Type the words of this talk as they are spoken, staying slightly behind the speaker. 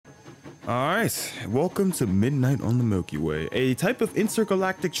Alright, welcome to Midnight on the Milky Way, a type of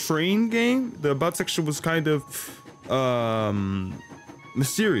intergalactic train game. The about section was kind of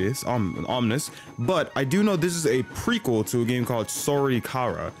mysterious, ominous, but I do know this is a prequel to a game called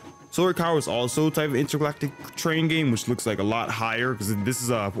Sorikara. Sorikara is also a type of intergalactic train game, which looks like a lot higher because this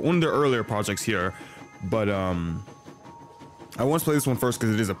is one of the earlier projects here. But I want to play this one first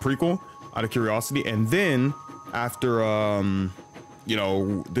because it is a prequel out of curiosity, and then after you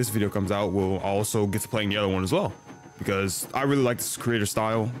know, this video comes out, we'll also get to playing the other one as well, because I really like this creator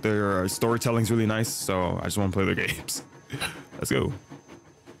style. Their storytelling is really nice, so I just want to play their games. Let's go.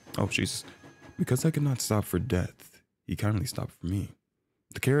 Oh, Jesus. Because I could not stop for death, he kindly stopped for me.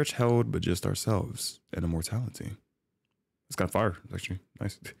 The carriage held but just ourselves and immortality. It's got fire, actually.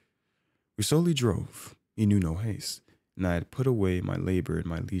 Nice. We slowly drove. He knew no haste, and I had put away my labor and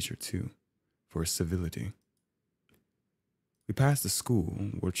my leisure too, for civility. We passed the school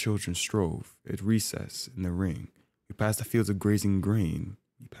where children strove at recess in the ring. We passed the fields of grazing grain.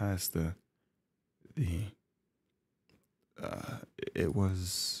 We passed it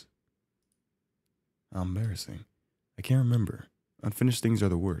was embarrassing. I can't remember. Unfinished things are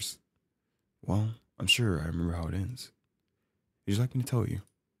the worst. Well, I'm sure I remember how it ends. Would you like me to tell you?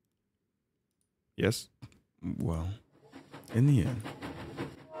 Yes? Well, in the end,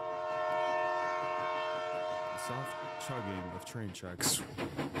 soft chugging of train tracks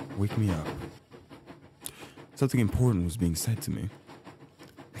wake me up. Something important was being said to me.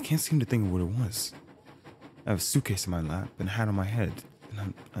 I can't seem to think of what it was. I have a suitcase in my lap and a hat on my head,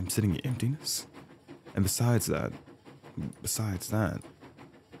 and I'm sitting in emptiness. And besides that,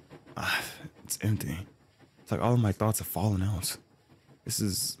 it's empty. It's like all of my thoughts have fallen out. This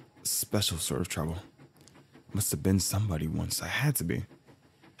is a special sort of trouble. Must have been somebody once. I had to be.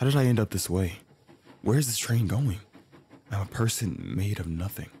 How did I end up this way? Where is this train going? I'm a person made of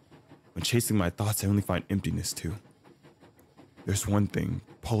nothing. When chasing my thoughts, I only find emptiness too. There's one thing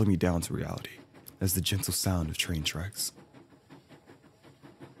pulling me down to reality. That's the gentle sound of train tracks.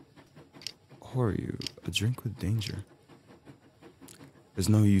 Who are you? A drink with danger. There's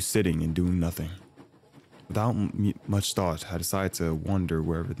no use sitting and doing nothing. Without much thought, I decide to wander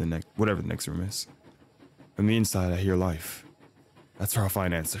whatever the next room is. From the inside, I hear life. That's where I'll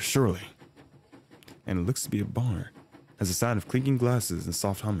find answer, surely. And it looks to be a bar. Has a sound of clinking glasses and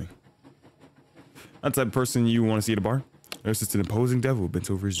soft humming. Not the type of person you want to see at a bar. There's just an imposing devil bent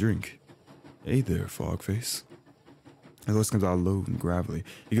over his drink. Hey there, fog face. His voice comes out low and gravelly.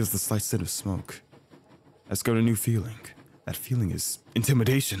 He gives the slight scent of smoke. That's got a new feeling. That feeling is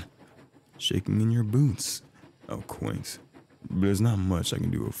intimidation. Shaking in your boots. Oh, quaint. But there's not much I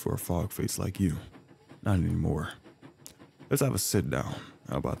can do for a fog face like you. Not anymore. Let's have a sit down.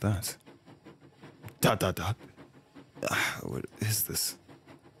 How about that? ... What is this?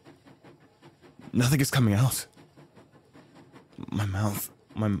 Nothing is coming out. My mouth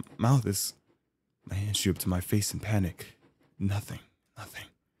is... My hand shoot up to my face in panic. Nothing.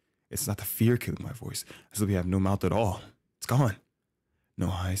 It's not the fear killing my voice. I simply have no mouth at all. It's gone.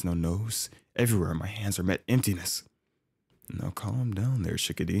 No eyes, no nose. Everywhere my hands are met emptiness. Now calm down there,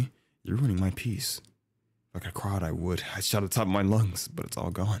 chickadee. You're ruining my peace. If I could cry out, I would. I'd shout at the top of my lungs, but it's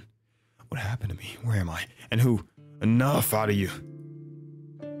all gone. What happened to me? Where am I? And who? Enough out of you.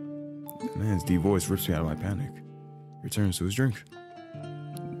 The man's deep voice rips me out of my panic. He returns to his drink.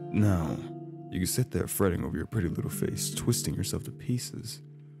 Now, you can sit there fretting over your pretty little face, twisting yourself to pieces.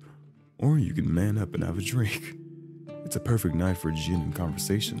 Or you can man up and have a drink. It's a perfect night for gin and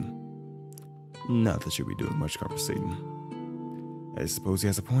conversation. Not that you'll be doing much conversating. I suppose he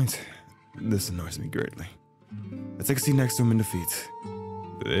has a point. This annoys me greatly. I take a seat next to him in defeat.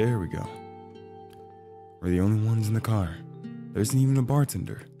 There we go. We're the only ones in the car. There isn't even a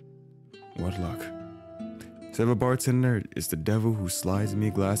bartender. What luck. Instead of a bartender, it's the devil who slides me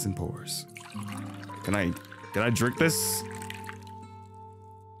a glass and pours. Can I drink this?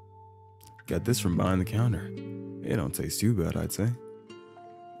 Got this from behind the counter. It don't taste too bad, I'd say.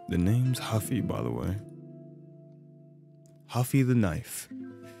 The name's Huffy, by the way. Huffy the Knife.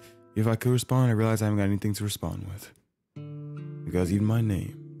 If I could respond, I realize I haven't got anything to respond with. Because even my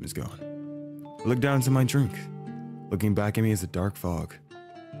name is gone. I look down into my drink. Looking back at me is a dark fog.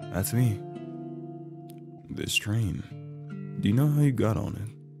 That's me. This train. Do you know how you got on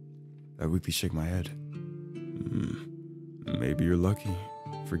it? I weakly shake my head. Maybe you're lucky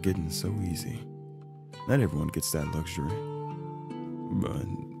for getting so easy. Not everyone gets that luxury. But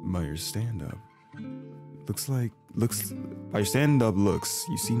by your stand-up, by your stand-up looks,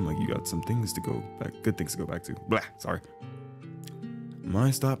 you seem like you got some things to go back, good things to go back to. Blah, sorry. My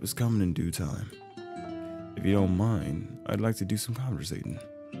stop is coming in due time. If you don't mind, I'd like to do some conversating.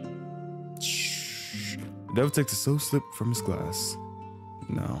 The devil takes a slow slip from his glass.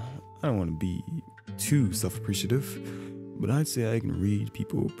 Now, I don't want to be too self-appreciative, but I'd say I can read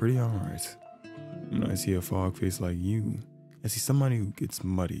people pretty alright. When I see a fog face like you, I see somebody who gets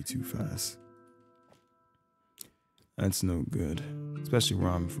muddy too fast. That's no good, especially where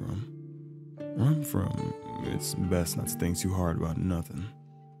I'm from. Where I'm from, it's best not to think too hard about nothing.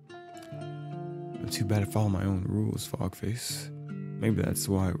 But too bad I follow my own rules, Fogface. Maybe that's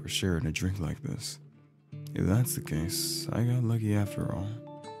why we're sharing a drink like this. If that's the case, I got lucky after all.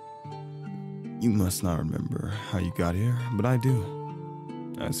 You must not remember how you got here, but I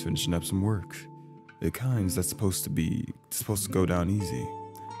do. I was finishing up some work. The kinds that's supposed to go down easy.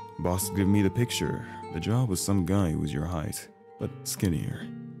 Boss gave me the picture. The job was some guy who was your height, but skinnier.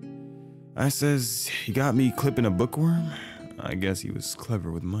 I says, he got me clipping a bookworm? I guess he was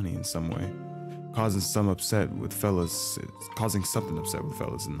clever with money in some way. Causing something upset with fellas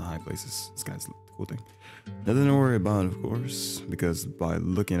in the high places. This guy's the cool thing. Nothing to worry about, of course, because by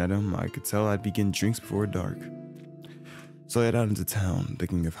looking at him, I could tell I'd be getting drinks before dark. So I head out into town,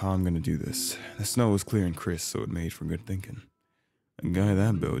 thinking of how I'm gonna do this. The snow was clear and crisp, so it made for good thinking. A guy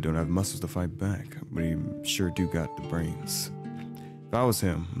that build don't have muscles to fight back, but he sure do got the brains. If I was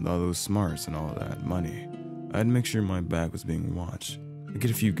him, with all those smarts and all that money, I'd make sure my back was being watched. I'd get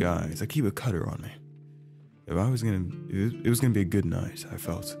a few guys, I'd keep a cutter on me. It was gonna be a good night, I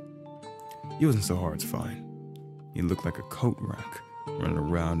felt. He wasn't so hard to find. He looked like a coat rack, running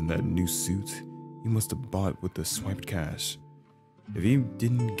around in that new suit he must have bought with the swiped cash. If he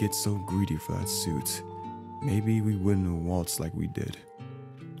didn't get so greedy for that suit, maybe we wouldn't have waltzed like we did.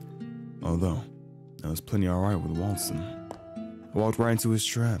 Although, I was plenty alright with waltzing. I walked right into his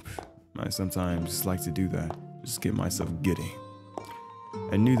trap. I sometimes just like to do that, just get myself giddy.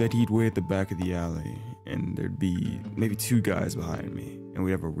 I knew that he'd wait at the back of the alley, and there'd be maybe two guys behind me, and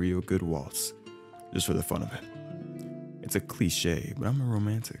we'd have a real good waltz, just for the fun of it. It's a cliche, but I'm a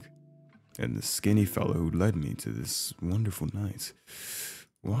romantic. And the skinny fellow who led me to this wonderful night,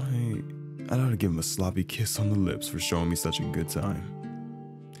 why, I'd ought to give him a sloppy kiss on the lips for showing me such a good time.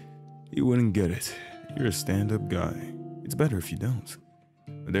 You wouldn't get it. You're a stand-up guy. It's better if you don't.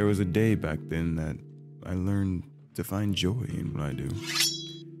 But there was a day back then that I learned to find joy in what I do.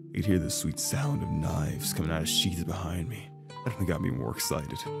 You'd hear the sweet sound of knives coming out of sheaths behind me. That only got me more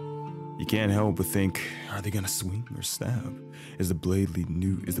excited. You can't help but think, are they gonna swing or stab? Is the blade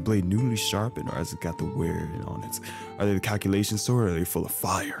newly sharpened, or has it got the wear on it? Are they the calculation sword, or are they full of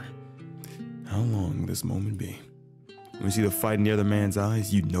fire? How long will this moment be? When you see the fight in the other man's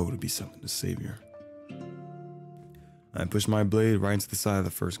eyes, you know it'll be something to savor. I push my blade right into the side of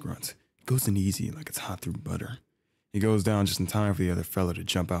the first grunt. It goes in easy, like it's hot through butter. He goes down just in time for the other fella to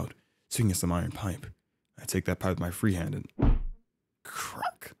jump out, swinging some iron pipe. I take that pipe with my free hand and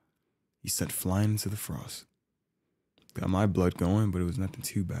crack. He sent flying into the frost. Got my blood going, but it was nothing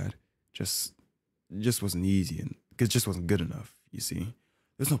too bad. Just wasn't easy, and it just wasn't good enough, you see.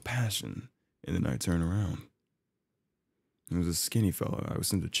 There's no passion. And then I turn around. It was a skinny fellow I was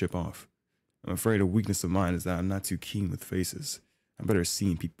sent to chip off. I'm afraid a weakness of mine is that I'm not too keen with faces. I'm better at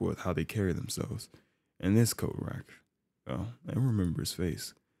seeing people with how they carry themselves. And this coat rack, well, I don't remember his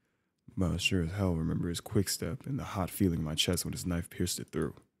face. But I sure as hell remember his quick step and the hot feeling in my chest when his knife pierced it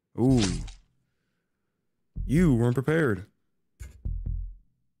through. Ooh. You weren't prepared.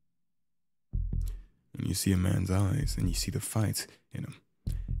 When you see a man's eyes and you see the fight in him,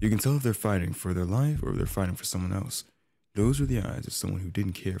 you can tell if they're fighting for their life or if they're fighting for someone else. Those were the eyes of someone who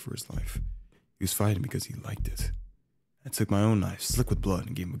didn't care for his life. He was fighting because he liked it. I took my own knife, slick with blood,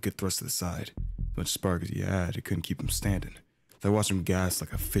 and gave him a good thrust to the side. As much spark as he had, it couldn't keep him standing. So I watched him gas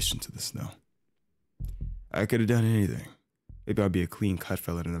like a fish into the snow. I could have done anything. Maybe I'll be a clean-cut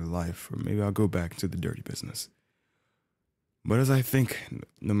fella in another life, or maybe I'll go back into the dirty business. But as I think,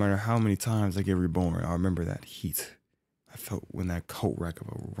 no matter how many times I get reborn, I'll remember that heat I felt when that coat rack of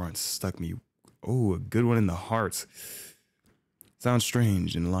a runt stuck me. Oh, a good one in the heart. Sounds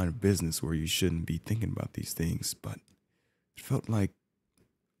strange in a line of business where you shouldn't be thinking about these things, but it felt like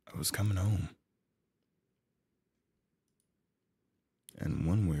I was coming home. And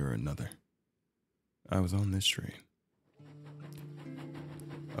one way or another, I was on this train.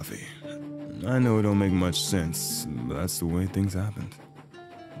 Buffy, I know it don't make much sense, but that's the way things happened.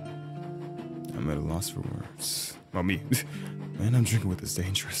 I'm at a loss for words. Well, me. Man, I'm drinking with is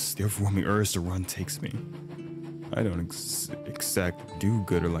dangerous. The overwhelming urge to run takes me. I don't exact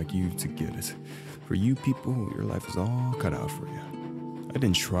do-gooder like you to get it. For you people, your life is all cut out for you. I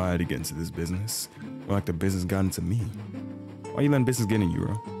didn't try to get into this business. More like the business got into me. Why you letting business get in you,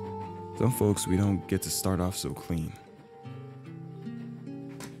 bro? Some folks, we don't get to start off so clean.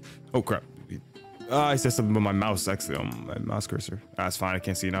 Oh, crap. I said something about my mouse, actually, on my mouse cursor. That's fine, I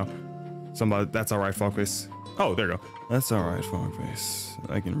can't see now. Somebody, that's alright, Fogface. Oh, there you go. That's alright, Fogface.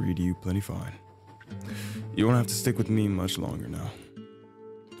 I can read you plenty fine. You won't have to stick with me much longer now.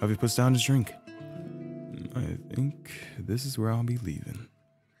 Have you put down his drink? I think this is where I'll be leaving.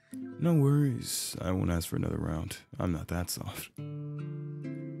 No worries, I won't ask for another round. I'm not that soft.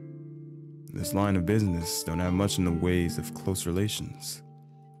 This line of business don't have much in the ways of close relations.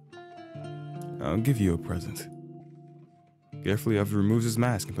 I'll give you a present. Carefully, Alfie removes his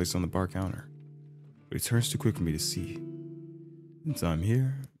mask and places it on the bar counter. But he turns too quick for me to see. Since I'm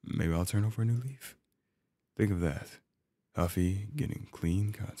here, maybe I'll turn over a new leaf. Think of that. Huffy getting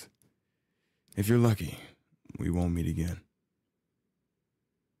clean cut. If you're lucky, we won't meet again.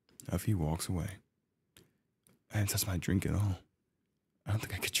 Huffy walks away. I didn't touch my drink at all. I don't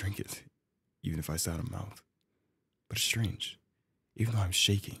think I could drink it, even if I sat out a mouth. But it's strange. Even though I'm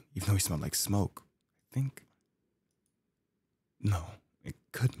shaking, even though he smelled like smoke, I think... No, it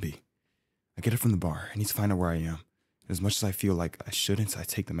couldn't be. I get it from the bar. I need to find out where I am. As much as I feel like I shouldn't, I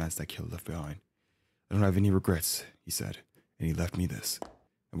take the mask that killer left behind. I don't have any regrets, he said, and he left me this.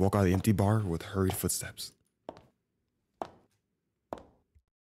 I walk out of the empty bar with hurried footsteps.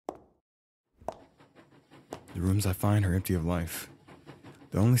 The rooms I find are empty of life.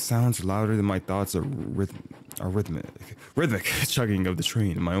 The only sounds louder than my thoughts are rhythmic chugging of the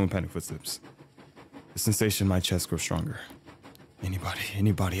train and my own panic footsteps. The sensation in my chest grows stronger.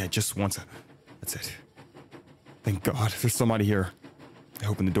 Anybody, I just want to... That's it. Thank God, there's somebody here. I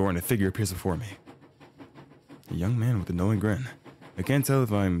open the door and a figure appears before me. A young man with a knowing grin. I can't tell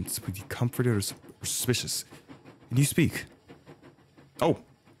if I'm simply comforted or suspicious. Can you speak? Oh,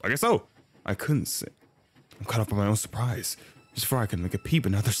 I guess so. I couldn't say. I'm caught up by my own surprise. Just before I could make a peep,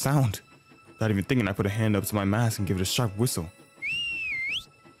 another sound. Without even thinking, I put a hand up to my mask and give it a sharp whistle.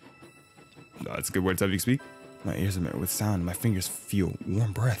 That's a good word to have you speak. My ears are met with sound and my fingers feel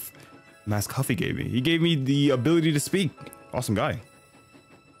warm breath. The mask Huffy gave me. He gave me the ability to speak. Awesome guy.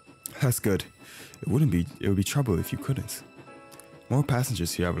 That's good. It would be trouble if you couldn't. More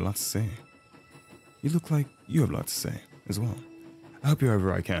passengers here have a lot to say. You look like you have a lot to say as well. I'll help you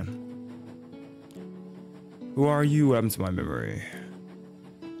however I can. Who are you? What happened to my memory?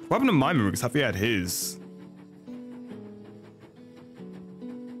 What happened to my memory? Because Huffy had his.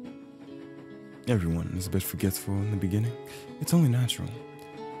 Everyone is a bit forgetful in the beginning. It's only natural.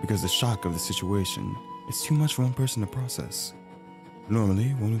 Because the shock of the situation is too much for one person to process. Normally,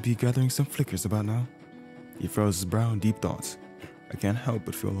 one would be gathering some flickers about now. He furrows his brow in deep thoughts. I can't help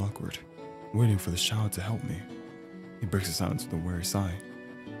but feel awkward, waiting for the child to help me. He breaks the silence with a weary sigh.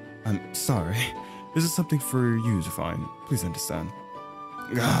 I'm sorry. This is something for you to find. Please understand.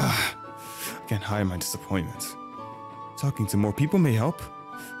 I can't hide my disappointment. Talking to more people may help.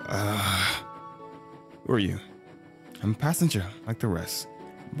 Who are you? I'm a passenger, like the rest,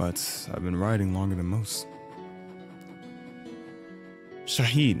 but I've been riding longer than most.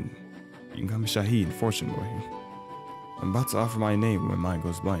 Shaheen. You can call me Shaheen, fortune boy. I'm about to offer my name when my mind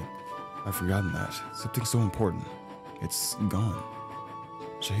goes blank. I've forgotten that. Something so important. It's gone.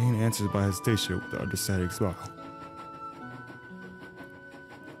 Shaheen answers by hesitation with an understanding smile.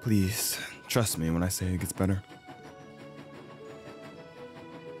 Please, trust me when I say it gets better.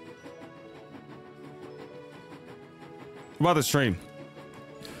 About this train.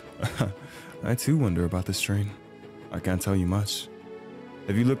 I too wonder about this train. I can't tell you much.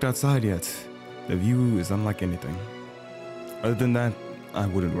 Have you looked outside yet? The view is unlike anything. Other than that, I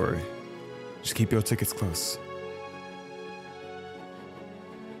wouldn't worry. Just keep your tickets close.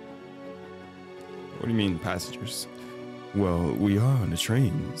 What do you mean, passengers? Well, we are on a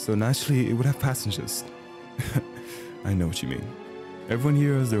train, so naturally it would have passengers. I know what you mean. Everyone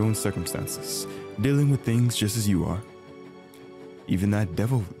here has their own circumstances, dealing with things just as you are. Even that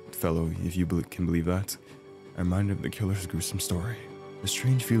devil fellow, if you can believe that. I'm reminded of the killer's gruesome story. A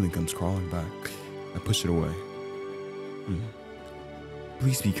strange feeling comes crawling back. I push it away.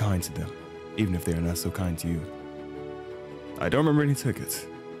 Please be kind to them, even if they are not so kind to you. I don't remember any tickets.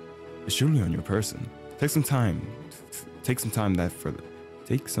 It's surely on your person. Take some time that for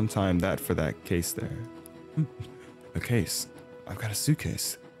that case there. A case? I've got a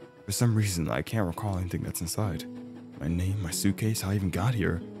suitcase. For some reason, I can't recall anything that's inside. My name, my suitcase, how I even got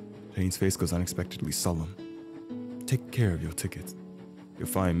here. Shane's face goes unexpectedly solemn. Take care of your ticket. You'll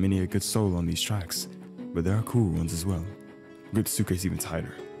find many a good soul on these tracks, but there are cool ones as well. Good suitcase even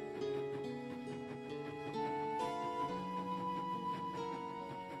tighter.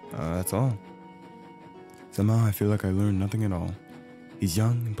 That's all. Somehow I feel like I learned nothing at all. He's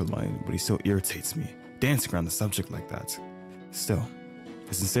young and polite, but he still irritates me, dancing around the subject like that. Still,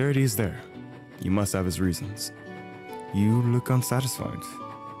 his sincerity is there. He must have his reasons. You look unsatisfied.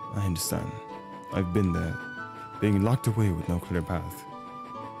 I understand. I've been there, being locked away with no clear path.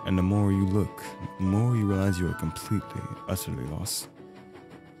 And the more you look, the more you realize you are completely, utterly lost.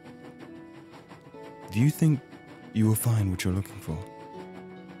 Do you think you will find what you're looking for?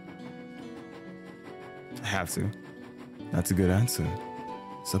 I have to. That's a good answer.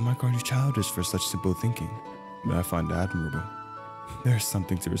 Some might call you childish for such simple thinking, but I find it admirable. There's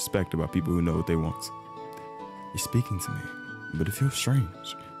something to respect about people who know what they want. You're speaking to me, but it feels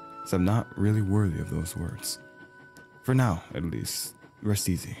strange, as I'm not really worthy of those words. For now, at least, rest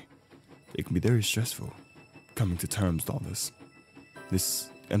easy. It can be very stressful, coming to terms with all this.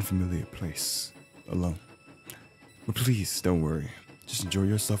 This unfamiliar place, alone. But please, don't worry. Just enjoy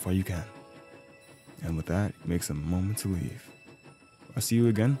yourself while you can. And with that, it makes a moment to leave. I'll see you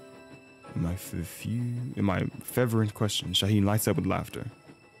again. In my fervent question, Shaheen lights up with laughter.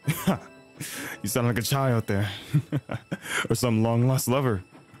 You sound like a child there. Or some long-lost lover.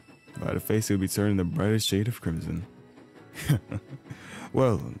 By the face, he'll be turning the brightest shade of crimson.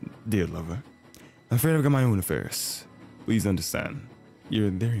 Well, dear lover, I'm afraid I've got my own affairs. Please understand,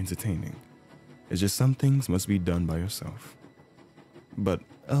 you're very entertaining. It's just some things must be done by yourself. But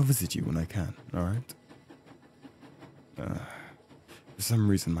I'll visit you when I can, alright? For some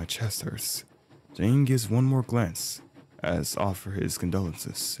reason, my chest hurts. Jane gives one more glance, as offer his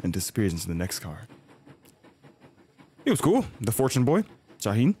condolences, and disappears into the next car. He was cool, the fortune boy,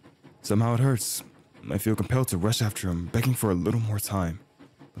 Shaheen. Somehow it hurts. I feel compelled to rush after him, begging for a little more time.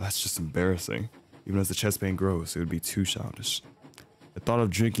 But that's just embarrassing. Even as the chest pain grows, it would be too childish. The thought of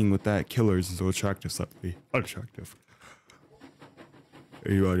drinking with that killer isn't so attractive, slightly unattractive.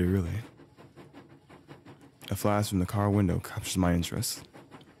 Are you ready, really? A flash from the car window captures my interest.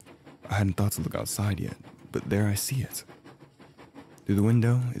 I hadn't thought to look outside yet, but there I see it. Through the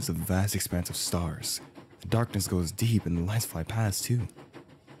window is a vast expanse of stars. The darkness goes deep and the lights fly past too.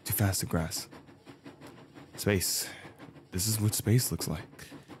 Too fast to grasp. Space. This is what space looks like.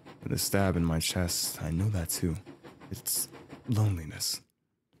 And the stab in my chest, I know that too. It's loneliness.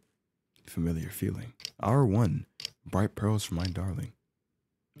 Familiar feeling. Hour 1. Bright pearls for my darling.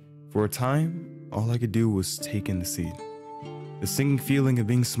 For a time, all I could do was take in the scene. The sinking feeling of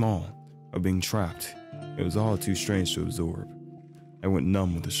being small, of being trapped, it was all too strange to absorb. I went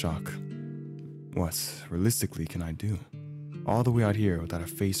numb with the shock. What, realistically, can I do? All the way out here without a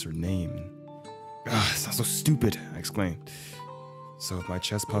face or name. It sounds so stupid, I exclaimed. So with my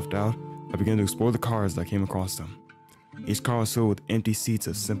chest puffed out, I began to explore the cars as I came across them. Each car was filled with empty seats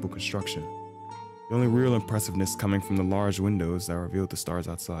of simple construction. The only real impressiveness coming from the large windows that revealed the stars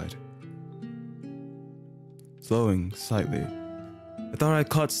outside. Slowing slightly, I thought I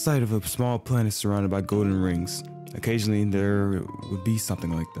caught sight of a small planet surrounded by golden rings. Occasionally there would be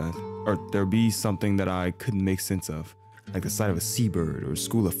something like that, or there would be something that I couldn't make sense of, like the sight of a seabird or a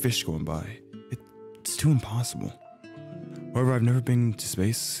school of fish going by. It's too impossible. However, I've never been to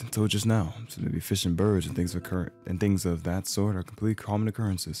space until just now, so maybe fish and birds and things of that sort are completely common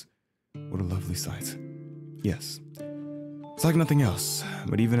occurrences. What a lovely sight. Yes. It's like nothing else,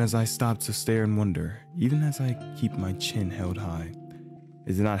 but even as I stopped to stare and wonder, even as I keep my chin held high,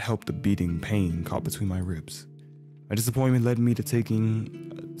 it did not help the beating pain caught between my ribs. My disappointment led me to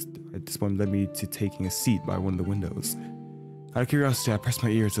taking a seat by one of the windows. Out of curiosity, I pressed my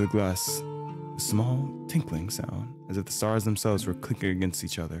ear to the glass. A small tinkling sound, as if the stars themselves were clinking against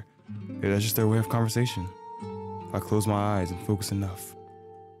each other. Maybe that's just their way of conversation. If I close my eyes and focus enough,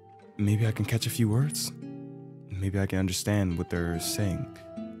 maybe I can catch a few words. Maybe I can understand what they're saying.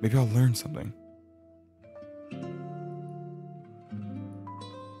 Maybe I'll learn something.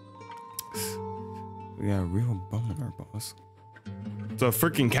 We got a real bum on our boss. It's a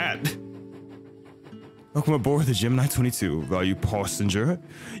freaking cat. Welcome aboard the Gemini 22, value passenger.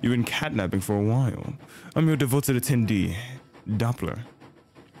 You've been catnapping for a while. I'm your devoted attendee, Doppler.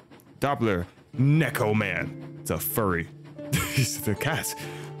 Doppler, Neko Man. It's a furry. He's the cat.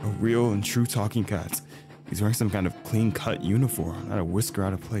 A real and true talking cat. He's wearing some kind of clean-cut uniform, not a whisker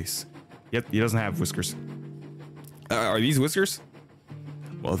out of place. Yep, he doesn't have whiskers. Are these whiskers?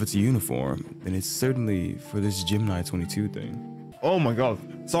 Well, if it's a uniform, then it's certainly for this Gemini 22 thing. Oh my god.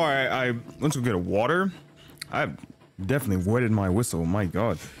 Sorry, I went to get a water. I definitely wetted my whistle. My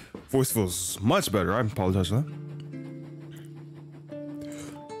god. Voice feels much better. I apologize for that.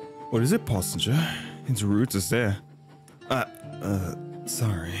 What is it, passenger? It's rude to stare.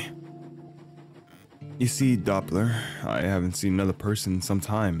 Sorry. You see, Doppler, I haven't seen another person in some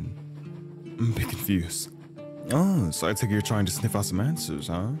time. I'm a bit confused. Oh, so I take it you're trying to sniff out some answers,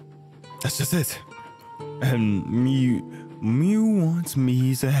 huh? That's just it. And me Mew wants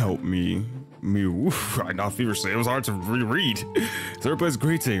me to help me. Mew, I not feverishly. It was hard to reread. Third place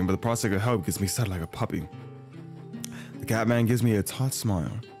greeting, but the prospect of help gets me excited like a puppy. The Catman gives me a taut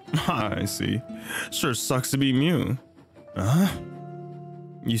smile. I see. Sure sucks to be Mew. Huh?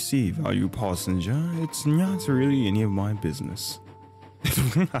 You see, value passenger, it's not really any of my business.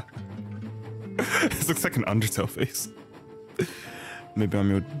 This looks like an Undertale face. Maybe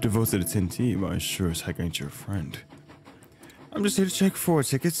I'm your devoted attendee, but I sure as heck ain't your friend. I'm just here to check for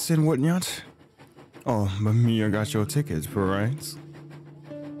tickets and whatnot. Oh, but me, I got your tickets, right?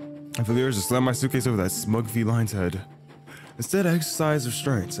 I feel the urge to slam my suitcase over that smug feline's head. Instead, I exercised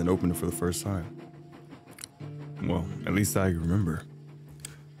restraints and opened it for the first time. Well, at least I remember.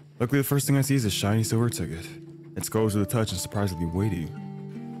 Luckily, the first thing I see is a shiny silver ticket. It's gold to the touch and surprisingly weighty.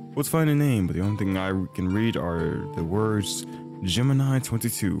 What's fine a name, but the only thing I can read are the words Gemini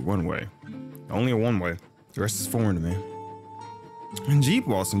 22, one way. Only a one way. The rest is foreign to me. And Jeep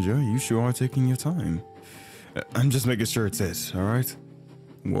Passenger, you sure are taking your time. I'm just making sure it's it, alright?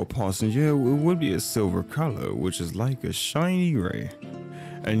 Well, Passenger, it would be a silver color, which is like a shiny gray.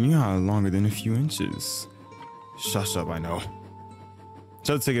 And yeah, longer than a few inches. Shush up, I know.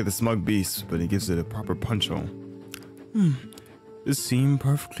 Try to take it the smug beast, but he gives it a proper punch-hole. This seemed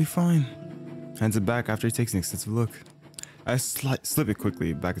perfectly fine. Hands it back after he takes an extensive look. I slip it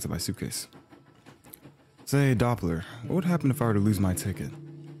quickly back into my suitcase. Say, Doppler, what would happen if I were to lose my ticket?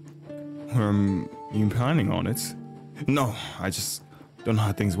 You planning on it? No, I just don't know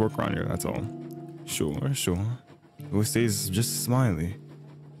how things work around here, that's all. Sure. He always stays just smiley,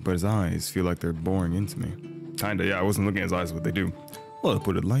 but his eyes feel like they're boring into me. Kinda, yeah, I wasn't looking at his eyes, but they do. Well, to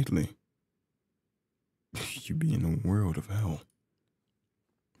put it lightly. You be in a world of hell.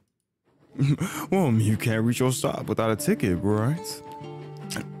 Well, you can't reach your stop without a ticket, right?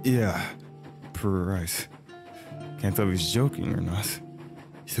 Yeah, right. Can't tell if he's joking or not.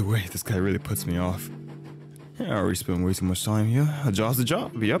 Either way, this guy really puts me off. Yeah, I already spent way too much time here. A job's a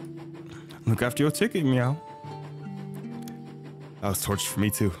job, yep. Look after your ticket, meow. That was torture for me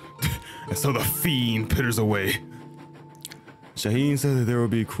too. And so the fiend pitters away. Shaheen said that there would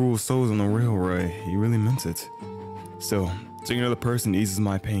be cruel souls on the railway. He really meant it. Still, seeing another person eases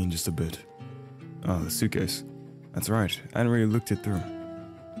my pain just a bit. Oh, the suitcase. That's right, I hadn't really looked it through.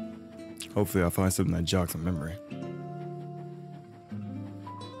 Hopefully I'll find something that jogs my memory.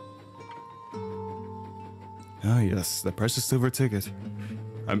 Ah yes, the precious silver ticket.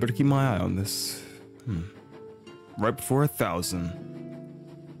 I better keep my eye on this. Right before 1,000.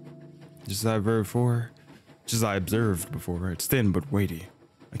 Just as I observed before, it's thin but weighty.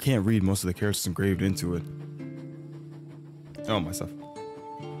 I can't read most of the characters engraved into it. Oh, my stuff.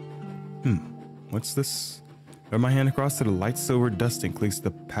 What's this? I run my hand across to the light silver dusting clicks to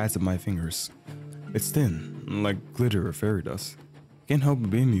the pads of my fingers. It's thin, like glitter or fairy dust. Can't help but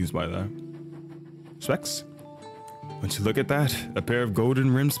be amused by that. Specs? Won't you look at that? A pair of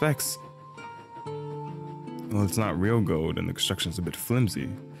golden rimmed specs. Well, it's not real gold and the construction's a bit flimsy.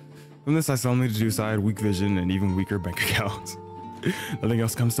 From this I suddenly deduce I had weak vision and even weaker bank accounts. Nothing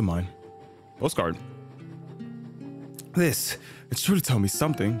else comes to mind. Postcard. It's sure to tell me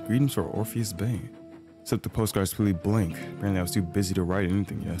something. Greetings for Orpheus Bay. Except the postcard's really blank. Apparently I was too busy to write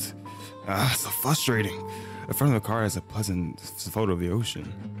anything yet. So frustrating. The front of the car has a pleasant photo of the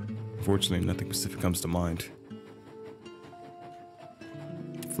ocean. Unfortunately, nothing specific comes to mind.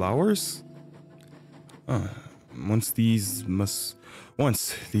 Flowers? Once these must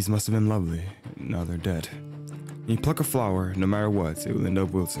have been lovely. Now they're dead. You pluck a flower, no matter what, it will end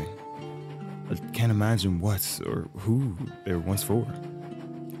up wilting. I can't imagine what or who they were once for.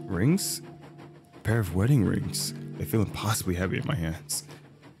 Rings? A pair of wedding rings. They feel impossibly heavy in my hands.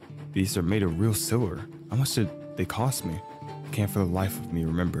 These are made of real silver. How much did they cost me? I can't for the life of me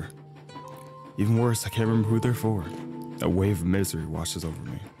remember. Even worse, I can't remember who they're for. A wave of misery washes over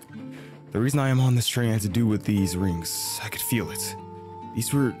me. The reason I am on this train had to do with these rings. I could feel it.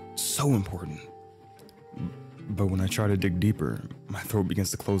 These were so important. But when I try to dig deeper, my throat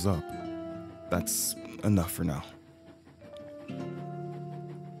begins to close up. That's enough for now.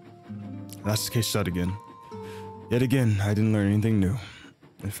 That's the case shut again. Yet again, I didn't learn anything new.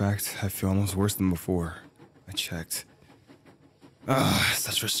 In fact, I feel almost worse than before. I checked.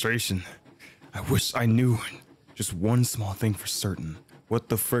 Such frustration. I wish I knew just one small thing for certain. What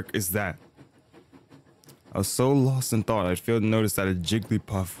the frick is that? I was so lost in thought, I failed to notice that a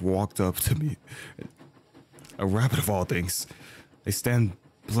Jigglypuff walked up to me. A rabbit of all things. They stand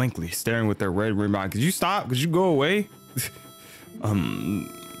blankly, staring with their red rim eye. Could you stop? Could you go away?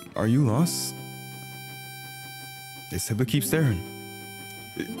 Are you lost? They simply keep staring.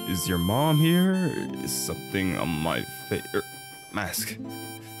 Is your mom here? Is something on my mask.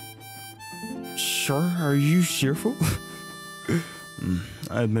 Sure, are you cheerful?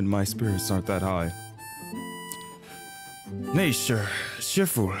 I admit my spirits aren't that high. Nay, sure,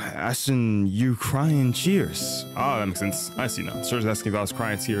 cheerful, as in you crying tears. Ah, that makes sense. I see now. Sir's asking if I was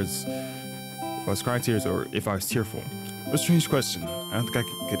crying tears. If I was crying tears or if I was tearful. What a strange question. I don't think I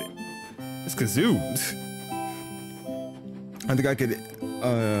could get it. It's kazoo. I think I could,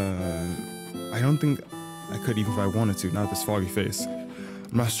 I don't think I could even if I wanted to, not this foggy face.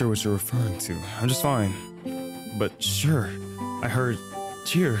 I'm not sure what you're referring to. I'm just fine. But sure, I heard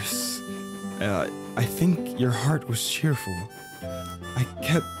cheers. I think your heart was cheerful. I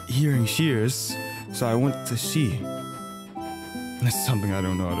kept hearing cheers, so I went to see. That's something I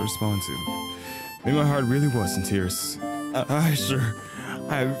don't know how to respond to. Maybe my heart really was in tears. Sure.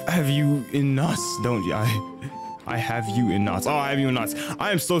 I have you in knots, don't you? I have you in knots. Oh, I have you in knots.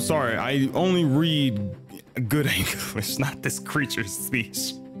 I am so sorry. I only read good English, not this creature's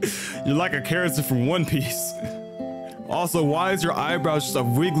speech. You're like a character from One Piece. Also, why is your eyebrows just a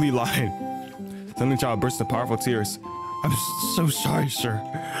wiggly line? Suddenly, child burst into powerful tears. I'm so sorry, sir.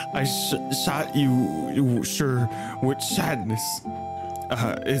 I shot you, sure, with sadness.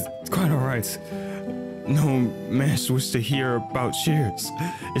 It's quite alright. No man should wish to hear about cheers.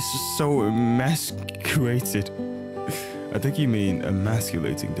 It's just so emasculated. I think you mean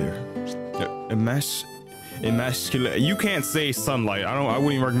emasculating there. Emasculate. You can't say sunlight. I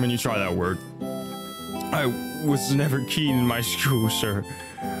wouldn't even recommend you try that word. I was never keen in my school, sir.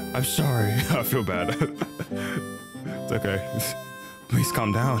 I'm sorry. I feel bad. It's okay. Please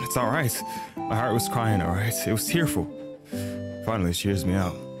calm down. It's all right. My heart was crying, all right. It was tearful. Finally, she hears me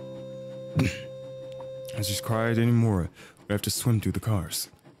out. I just cried anymore. We have to swim through the cars.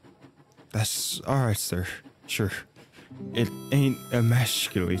 That's all right, sir. Sure. It ain't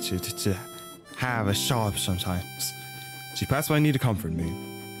emasculated to have a sob sometimes. She passed by need to comfort me.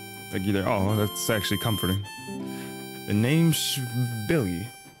 Like either, oh, that's actually comforting. The name's Billy.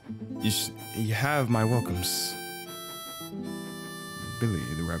 You have my welcomes. Billy,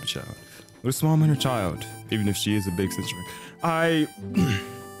 the rabbit child. What a small minor child, even if she is a big sister. I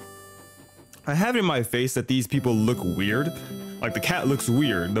have it in my face that these people look weird. Like the cat looks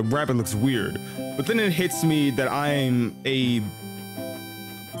weird, the rabbit looks weird. But then it hits me that I'm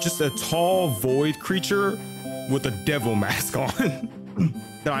just a tall void creature with a devil mask on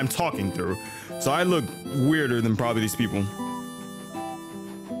that I'm talking through. So I look weirder than probably these people.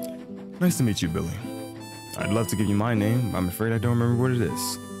 Nice to meet you, Billy. I'd love to give you my name. I'm afraid I don't remember what it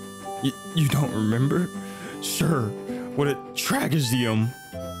is. You don't remember? Sure. What a tragedium.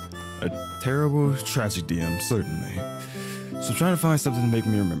 A terrible tragedium, certainly. So I'm trying to find something to make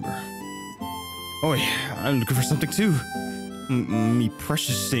me remember. Oh yeah, I'm looking for something too. Me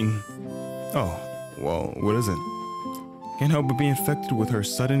precious thing. Oh, well, what is it? Can't help but be infected with her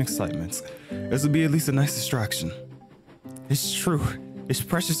sudden excitement. This would be at least a nice distraction. It's true. It's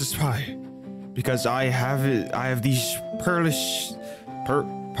precious as pie. Because I have these pearlish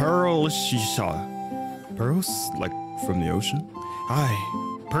pearls? Like from the ocean?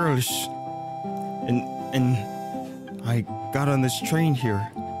 Aye, pearlish. And I got on this train here.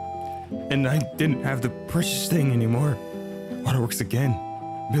 And I didn't have the precious thing anymore. Waterworks again.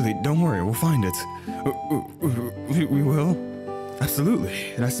 Billy, don't worry, we'll find it. We will? Absolutely.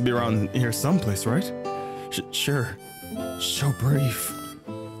 It has to be around here someplace, right? Sure. So brave.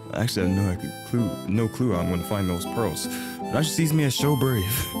 Actually, I have no clue how I'm going to find those pearls. But that just sees me as so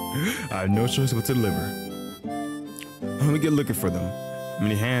brave. I have no choice but to deliver. Let me get looking for them.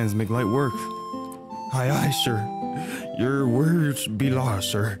 Many hands make light work. Aye, sure. Your words be law,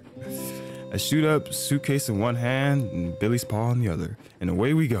 sir. I shoot up, suitcase in one hand and Billy's paw in the other, and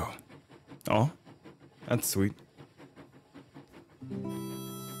away we go. Oh, that's sweet.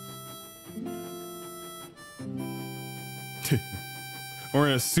 We're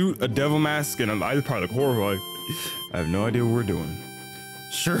in a suit, a devil mask, and I probably look horrible. I have no idea what we're doing.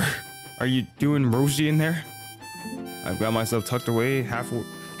 Sure. Are you doing Rosie in there? I've got myself tucked away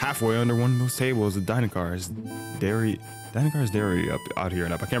halfway under one of those tables with dining cars dairy up out here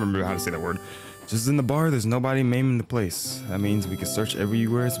and up. I can't remember how to say that word. Just in the bar, there's nobody maiming the place. That means we can search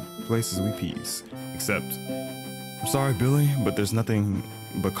everywhere places we please. Except, I'm sorry, Billy, but there's nothing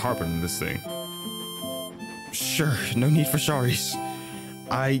but carpet in this thing. Sure, no need for sorries.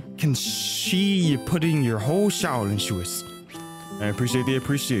 I can see you putting your whole soul into it. I appreciate the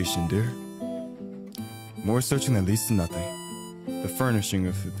appreciation, dear. More searching that leads to nothing. The furnishing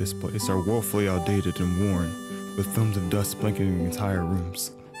of this place are woefully outdated and worn, with films of dust blanketing the entire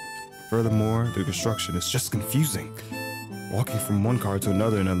rooms. Furthermore, the construction is just confusing. Walking from one car to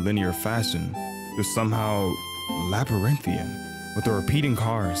another in a linear fashion, there's somehow labyrinthian with the repeating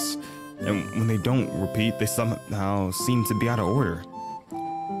cars. And when they don't repeat, they somehow seem to be out of order.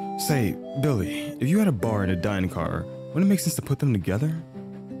 Say, Billy, if you had a bar and a dining car, wouldn't it make sense to put them together?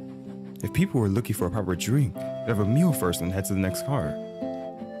 If people were looking for a proper drink, they'd have a meal first and head to the next car.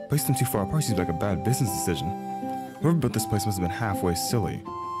 Place them too far apart seems like a bad business decision. Whoever built this place must have been halfway silly.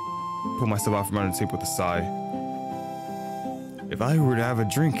 Pull myself out from under the table with a sigh. If I were to have a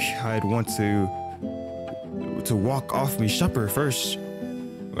drink, I'd want to walk off me shopper first.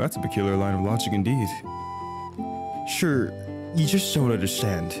 Well, that's a peculiar line of logic indeed. Sure, you just don't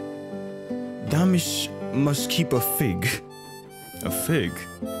understand. Damish must keep a fig. A fig?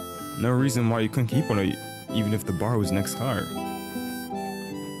 No reason why you couldn't keep one, even if the bar was next car.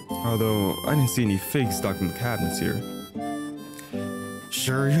 Although, I didn't see any figs stocked in the cabinets here.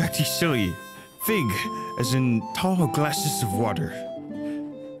 Sure, you're acting silly. Fig, as in tall glasses of water.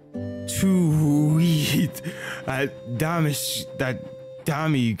 To eat. Damish, that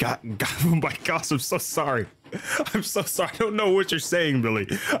Dami got, oh my gosh, I'm so sorry. I'm so sorry. I don't know what you're saying, Billy.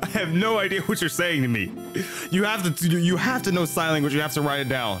 I have no idea what you're saying to me. You have to know sign language. You have to write it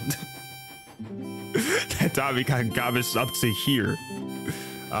down. That Dami got garbage up to here.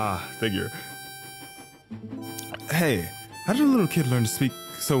 Figure. Hey, how did a little kid learn to speak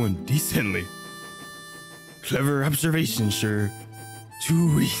so indecently? Clever observation, sure.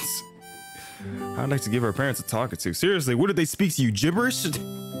 2 weeks. I'd like to give our parents a talking to. Seriously, what did they speak to you? Gibberish?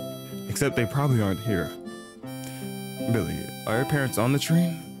 Except they probably aren't here. Billy, are your parents on the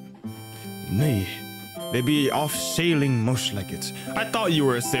train? Nay, they be off sailing most like it. I thought you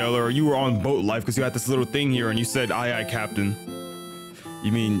were a sailor or you were on boat life because you had this little thing here and you said, aye, aye, captain.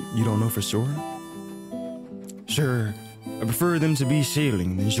 You mean you don't know for sure? Sure, I prefer them to be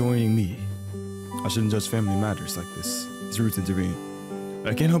sailing than joining me. I shouldn't judge family matters like this. It's rude to intervene.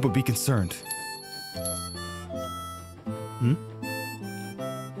 I can't help but be concerned.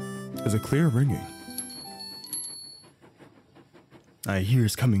 There's a clear ringing. I hear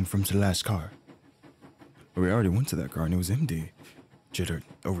it's coming from the last car. But we already went to that car and it was empty. Jitter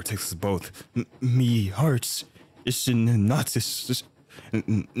overtakes us both. Me hearts.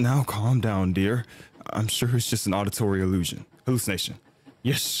 Now calm down, dear. I'm sure it's just an auditory hallucination.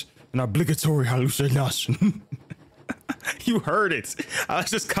 Yes, an obligatory hallucination. You heard it. I'll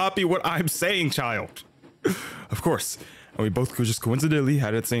just copy what I'm saying, child. Of course. And we both could just coincidentally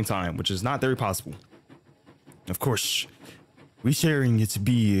had it at the same time, which is not very possible. Of course. We sharing its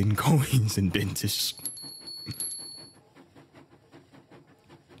being coincidence.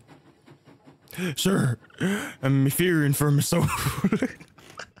 Sure. I'm fearing for my soul.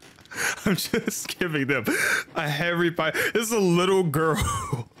 I'm just giving them a heavy pie. This is a little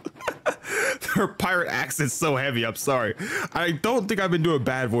girl. Her pirate accent's so heavy. I'm sorry. I don't think I've been doing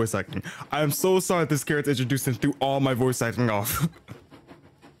bad voice acting. I'm so sorry that this character introduced him through all my voice acting off.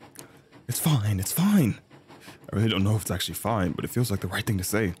 It's fine. It's fine. I really don't know if it's actually fine, but it feels like the right thing to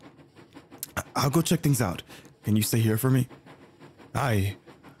say. I'll go check things out. Can you stay here for me? Aye.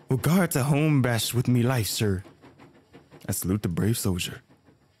 Will guard the home bash with me life, sir. I salute the brave soldier.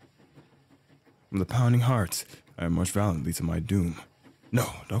 From the pounding heart, I march valiantly to my doom. No,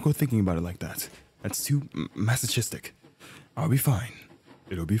 don't go thinking about it like that. That's too masochistic. I'll be fine.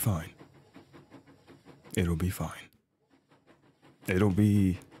 It'll be fine. It'll be fine. It'll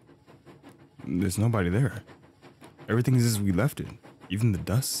be... There's nobody there. Everything is as we left it. Even the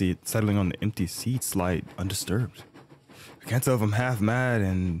dust settling on the empty seats lie undisturbed. I can't tell if I'm half mad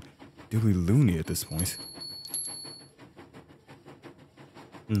and duly loony at this point.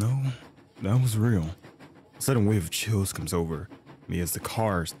 No, that was real. A sudden wave of chills comes over me as the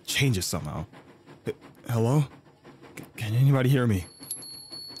car changes somehow. Hello? Can anybody hear me?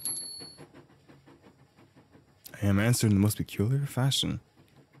 I am answering in the most peculiar fashion.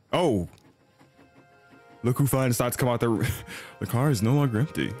 Oh! Look who finally decides to come out there. The car is no longer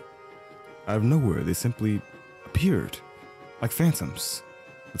empty. Out of nowhere, they simply appeared. Like phantoms.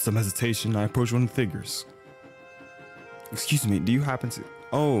 With some hesitation, I approach one of the figures. Excuse me, do you happen to...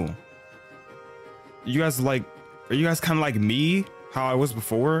 Oh. Are you guys kind of like me? How I was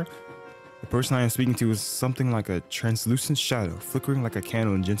before? The person I am speaking to is something like a translucent shadow, flickering like a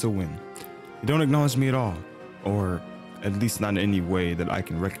candle in gentle wind. They don't acknowledge me at all. Or at least not in any way that I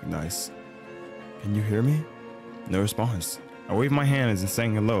can recognize. Can you hear me? No response. I wave my hands and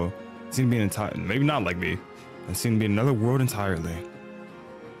saying hello. It seemed to be an entire... Maybe not like me. It seemed to be another world entirely.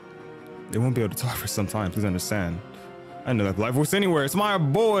 They won't be able to talk for some time, please understand. I know that live voice anywhere. It's my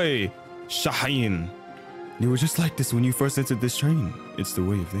boy, Shaheen. You were just like this when you first entered this train. It's the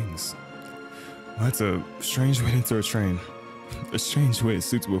way of things. Well, that's a strange way to enter a train. A strange way is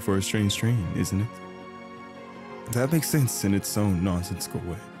suitable for a strange train, isn't it? That makes sense in its own nonsensical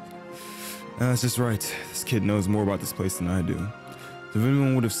way. That's just right. This kid knows more about this place than I do. If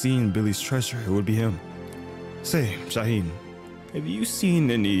anyone would have seen Billy's treasure, it would be him. Say, Shaheen, have you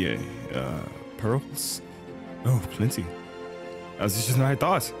seen any, pearls? Oh, plenty. That was just my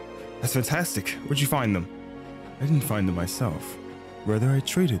thought. That's fantastic. Where'd you find them? I didn't find them myself. Rather, I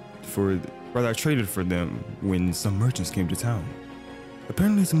traded for them when some merchants came to town.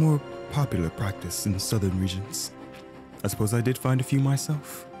 Apparently, it's a more popular practice in southern regions. I suppose I did find a few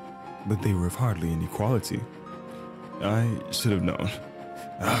myself, but they were of hardly any quality. I should have known.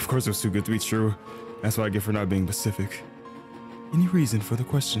 Of course, it was too good to be true. That's what I get for not being Pacific. Any reason for the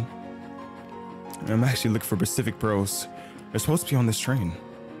question? I'm actually looking for Pacific pearls. They're supposed to be on this train.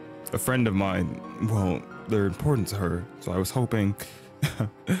 A friend of mine, well, they're important to her, so I was hoping...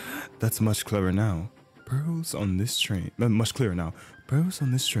 That's much clearer now. Pearls on this train. Much clearer now. Pearls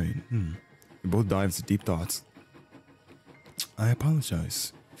on this train. We both dive into deep thoughts. I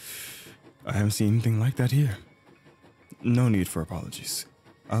apologize. I haven't seen anything like that here. No need for apologies.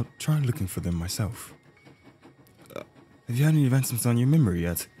 I'll try looking for them myself. Have you had any advancements on your memory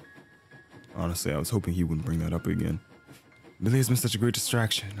yet? Honestly, I was hoping he wouldn't bring that up again. Billy has been such a great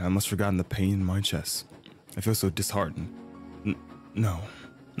distraction. I must have forgotten the pain in my chest. I feel so disheartened. No,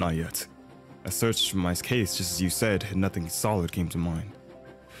 not yet. I searched for my case just as you said, and nothing solid came to mind.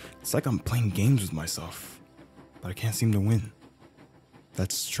 It's like I'm playing games with myself, but I can't seem to win.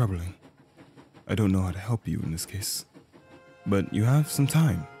 That's troubling. I don't know how to help you in this case. But you have some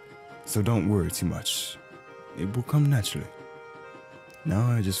time, so don't worry too much. It will come naturally.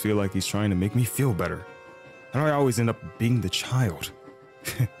 Now I just feel like he's trying to make me feel better. How do I always end up being the child?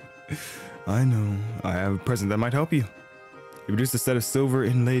 I know, I have a present that might help you. He produced a set of silver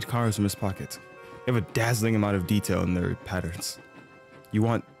inlaid cards from his pocket. They have a dazzling amount of detail in their patterns. You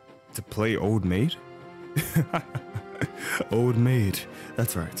want to play Old Maid? Old Maid,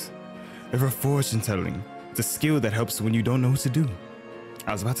 that's right. They're for fortune telling. It's a skill that helps when you don't know what to do.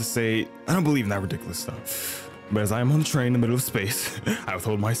 I was about to say, I don't believe in that ridiculous stuff. But as I am on the train in the middle of space, I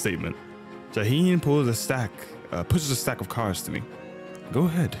withhold my statement. Shaheen pushes a stack of cards to me. Go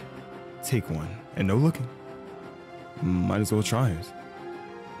ahead, take one, and no looking. Might as well try it.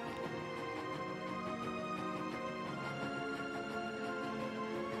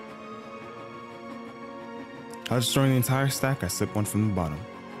 After destroying the entire stack, I slip one from the bottom.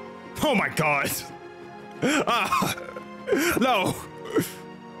 Oh my god! Ah! No!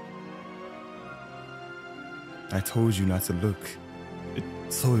 I told you not to look. It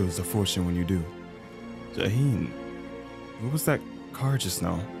soils the fortune when you do. Shaheen, what was that card just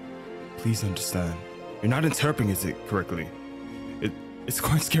now? Please understand. You're not interpreting it correctly. It's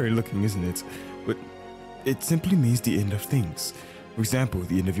quite scary looking, isn't it? But it simply means the end of things. For example,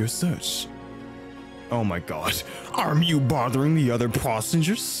 the end of your search. Oh my god. Are you bothering the other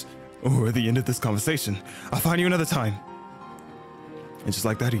passengers? Or the end of this conversation. I'll find you another time. And just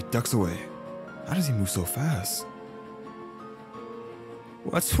like that, he ducks away. How does he move so fast?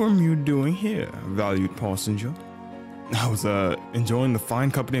 What's you doing here, valued passenger? I was, enjoying the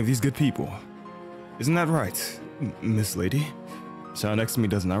fine company of these good people. Isn't that right, Miss Lady? Child next to me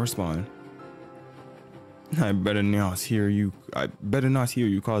does not respond. I better not hear you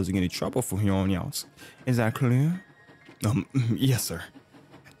causing any trouble for your own else. Is that clear? Yes, sir.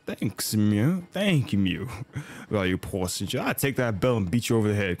 Thanks, Mew. Thank you, Mew. Valued passenger. I take that bell and beat you over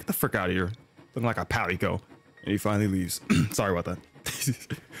the head. Get the frick out of here. Looking like a palico. And he finally leaves. Sorry about that.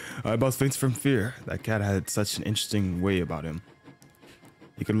 I about faints from fear. That cat had such an interesting way about him.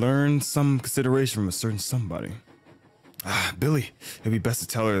 He could learn some consideration from a certain somebody. Billy, it'd be best to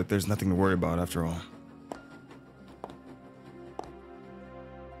tell her that there's nothing to worry about after all.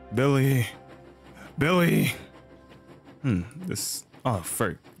 Billy. Billy. Oh,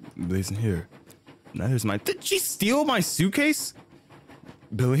 frick. Billy's in here. Now there's did she steal my suitcase?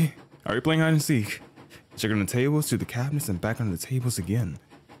 Billy, are you playing hide and seek? Checking the tables, through the cabinets, and back under the tables again.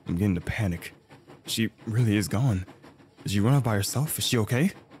 I'm getting to panic. She really is gone. Did she run off by herself? Is she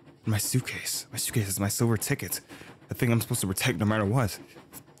okay? My suitcase. My suitcase is my silver ticket. The thing I'm supposed to protect no matter what.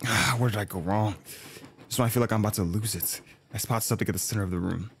 Where did I go wrong? Just when I feel like I'm about to lose it, I spot something at the center of the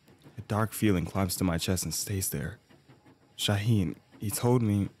room. A dark feeling climbs to my chest and stays there. Shaheen, he told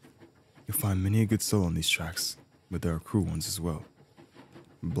me you'll find many a good soul on these tracks, but there are cruel ones as well.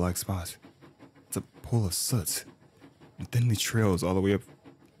 A black spot. It's a pool of soot. It thinly trails all the way up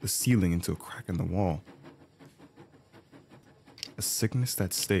the ceiling into a crack in the wall. A sickness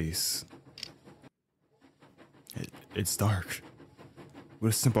that stays. It's dark.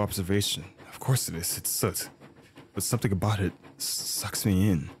 With a simple observation. Of course it is. It's soot. But something about it sucks me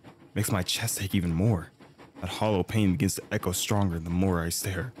in. Makes my chest ache even more. That hollow pain begins to echo stronger the more I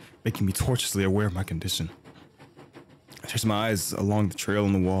stare, making me tortuously aware of my condition. I trace my eyes along the trail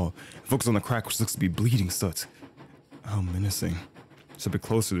in the wall and focus on the crack which looks to be bleeding soot. How menacing. Just a bit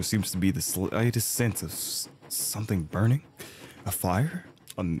closer, there seems to be the slightest sense of something burning. A fire?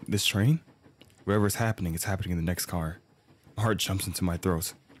 On this train? Wherever it's happening in the next car. My heart jumps into my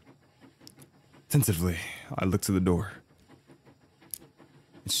throat. Tentatively, I look to the door.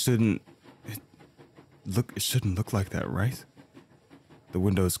 It shouldn't look like that, right? The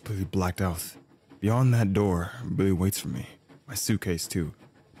window is completely blacked out. Beyond that door, Billy waits for me. My suitcase, too.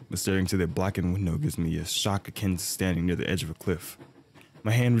 But staring to the blackened window gives me a shock akin to standing near the edge of a cliff.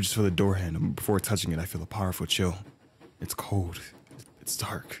 My hand reaches for the door handle, but before touching it, I feel a powerful chill. It's cold. It's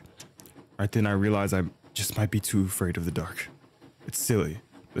dark. Right then, I realize I just might be too afraid of the dark. It's silly.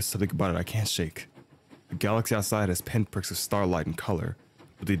 There's something about it I can't shake. The galaxy outside has pinpricks of starlight and color,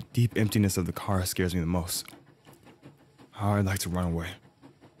 but the deep emptiness of the car scares me the most. How I'd like to run away.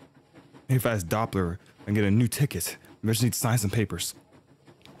 Maybe if I ask Doppler and get a new ticket, I just need to sign some papers.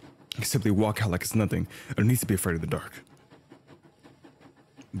 I can simply walk out like it's nothing. I don't need to be afraid of the dark.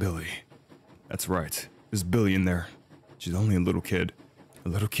 Billy. That's right. There's Billy in there. She's only a little kid. A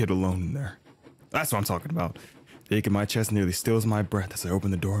little kid alone in there. That's what I'm talking about. The ache in my chest nearly steals my breath as I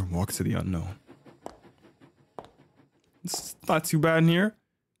open the door and walk to the unknown. It's not too bad in here.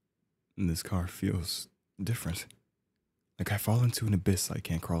 And this car feels different. Like I fall into an abyss I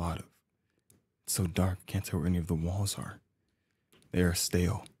can't crawl out of. It's so dark, I can't tell where any of the walls are. They are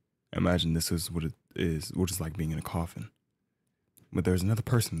stale. I imagine this is what it's like being in a coffin. But there's another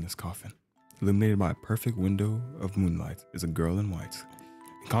person in this coffin. Illuminated by a perfect window of moonlight is a girl in white.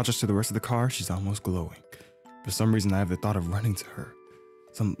 In contrast to the rest of the car, she's almost glowing. For some reason, I have the thought of running to her.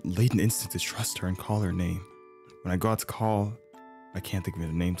 Some latent instinct to trust her and call her name. When I go out to call, I can't think of a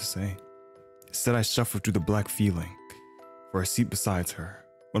name to say. Instead, I shuffle through the black feeling for a seat beside her.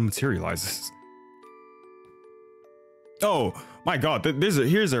 One materializes. Oh my god,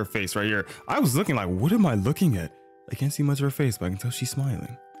 here's her face right here. I was looking like, what am I looking at? I can't see much of her face, but I can tell she's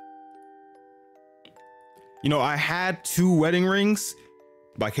smiling. You know, I had 2 wedding rings,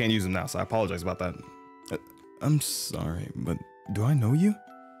 but I can't use them now, so I apologize about that. I'm sorry, but do I know you?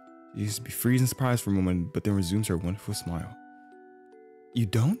 She used to be freezing surprised for a moment, but then resumes her wonderful smile. You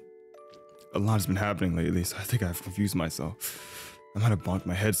don't? A lot has been happening lately, so I think I've confused myself. I might have bonked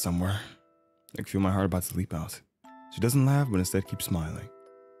my head somewhere. I can feel my heart about to leap out. She doesn't laugh, but instead keeps smiling.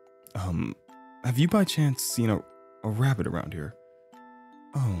 Have you by chance seen a rabbit around here?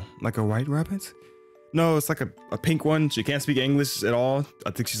 Oh, like a white rabbit? No, it's like a pink one. She can't speak English at all.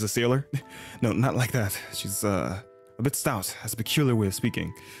 I think she's a sailor. No, not like that. She's a bit stout, has a peculiar way of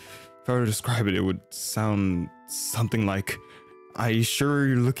speaking. If I were to describe it, it would sound something like, "Are you sure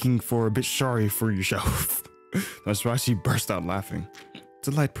you're looking for a bit sorry for yourself?" That's why she burst out laughing. It's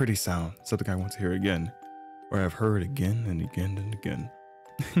a light, pretty sound, something I want to hear again, or I've heard again and again and again.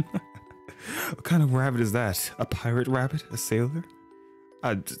 What kind of rabbit is that? A pirate rabbit? A sailor?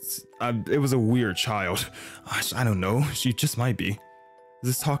 It was a weird child. I don't know. She just might be.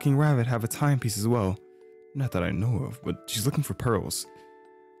 Does this talking rabbit have a timepiece as well? Not that I know of, but she's looking for pearls.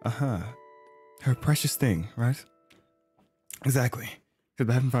 Her precious thing, right? Exactly.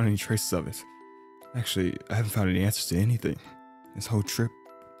 Except I haven't found any traces of it. Actually, I haven't found any answers to anything. This whole trip,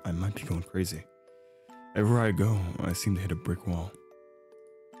 I might be going crazy. Everywhere I go, I seem to hit a brick wall.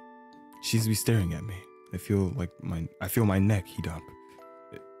 She seems to be staring at me. I feel my neck heat up.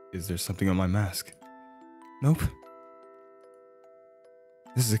 Is there something on my mask? Nope.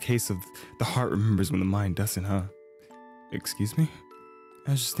 This is a case of the heart remembers when the mind doesn't, huh? Excuse me?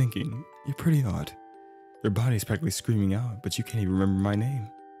 I was just thinking, you're pretty odd. Your body's practically screaming out, but you can't even remember my name.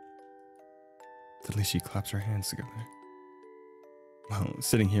 Suddenly she claps her hands together. Well,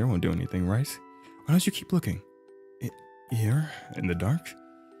 sitting here won't do anything, right? Why don't you keep looking? Here, in the dark?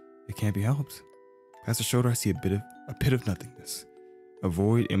 It can't be helped. Past the shoulder, I see a pit of nothingness. A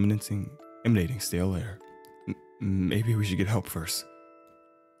void emanating stale air. Maybe we should get help first.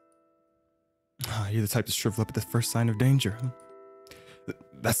 You're the type to shrivel up at the first sign of danger.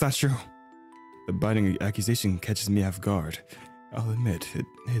 That's not true. The biting accusation catches me off guard. I'll admit, it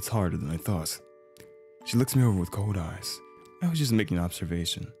hits harder than I thought. She looks me over with cold eyes. I was just making an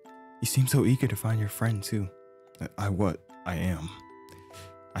observation. You seem so eager to find your friend, too. I am.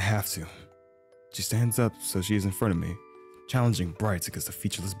 I have to. She stands up so she is in front of me, challenging bright against the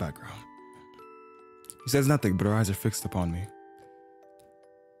featureless background. She says nothing, but her eyes are fixed upon me.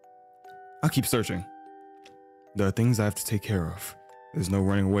 I'll keep searching. There are things I have to take care of. There's no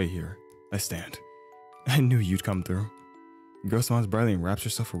running away here. I stand. I knew you'd come through. The girl smiles brightly and wraps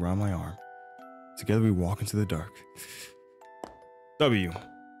herself around my arm. Together we walk into the dark. W.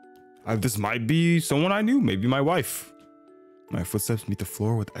 This might be someone I knew, maybe my wife. My footsteps meet the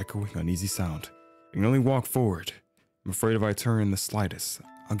floor with echoing, uneasy sound. I can only walk forward. I'm afraid if I turn the slightest,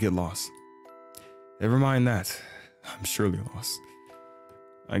 I'll get lost. Never mind that. I'm surely lost.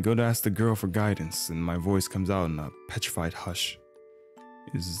 I go to ask the girl for guidance, and my voice comes out in a petrified hush.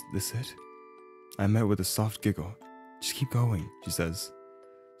 Is this it? I met with a soft giggle. Just keep going, she says.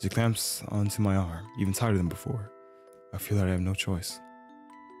 She clamps onto my arm, even tighter than before. I feel that I have no choice.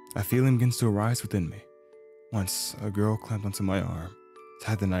 A feeling begins to arise within me. Once, a girl clamped onto my arm,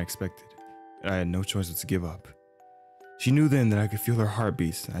 tighter than I expected, and I had no choice but to give up. She knew then that I could feel her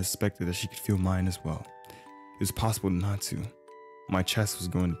heartbeats, and I suspected that she could feel mine as well. It was possible not to. My chest was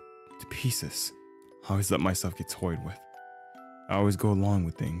going to pieces. I always let myself get toyed with. I always go along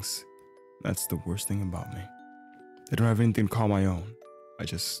with things. That's the worst thing about me. I don't have anything to call my own. I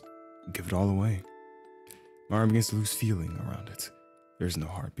just give it all away. My arm begins to lose feeling around it. There is no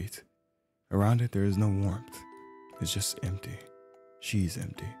heartbeat. Around it, there is no warmth. It's just empty. She's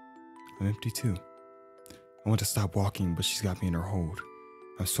empty. I'm empty too. I want to stop walking, but she's got me in her hold.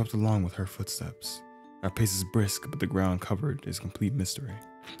 I'm swept along with her footsteps. Our pace is brisk, but the ground covered is complete mystery.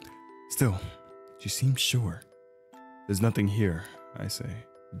 Still, she seems sure. There's nothing here, I say.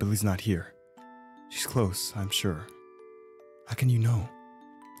 Billy's not here. She's close, I'm sure. How can you know?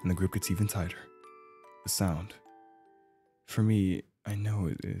 And the grip gets even tighter. The sound. For me, I know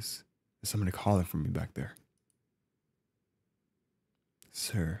it is. There's somebody calling for me back there.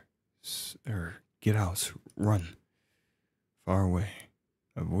 Sir, get out, run. Far away.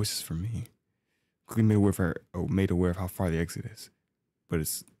 A voice is for me. Quickly made aware of how far the exit is. But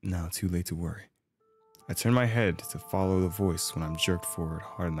it's now too late to worry. I turn my head to follow the voice when I'm jerked forward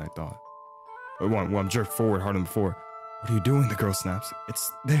harder than I thought. Well, I'm jerked forward harder than before. What are you doing? The girl snaps.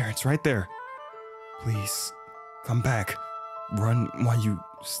 It's there. It's right there. Please, come back. Run while you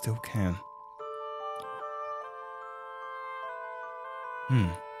still can.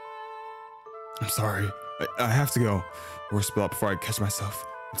 I'm sorry. I have to go. Words spill out before I catch myself.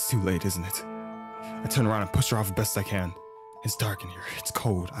 It's too late, isn't it? I turn around and push her off as best I can. It's dark in here. It's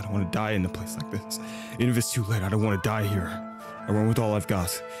cold. I don't want to die in a place like this. Even if it's too late, I don't want to die here. I run with all I've got.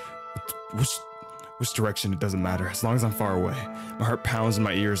 Which direction, it doesn't matter. As long as I'm far away. My heart pounds in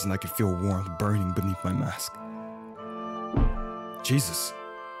my ears and I can feel warmth burning beneath my mask. Jesus.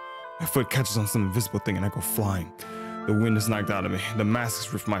 My foot catches on some invisible thing and I go flying. The wind is knocked out of me. The mask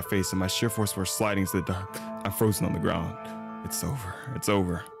is ripped from my face and my sheer force was sliding into the dark. I'm frozen on the ground. It's over. It's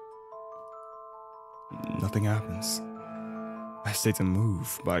over. Nothing happens. I stay to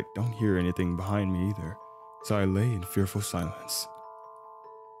move, but I don't hear anything behind me either. So I lay in fearful silence.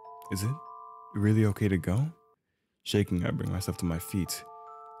 Is it really okay to go? Shaking, I bring myself to my feet.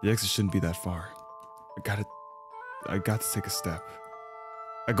 The exit shouldn't be that far. I got to take a step.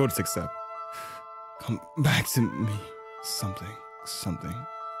 I go to take a step. Come back to me. Something.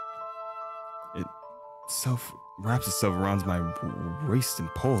 It wraps itself around my waist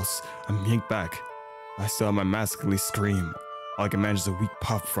and pulse. I'm yanked back. I still have my mask, at least scream. All I can manage is a weak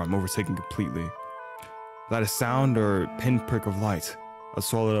puff before I'm overtaken completely. Without a sound or pinprick of light, I was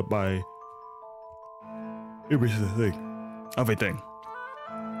swallowed up by everything.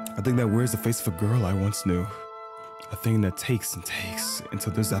 A thing that wears the face of a girl I once knew. A thing that takes and takes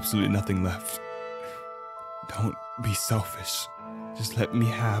until there's absolutely nothing left. Don't be selfish. Just let me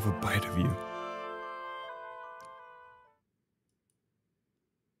have a bite of you.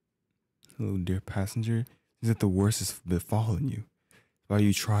 Hello, dear passenger. Is that the worst has befallen you? While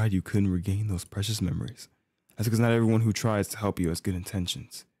you tried, you couldn't regain those precious memories. That's because not everyone who tries to help you has good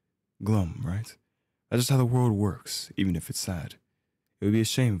intentions. Glum, right? That's just how the world works, even if it's sad. It would be a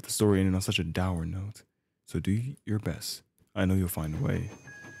shame if the story ended on such a dour note. So do your best. I know you'll find a way.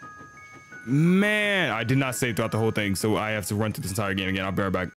 Man, I did not save throughout the whole thing, so I have to run through this entire game again. I'll be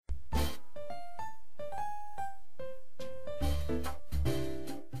right back.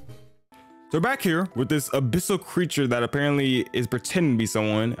 So we're back here with this abyssal creature that apparently is pretending to be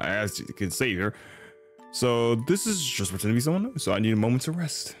someone, as you can save her. So this is just pretending to be someone, so I need a moment to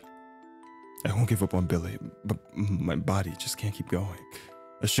rest. I won't give up on Billy, but my body just can't keep going.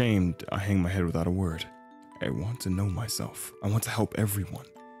 Ashamed, I hang my head without a word. I want to know myself. I want to help everyone.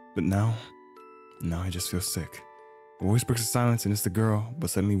 But now I just feel sick. A voice breaks the silence and it's the girl, but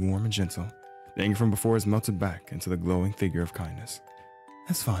suddenly warm and gentle. The anger from before is melted back into the glowing figure of kindness.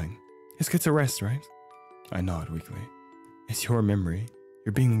 That's fine. It's good to rest, right? I nod weakly. It's your memory.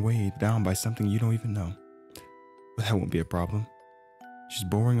 You're being weighed down by something you don't even know. But that won't be a problem. She's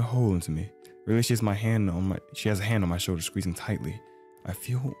boring a hole into me. Really, she has a hand on my shoulder, squeezing tightly. I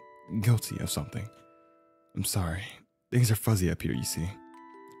feel guilty of something. I'm sorry. Things are fuzzy up here, you see.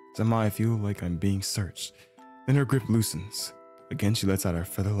 Somehow I feel like I'm being searched. Then her grip loosens. Again, she lets out her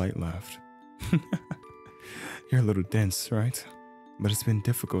feather-light laugh. You're a little dense, right? But it's been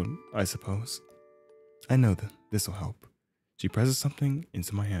difficult, I suppose. I know that this will help. She presses something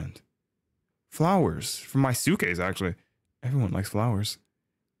into my hand. Flowers. From my suitcase, actually. Everyone likes flowers.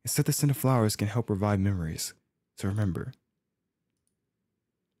 It said the scent of flowers can help revive memories. So remember.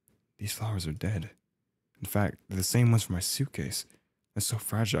 These flowers are dead. In fact, they're the same ones from my suitcase. They're so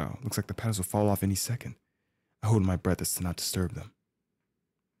fragile. Looks like the petals will fall off any second. I hold my breath as to not disturb them.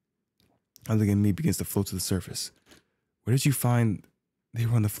 A look at me begins to float to the surface. Where did you find they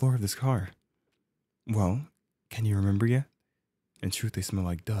were on the floor of this car? Well, can you remember yet? In truth, they smell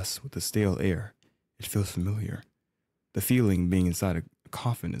like dust with the stale air. It feels familiar. The feeling being inside a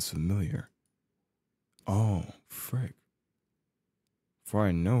coffin is familiar. Oh, frick. Before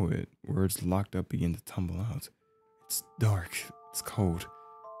I know it, words locked up begin to tumble out. It's dark. It's cold.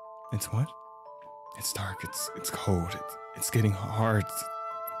 It's what? It's dark. It's cold. It's getting hard.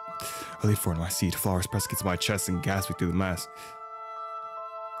 I lean forward in my seat, flowers pressed against my chest and gasping through the mask.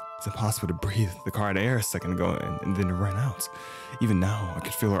 It's impossible to breathe. The car had air a second ago and then it ran out. Even now, I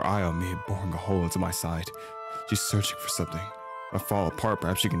could feel her eye on me, boring a hole into my side. She's searching for something. If I fall apart,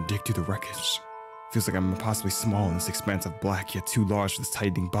 perhaps she can dig through the wreckage. Feels like I'm impossibly small in this expanse of black, yet too large for this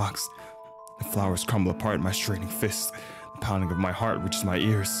tightening box. The flowers crumble apart in my straining fists. The pounding of my heart reaches my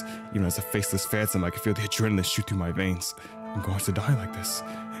ears. Even as a faceless phantom, I can feel the adrenaline shoot through my veins. I'm going to die like this.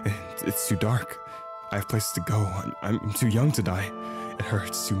 It's too dark. I have places to go. I'm too young to die. It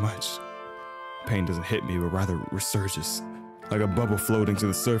hurts too much. Pain doesn't hit me, but rather resurges. Like a bubble floating to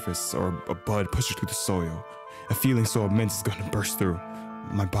the surface or a bud pushing through the soil. A feeling so immense is going to burst through.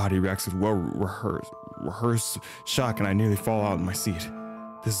 My body reacts with well-rehearsed shock and I nearly fall out in my seat.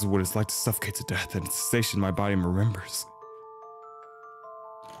 This is what it's like to suffocate to death, and it's a sensation my body remembers.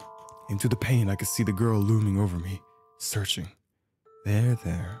 Into the pain, I could see the girl looming over me, searching.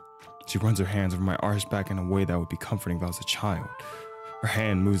 There. She runs her hands over my arched back in a way that would be comforting if I was a child. Her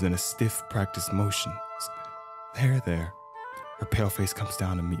hand moves in a stiff, practiced motion. There. Her pale face comes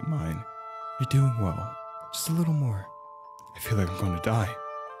down to meet mine. You're doing well. Just a little more. I feel like I'm going to die.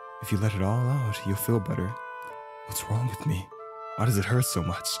 If you let it all out, you'll feel better. What's wrong with me? Why does it hurt so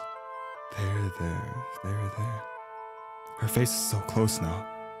much? There. Her face is so close now,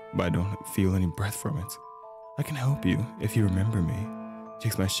 but I don't feel any breath from it. I can help you if you remember me. She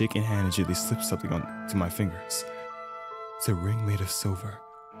takes my shaking hand and gently slips something onto my fingers. It's a ring made of silver.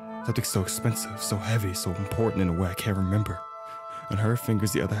 Something so expensive, so heavy, so important in a way I can't remember. On her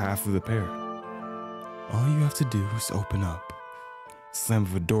fingers, the other half of the pair. All you have to do is open up. Slam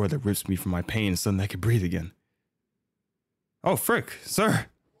of a door that rips me from my pain and suddenly I can breathe again. Oh, frick, sir.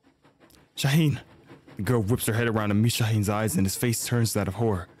 Shaheen. The girl whips her head around to meet Shaheen's eyes and his face turns to that of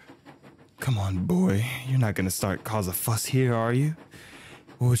horror. Come on, boy. You're not gonna start cause a fuss here, are you?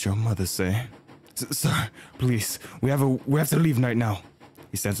 What would your mother say? Sir, please. We have to leave right now.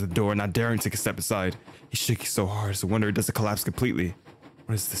 He stands at the door, not daring to take a step aside. He's shaking so hard, so I wonder it doesn't collapse completely.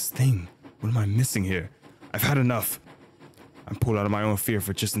 What is this thing? What am I missing here? I've had enough. I'm pulled out of my own fear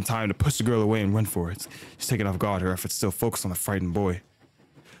for just in time to push the girl away and run for it. She's taken off guard, her efforts still focused on the frightened boy.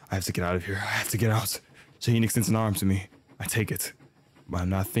 I have to get out of here. I have to get out. Shaheen extends an arm to me. I take it, but I'm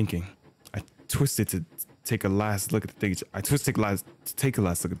not thinking. I twist it to take a last look at the thing. To take a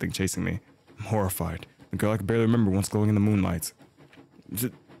last look at the thing chasing me. I'm horrified. The girl I can barely remember once glowing in the moonlight.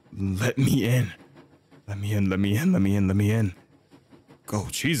 Just let me in. Let me in. Go,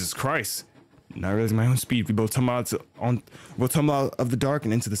 Jesus Christ. Not realizing my own speed, we both tumble out of the dark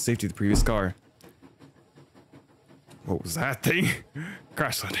and into the safety of the previous car. What was that thing?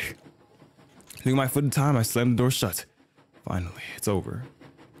 Crash landing. Taking my foot in time, I slammed the door shut. Finally, it's over.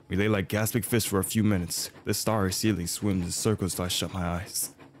 We lay like gasping fish for a few minutes. The starry ceiling swims in circles till I shut my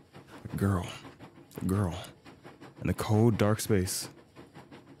eyes. A girl. In a cold, dark space.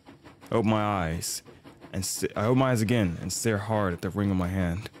 I open my eyes again and stare hard at the ring on my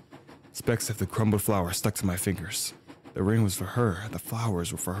hand. Specks of the crumbled flower stuck to my fingers. The ring was for her. The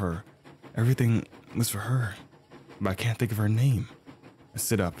flowers were for her. Everything was for her. But I can't think of her name. I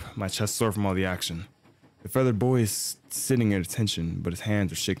sit up, my chest sore from all the action. The feathered boy is sitting at attention, but his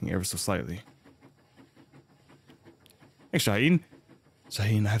hands are shaking ever so slightly. Hey, Shaheen.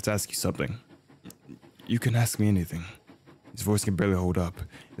 Shaheen, I have to ask you something. You can ask me anything. His voice can barely hold up.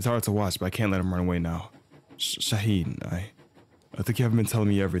 It's hard to watch, but I can't let him run away now. Shaheen, I think you haven't been telling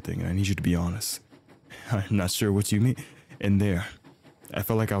me everything, and I need you to be honest. I'm not sure what you mean. In there, I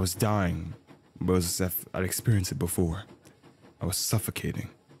felt like I was dying, but it was as if I'd experienced it before. I was suffocating.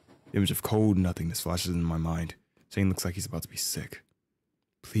 The image of cold nothingness flashes in my mind. Shane looks like he's about to be sick.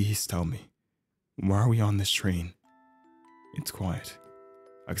 Please tell me, why are we on this train? It's quiet.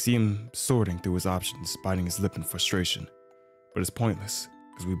 I can see him sorting through his options, biting his lip in frustration. But it's pointless,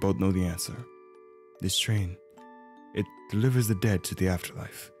 because we both know the answer. This train, it delivers the dead to the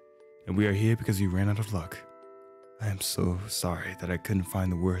afterlife. And we are here because we ran out of luck. I am so sorry that I couldn't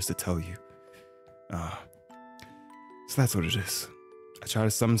find the words to tell you. So that's what it is. I try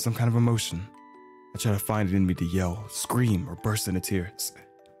to summon some kind of emotion. I try to find it in me to yell, scream, or burst into tears.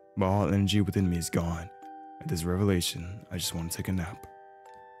 But all energy within me is gone. At this revelation, I just want to take a nap.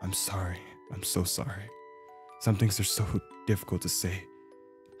 I'm sorry. I'm so sorry. Some things are so difficult to say.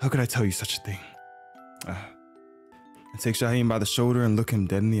 How could I tell you such a thing? I take Shaheen by the shoulder and look him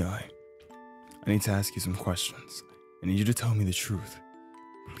dead in the eye. I need to ask you some questions. I need you to tell me the truth.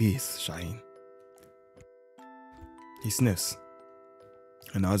 Please, Shaheen. He sniffs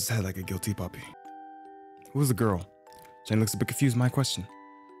and nods his head like a guilty puppy. Who was the girl? Shane looks a bit confused by my question.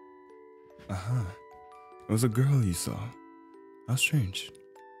 It was a girl you saw. How strange.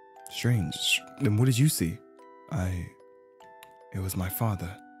 Strange. Then what did you see? It was my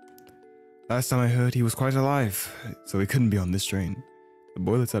father. Last time I heard, he was quite alive, so he couldn't be on this train. The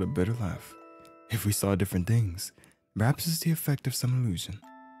boy lets out a bitter laugh. If we saw different things, perhaps it's the effect of some illusion.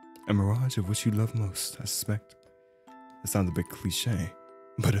 A mirage of what you love most, I suspect. That sounds a bit cliche,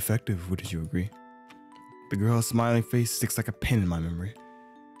 but effective, wouldn't you agree? The girl's smiling face sticks like a pin in my memory.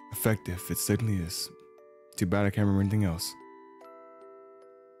 Effective, it certainly is. Too bad I can't remember anything else.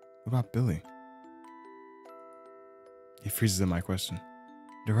 What about Billy? He freezes at my question.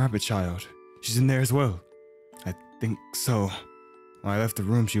 The rabbit child. She's in there as well. I think so. When I left the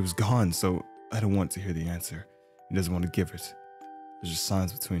room, she was gone, so I don't want to hear the answer. He doesn't want to give it. There's just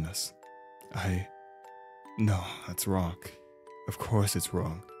signs between us. No, that's wrong. Of course it's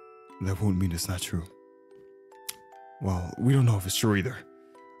wrong. That won't mean it's not true. Well, we don't know if it's true either.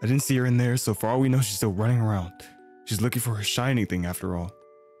 I didn't see her in there, so for all we know, she's still running around. She's looking for her shiny thing after all.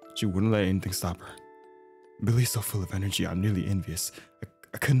 She wouldn't let anything stop her. Billy's so full of energy, I'm nearly envious.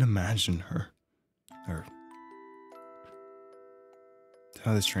 I couldn't imagine her.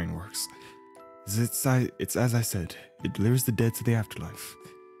 How this train works. It's as I said, it delivers the dead to the afterlife.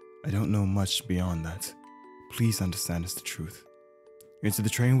 I don't know much beyond that. Please understand it's the truth. You enter the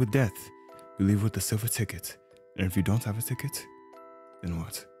train with death, you leave with the silver ticket. And if you don't have a ticket, then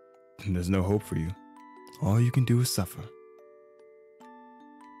what? There's no hope for you. All you can do is suffer.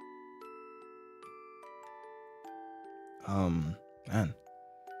 Man.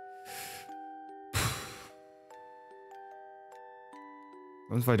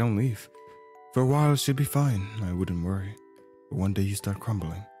 What if I don't leave? For a while it should be fine, I wouldn't worry. But one day you start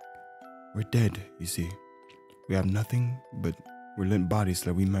crumbling. We're dead, you see. We have nothing, but we're limp bodies so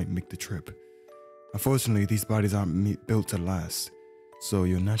that we might make the trip. Unfortunately, these bodies aren't built to last, so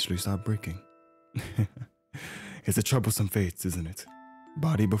you'll naturally start breaking. It's a troublesome fate, isn't it?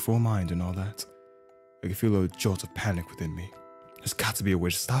 Body before mind and all that. I can feel a jolt of panic within me. There's got to be a way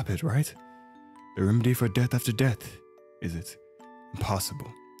to stop it, right? The remedy for death after death, is it?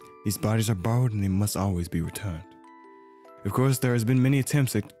 Impossible. These bodies are borrowed and they must always be returned. Of course, there has been many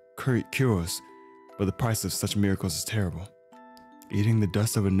attempts at cures, but the price of such miracles is terrible. Eating the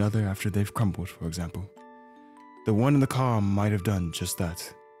dust of another after they've crumbled, for example. The one in the car might have done just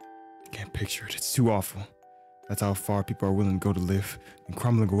that. Can't picture it, it's too awful. That's how far people are willing to go to live, and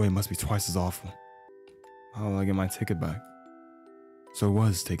crumbling away must be twice as awful. How will I get my ticket back? So it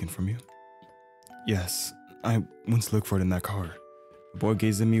was taken from you? Yes, I went to look for it in that car. The boy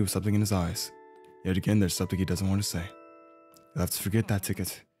gazed at me with something in his eyes. Yet again, there's something he doesn't want to say. You'll have to forget that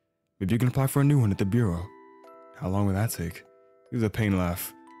ticket. Maybe you can apply for a new one at the bureau. How long will that take? He was a pain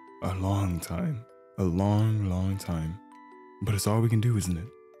laugh. A long time. A long, long time. But it's all we can do, isn't it?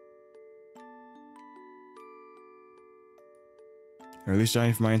 I released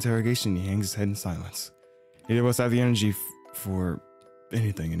Johnny from my interrogation. He hangs his head in silence. Neither of us have the energy for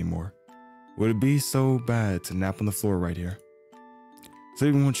anything anymore. Would it be so bad to nap on the floor right here?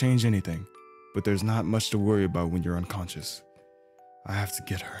 Sleeping won't change anything, but there's not much to worry about when you're unconscious. I have to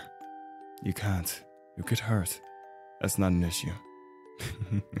get her. You can't. You'll get hurt. That's not an issue.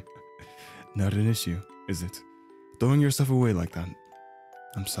 Not an issue, is it? Throwing yourself away like that.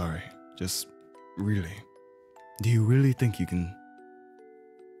 I'm sorry. Just really. Do you really think you can?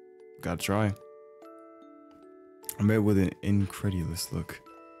 Gotta try. I met with an incredulous look.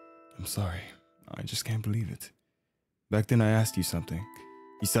 I'm sorry. I just can't believe it. Back then I asked you something.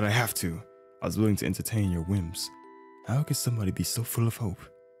 You said I have to. I was willing to entertain your whims. How could somebody be so full of hope?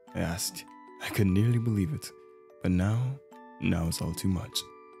 I asked. I could nearly believe it. But now it's all too much.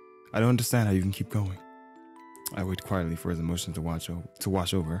 I don't understand how you can keep going. I wait quietly for his emotions to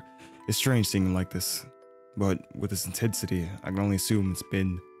wash over. It's strange seeing him like this, but with this intensity, I can only assume it's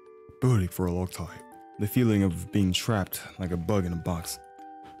been building for a long time. The feeling of being trapped like a bug in a box.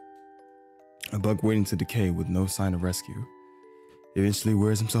 A bug waiting to decay with no sign of rescue. He eventually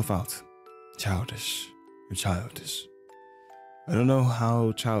wears himself out. Childish. You're childish. I don't know how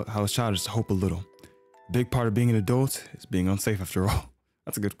it's childish to hope a little. A big part of being an adult is being unsafe after all.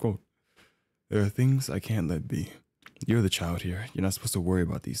 That's a good quote. There are things I can't let be. You're the child here. You're not supposed to worry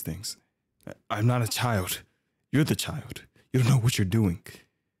about these things. I'm not a child. You're the child. You don't know what you're doing.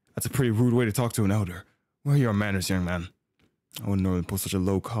 That's a pretty rude way to talk to an elder. Where are your manners, young man? I wouldn't normally pull such a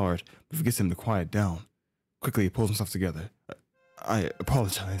low card, but if it gets him to quiet down. Quickly, he pulls himself together. I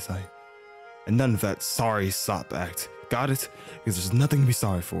apologize. And none of that sorry sop act. Got it? Because there's nothing to be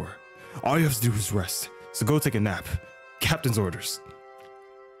sorry for. All you have to do is rest. So go take a nap. Captain's orders.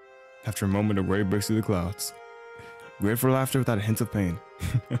 After a moment, a ray breaks through the clouds. Grateful laughter without a hint of pain.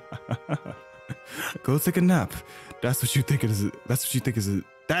 Go take a nap. That's what you think it is. That's what you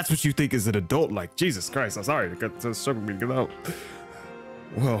think is an adult like. Jesus Christ, I'm sorry. It's struggling me to get out.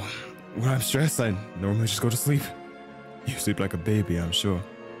 Well, when I'm stressed, I normally just go to sleep. You sleep like a baby, I'm sure.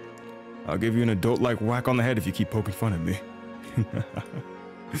 I'll give you an adult-like whack on the head if you keep poking fun at me.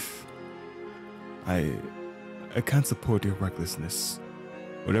 I can't support your recklessness.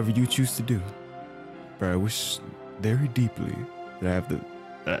 Whatever you choose to do. But I wish very deeply that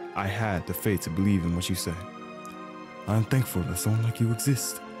I had the faith to believe in what you say. I'm thankful that someone like you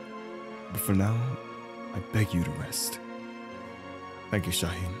exists. But for now, I beg you to rest. Thank you,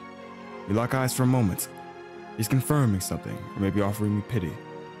 Shaheen. We lock eyes for a moment. He's confirming something, or maybe offering me pity.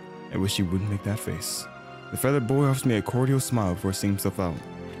 I wish he wouldn't make that face. The feathered boy offers me a cordial smile before seeing himself out.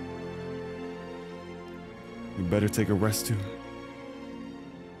 You better take a rest too.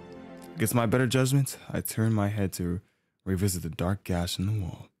 Against my better judgment, I turn my head to revisit the dark gash in the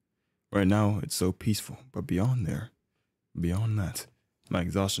wall. Right now, it's so peaceful, but beyond that, my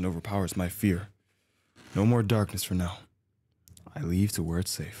exhaustion overpowers my fear. No more darkness for now. I leave to where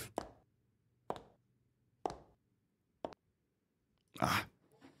it's safe.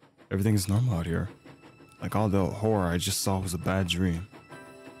 Everything's normal out here. Like all the horror I just saw was a bad dream.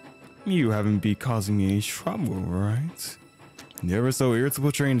 You haven't been causing me any trouble, right? The ever so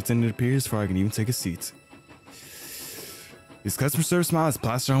irritable train attendant appears before I can even take a seat. His customer service smile is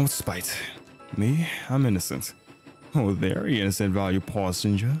plastered on with spite. Me? I'm innocent. Oh, very innocent, valued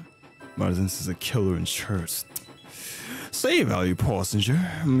passenger. But this is a killer in church. Say, valued passenger,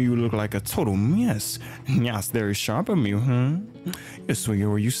 you look like a total mess. Yes, very sharp of me, huh? You swing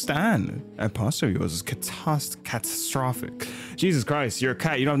where you stand. That posture of yours is catastrophic. Jesus Christ, you're a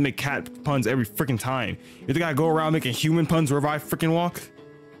cat. You don't have to make cat puns every freaking time. You think I go around making human puns wherever I freaking walk?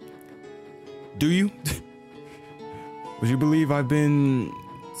 Do you? Would you believe I've been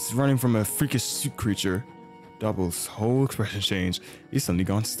running from a freakish suit creature? Double's whole expression changed. He's suddenly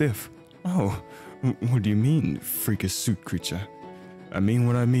gone stiff. Oh, what do you mean, freakish suit creature? I mean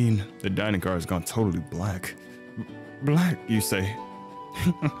what I mean. The dining car has gone totally black. Black, you say?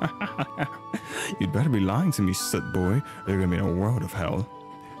 You'd better be lying to me, soot boy. You're gonna be in a world of hell.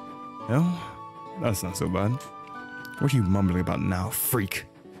 Hell? That's not so bad. What are you mumbling about now, freak?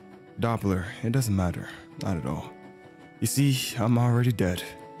 Doppler, it doesn't matter. Not at all. You see, I'm already dead.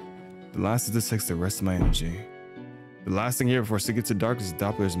 The last of this takes the rest of my energy. The last thing here before it gets to dark is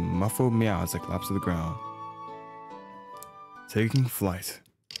Doppler's muffled meow as I collapse to the ground. Taking flight.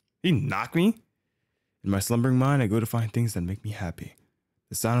 He knocked me? In my slumbering mind, I go to find things that make me happy.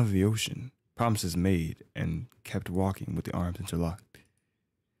 The sound of the ocean, promises made, and kept walking with the arms interlocked.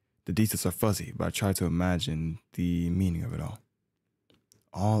 The details are fuzzy, but I try to imagine the meaning of it all.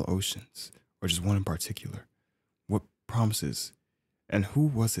 All oceans, or just one in particular. What promises? And who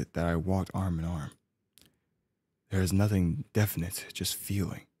was it that I walked arm in arm? There is nothing definite, just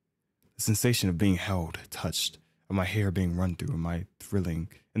feeling. The sensation of being held, touched, of my hair being run through, and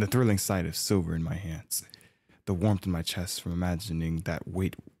the thrilling sight of silver in my hands. The warmth in my chest from imagining that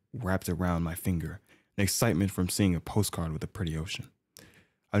weight wrapped around my finger, and excitement from seeing a postcard with a pretty ocean.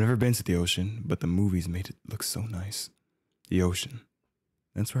 I've never been to the ocean, but the movies made it look so nice. The ocean.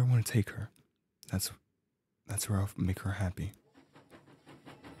 That's where I want to take her. That's where I'll make her happy.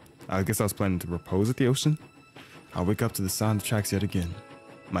 I guess I was planning to propose at the ocean. I wake up to the sound of tracks yet again.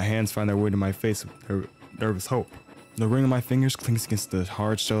 My hands find their way to my face with nervous hope. The ring of my fingers clings against the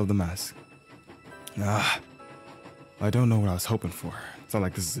hard shell of the mask. I don't know what I was hoping for. It's not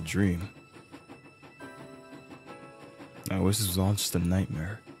like this is a dream. I wish this was all just a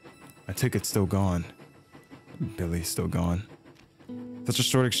nightmare. My ticket's still gone. Billy's still gone. Such a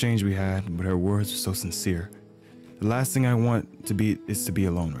short exchange we had, but her words were so sincere. The last thing I want to be is to be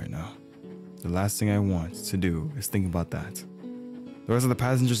alone right now. The last thing I want to do is think about that. The rest of the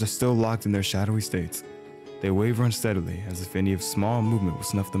passengers are still locked in their shadowy states. They waver unsteadily, as if any small movement will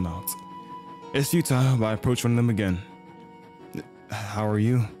snuff them out. It's futile, but I approach one of them again. How are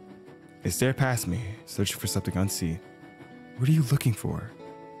you? They stare past me, searching for something unseen. What are you looking for?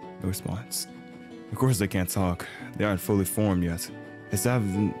 No response. Of course they can't talk. They aren't fully formed yet. They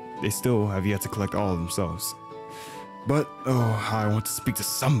still have yet to collect all of themselves. But, oh, how I want to speak to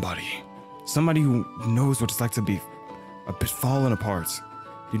somebody. Somebody who knows what it's like to be a bit fallen apart.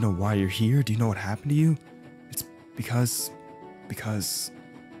 Do you know why you're here? Do you know what happened to you? It's because...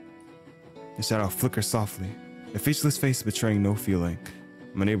 The shadow flickers softly, a featureless face betraying no feeling.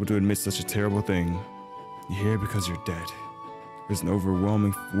 I'm unable to admit such a terrible thing. You're here because you're dead. There's an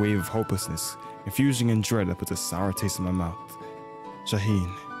overwhelming wave of hopelessness, confusion and dread that puts a sour taste in my mouth.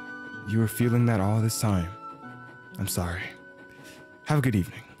 Shaheen, you were feeling that all this time. I'm sorry. Have a good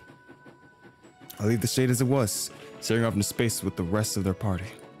evening. I'll leave the shade as it was, staring off into space with the rest of their party.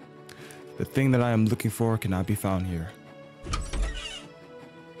 The thing that I am looking for cannot be found here.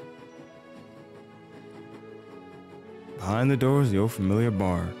 Behind the door is the old familiar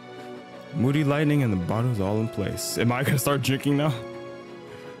bar. Moody lighting and the bottles all in place. Am I gonna start drinking now?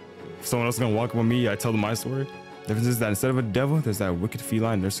 If someone else is gonna walk up on me, I tell them my story. The difference is that instead of a devil, there's that wicked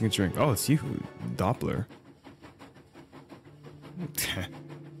feline nursing a drink. Oh, it's you, Doppler.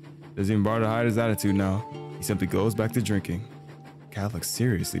 Doesn't even bother to hide his attitude now. He simply goes back to drinking. Cat looks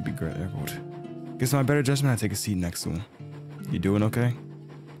seriously bedraggled. Guess my better judgment, I take a seat next to him. You doing okay?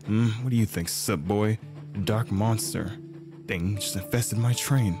 What do you think, sup boy? Dark monster thing just infested my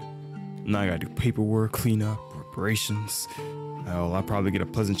train. Now I gotta do paperwork, cleanup, reparations. Hell, I'll probably get a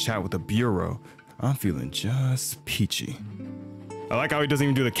pleasant chat with the bureau. I'm feeling just peachy. I like how he doesn't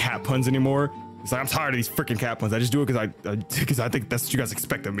even do the cat puns anymore. It's like, I'm tired of these freaking cat puns. I just do it because I think that's what you guys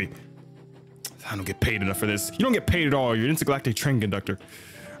expect of me. I don't get paid enough for this. You don't get paid at all. You're an intergalactic train conductor.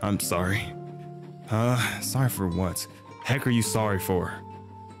 I'm sorry. Sorry for what? Heck are you sorry for?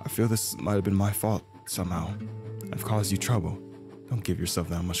 I feel this might have been my fault somehow. I've caused you trouble. Don't give yourself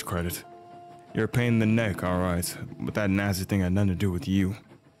that much credit. You're a pain in the neck, alright, but that nasty thing had nothing to do with you.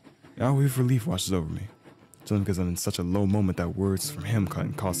 A wave of relief washes over me. It's only because I'm in such a low moment that words from him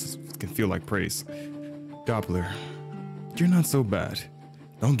can feel like praise. Doppler, you're not so bad.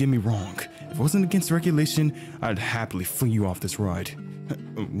 Don't get me wrong. If it wasn't against regulation, I'd happily fling you off this ride.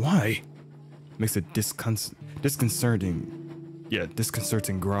 Why? Makes a disconcerting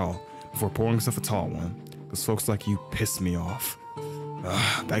growl before pouring himself a tall one. Because folks like you piss me off.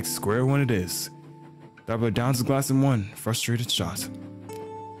 Back to square one it is. Doppler downs his glass in one frustrated shot.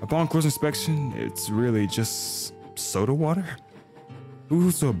 Upon close inspection, it's really just soda water? Who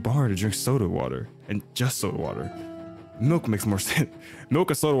goes to a bar to drink soda water? And just soda water? Milk makes more sense. Milk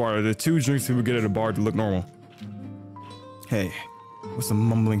and soda water are the two drinks people get at a bar to look normal. Hey, what's the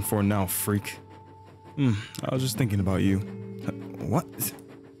mumbling for now, freak? I was just thinking about you. What?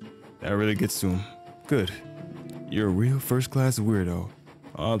 That really gets to him. Good. You're a real first-class weirdo.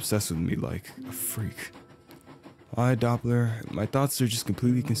 All obsessed with me like a freak. Why, Doppler, my thoughts are just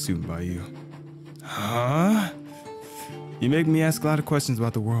completely consumed by you. Huh? You make me ask a lot of questions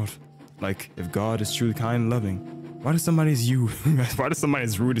about the world. Like, if God is truly kind and loving, why does somebody as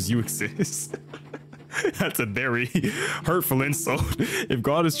rude as you exist? That's a very hurtful insult. If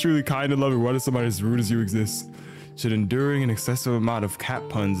God is truly kind and loving, why does somebody as rude as you exist? Should enduring an excessive amount of cat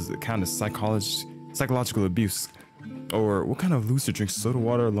puns count as psychological abuse? Or what kind of loser drinks soda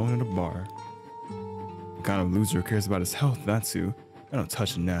water alone at a bar? What kind of loser cares about his health? That too. I don't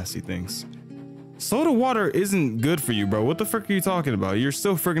touch nasty things. Soda water isn't good for you, bro. What the frick are you talking about? You're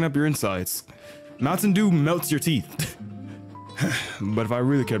still frigging up your insides. Mountain Dew melts your teeth. But if I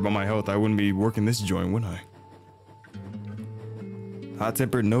really cared about my health, I wouldn't be working this joint, would I?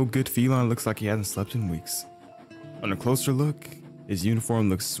 Hot-tempered, no good feline looks like he hasn't slept in weeks. On a closer look, his uniform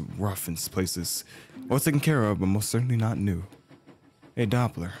looks rough in places. Well taken care of, but most certainly not new. Hey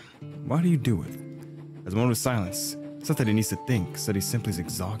Doppler, why do you do it? As a moment of silence, it's not that he needs to think, it's that he's simply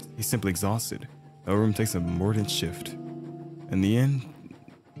exhausted. No room takes a mordant shift. In the end,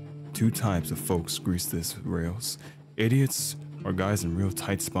 two types of folks grease this rails. Idiots or guys in real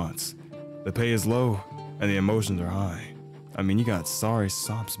tight spots. The pay is low and the emotions are high. I mean, you got sorry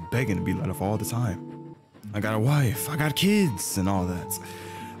sops begging to be let off all the time. I got a wife, I got kids and all that.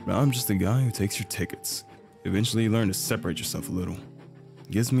 But I'm just a guy who takes your tickets. Eventually you learn to separate yourself a little.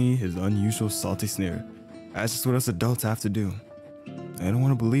 Gives me his unusual salty sneer. That's just what us adults have to do. I don't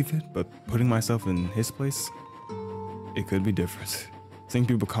want to believe it, but putting myself in his place, it could be different. Seeing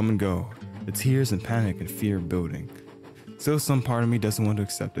people come and go, the tears and panic and fear building. Still, some part of me doesn't want to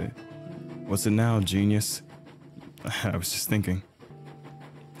accept it. What's it now, genius? I was just thinking.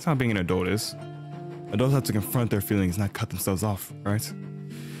 That's how being an adult is. Adults have to confront their feelings, not cut themselves off, right?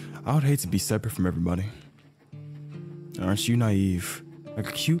 I would hate to be separate from everybody. Aren't you naive? Like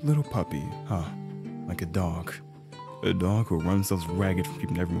a cute little puppy, huh? Like a dog. A dog who will run themselves ragged from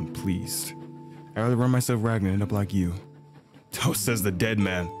keeping everyone pleased. I'd rather run myself ragged and end up like you. Oh, says the dead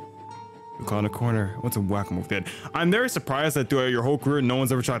man. You caught in a corner. What's a whack-a-mole dead? I'm very surprised that throughout your whole career, no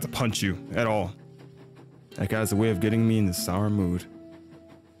one's ever tried to punch you at all. That guy's a way of getting me in this sour mood.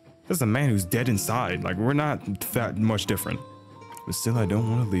 That's a man who's dead inside. Like, we're not that much different. But still, I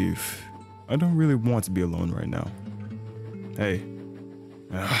don't want to leave. I don't really want to be alone right now. Hey.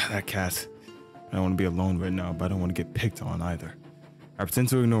 That cat. I don't want to be alone right now, but I don't want to get picked on either. I pretend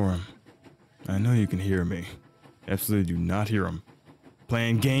to ignore him. I know you can hear me. Absolutely do not hear him.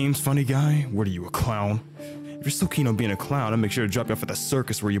 Playing games, funny guy? What are you, a clown? If you're so keen on being a clown, I'll make sure to drop you off at the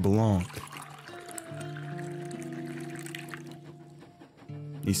circus where you belong.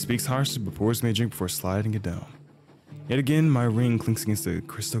 He speaks harshly but pours me a drink before sliding it down. Yet again, my ring clinks against the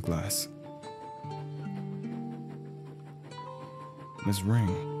crystal glass. This ring.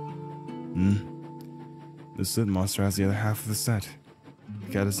 The soot monster has the other half of the set.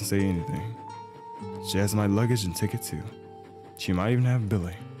 The cat doesn't say anything. She has my luggage and ticket too. She might even have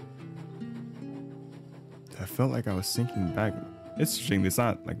Billy. I felt like I was sinking back. It's interesting, it's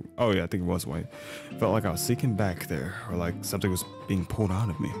not like, oh yeah, I think it was white. Felt like I was sinking back there, or like something was being pulled out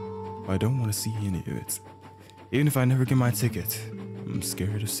of me. But I don't want to see any of it. Even if I never get my ticket, I'm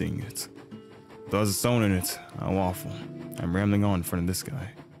scared of seeing it. There's a stone in it. How awful. I'm rambling on in front of this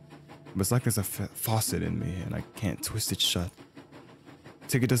guy. But it's like there's a faucet in me and I can't twist it shut.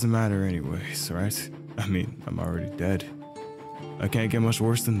 Ticket doesn't matter anyways, right? I mean, I'm already dead. I can't get much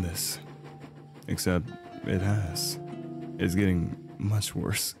worse than this. Except it has. It's getting much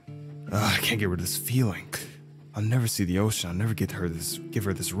worse. I can't get rid of this feeling. I'll never see the ocean. I'll never give her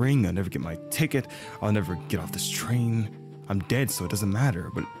this ring. I'll never get my ticket. I'll never get off this train. I'm dead, so it doesn't matter,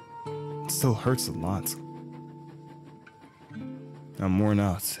 but it still hurts a lot. I'm worn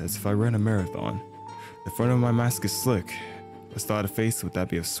out, as if I ran a marathon. The front of my mask is slick. A thought of face, would that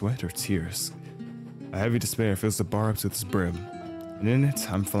be of sweat or tears? A heavy despair fills the bar up to its brim, and in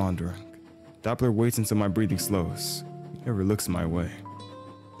it, I'm floundering. Doppler waits until my breathing slows. He never looks my way.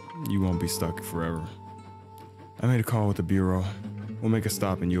 You won't be stuck forever. I made a call with the bureau. We'll make a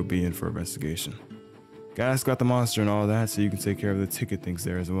stop and you'll be in for investigation. Gotta ask about the monster and all that so you can take care of the ticket things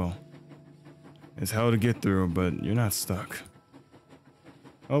there as well. It's hell to get through, but you're not stuck.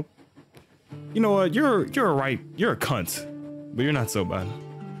 Oh. You know what? You're right. You're a cunt. But you're not so bad.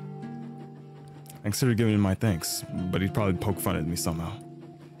 I considered giving him my thanks, but he'd probably poke fun at me somehow.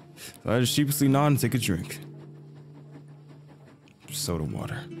 So I just sheepishly nod and take a drink. Soda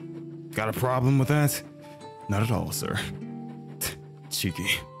water. Got a problem with that? Not at all, sir. Cheeky.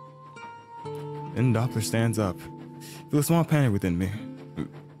 Then Doppler stands up. Feel a small panic within me.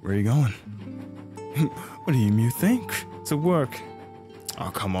 Where are you going? What do you think? To work.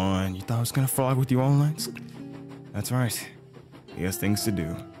 Oh, come on. You thought I was gonna frolic with you all night? That's right. He has things to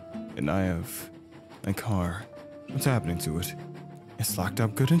do. And I have a car. What's happening to it? It's locked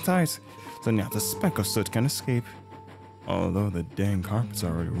up good and tight, so not the speck of soot can escape. Although the dang carpet's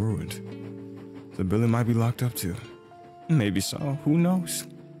already ruined. So Billy might be locked up too. Maybe so, who knows?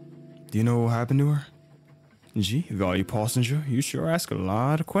 Do you know what happened to her? Gee, value passenger, you sure ask a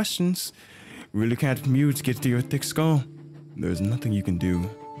lot of questions. Really can't mute to get to your thick skull. There's nothing you can do,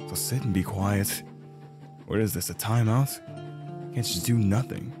 so sit and be quiet. What is this, a timeout? Can't just do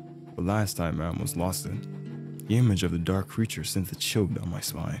nothing. The last time I almost lost it. The image of the dark creature sends a chill down my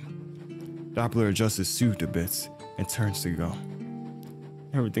spine. Doppler adjusts his suit a bit and turns to go.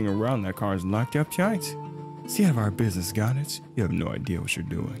 Everything around that car is locked up tight. See out of our business, got it? You have no idea what you're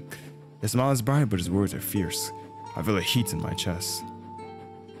doing. His smile is bright, but his words are fierce. I feel a heat in my chest.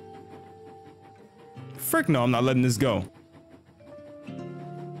 Frick no, I'm not letting this go.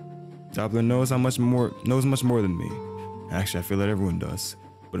 Doppler knows much more than me. Actually, I feel that everyone does.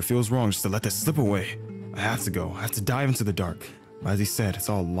 But it feels wrong just to let this slip away. I have to go. I have to dive into the dark. But as he said, it's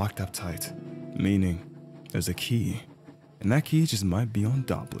all locked up tight. Meaning, there's a key. And that key just might be on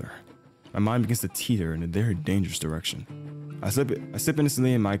Doppler. My mind begins to teeter in a very dangerous direction. I sip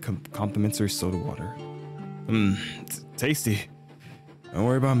innocently in my complimentary soda water. Tasty. Don't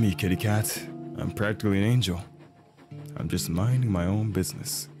worry about me, kitty cat. I'm practically an angel. I'm just minding my own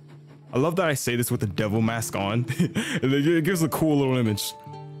business. I love that I say this with the devil mask on. It gives a cool little image.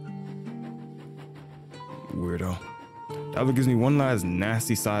 Weirdo. Doppler gives me one last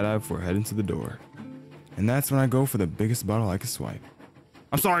nasty side eye before heading to the door. And that's when I go for the biggest bottle I can swipe.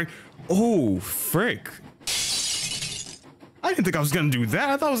 I'm sorry. Oh, frick. I didn't think I was gonna do that.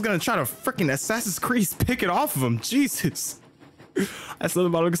 I thought I was gonna try to freaking Assassin's Creed pick it off of him. Jesus. I slammed the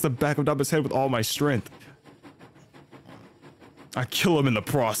bottle against the back of Doppler's head with all my strength. I kill him in the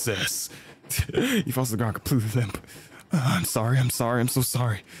process. He falls to the ground completely limp. I'm sorry, I'm so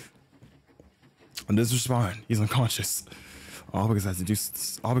sorry. And doesn't respond. He's unconscious. All because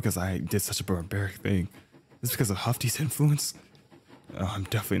I did such a barbaric thing. Is because of Hufty's influence? Oh, I'm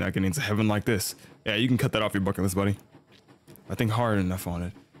definitely not getting into heaven like this. Yeah, you can cut that off your bucket list, buddy. I think hard enough on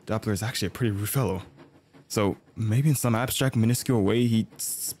it. Doppler is actually a pretty rude fellow. So maybe in some abstract, minuscule way, he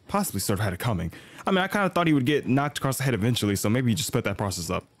possibly sort of had it coming. I mean, I kind of thought he would get knocked across the head eventually, so maybe he just split that process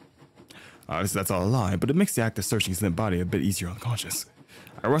up. Obviously, that's all a lie, but it makes the act of searching his limp body a bit easier on the conscience.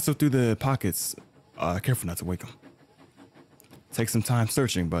 I rustle through the pockets, careful not to wake him. Take some time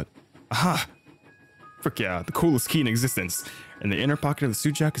searching, but aha! Frick yeah, the coolest key in existence. In the inner pocket of the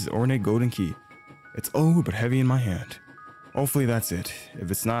suit jacket is an ornate golden key. It's old but heavy in my hand. Hopefully that's it.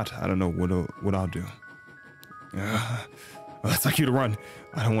 If it's not, I don't know what I'll do. Well, that's like you to run.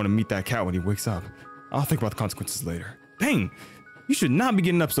 I don't want to meet that cat when he wakes up. I'll think about the consequences later. Dang! You should not be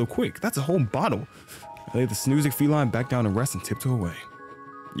getting up so quick. That's a whole bottle. I lay the snoozing feline back down to rest and tiptoe away.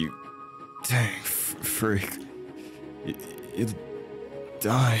 You... Dang, freak. You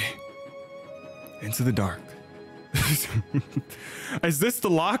die. Into the dark. Is this the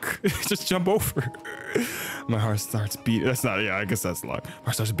lock? Just jump over. My heart starts beating. That's not, yeah, I guess that's the lock. My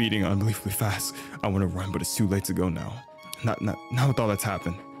heart starts beating unbelievably fast. I want to run, but it's too late to go now. Not with all that's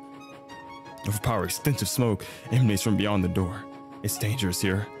happened. Overpowering stench of smoke emanates from beyond the door. It's dangerous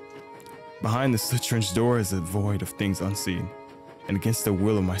here. Behind the soot-drenched door is a void of things unseen. And against the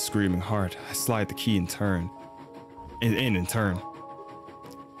will of my screaming heart, I slide the key in turn. In turn.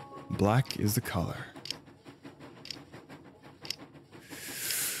 Black is the color.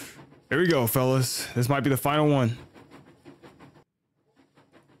 Here we go, fellas. This might be the final one.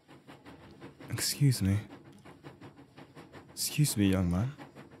 Excuse me. Excuse me, young man.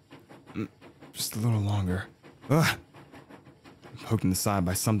 Just a little longer. Ugh. I'm poked in the side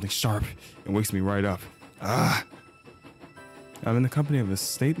by something sharp. It wakes me right up. Ah. I'm in the company of a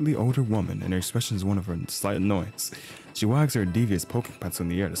stately older woman, and her expression is one of her slight annoyance. She wags her devious poking pencil in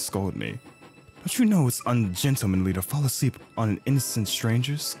the air to scold me. Don't you know it's ungentlemanly to fall asleep on an innocent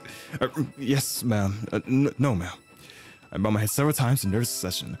stranger's? Yes, ma'am. No, ma'am. I bow my head several times in nervous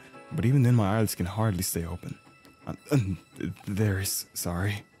succession, but even then my eyelids can hardly stay open. I'm very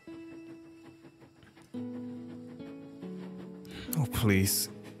sorry. Oh, please.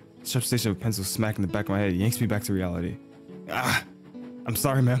 The sharp station of a pencil smack in the back of my head yanks me back to reality. Ah! I'm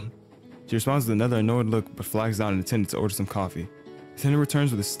sorry, ma'am. She responds with another annoyed look, but flags down an attendant to order some coffee. The attendant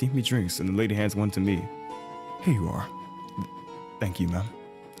returns with a steamy drinks, and the lady hands one to me. Here you are. Thank you, ma'am.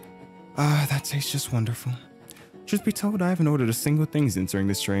 That tastes just wonderful. Truth be told, I haven't ordered a single thing since entering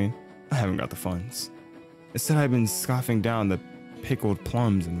this train. I haven't got the funds. Instead, I've been scoffing down the pickled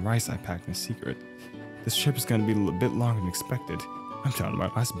plums and rice I packed in secret. This trip is going to be a bit longer than expected. I'm down to my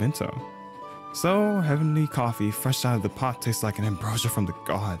last bento. So, heavenly coffee, fresh out of the pot, tastes like an ambrosia from the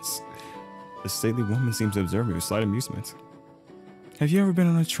gods. The stately woman seems to observe me with slight amusement. Have you ever been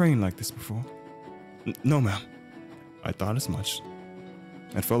on a train like this before? No, ma'am. I thought as much.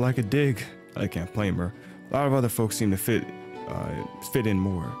 It felt like a dig. I can't blame her. A lot of other folks seem to fit in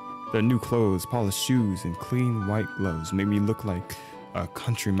more. Their new clothes, polished shoes, and clean white gloves made me look like a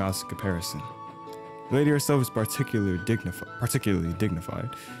country mouse in comparison. The lady herself is particularly dignified,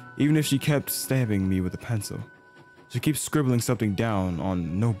 even if she kept stabbing me with a pencil. She keeps scribbling something down on a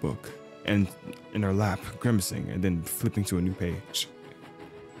notebook and in her lap, grimacing, and then flipping to a new page.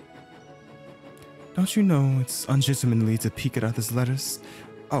 Don't you know it's ungentlemanly to peek at others' letters?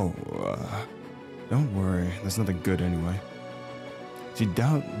 Oh, don't worry, there's nothing good anyway. She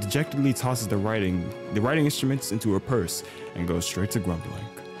dejectedly tosses the writing instruments into her purse and goes straight to grumbling.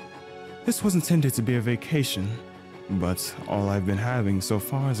 This was intended to be a vacation, but all I've been having so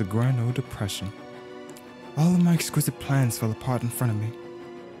far is a grand old depression. All of my exquisite plans fell apart in front of me.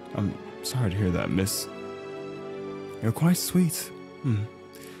 I'm sorry to hear that, miss. You're quite sweet. Why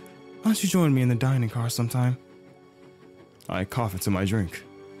don't you join me in the dining car sometime? I cough into my drink.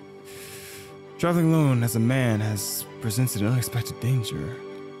 Traveling alone as a man has presented an unexpected danger.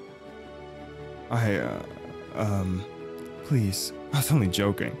 Please, I was only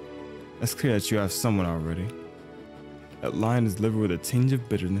joking. It's clear that you have someone already. That line is delivered with a tinge of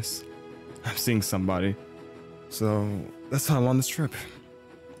bitterness. I'm seeing somebody. So, that's how I'm on this trip.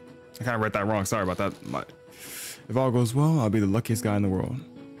 I kind of read that wrong. Sorry about that. If all goes well, I'll be the luckiest guy in the world.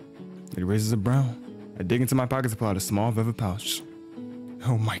 He raises a brow. I dig into my pockets to pull out a small velvet pouch.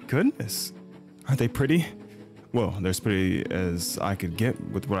 Oh my goodness. Aren't they pretty? Well, they're as pretty as I could get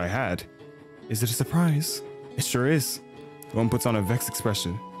with what I had. Is it a surprise? It sure is. The woman puts on a vexed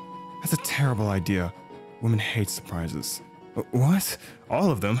expression. That's a terrible idea. Women hate surprises. What?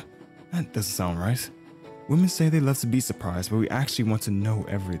 All of them? That doesn't sound right. Women say they love to be surprised, but we actually want to know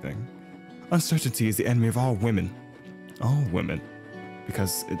everything. Uncertainty is the enemy of all women. All women.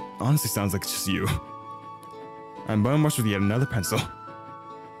 Because it honestly sounds like it's just you. I'm unwashed with yet another pencil.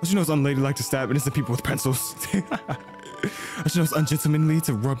 Don't you know it's unladylike to stab innocent people with pencils? Don't you know it's ungentlemanly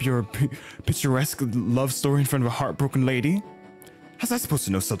to rub your picturesque love story in front of a heartbroken lady? How's I supposed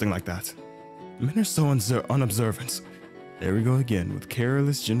to know something like that? Men are so unobservant. There we go again with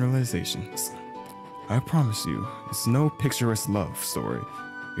careless generalizations. I promise you, it's no picturesque love story.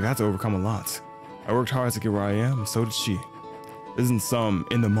 You have to overcome a lot. I worked hard to get where I am, and so did she. This isn't some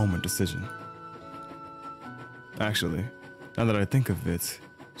in-the-moment decision. Actually, now that I think of it,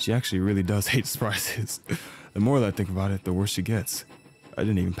 she actually really does hate surprises. The more that I think about it, the worse she gets. I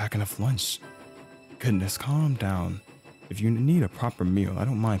didn't even pack enough lunch. Goodness, calm down. If you need a proper meal, I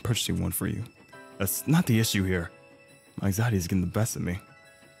don't mind purchasing one for you. That's not the issue here. My anxiety is getting the best of me.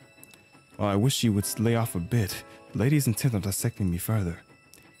 While I wish she would lay off a bit, the lady is intent on dissecting me further.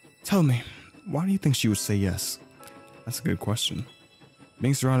 Tell me, why do you think she would say yes? That's a good question.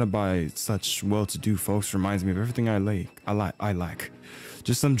 Being surrounded by such well-to-do folks reminds me of everything I lack.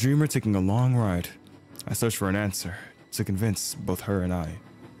 Just some dreamer taking a long ride. I searched for an answer to convince both her and I.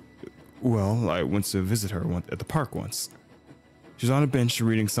 Well, I went to visit her at the park once. She was on a bench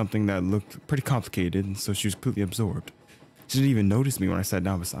reading something that looked pretty complicated, and so she was completely absorbed. She didn't even notice me when I sat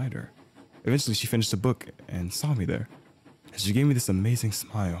down beside her. Eventually, she finished the book and saw me there. And she gave me this amazing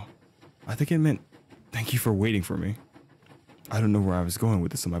smile. I think it meant, thank you for waiting for me. I don't know where I was going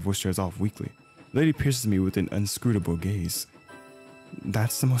with this, so my voice trails off weakly. The lady pierces me with an inscrutable gaze.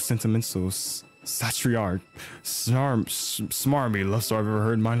 That's the most sentimental, smarmy love story I've ever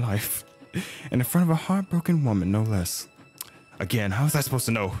heard in my life. And in front of a heartbroken woman, no less. Again, how was I supposed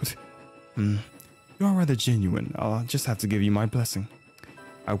to know? You are rather genuine. I'll just have to give you my blessing.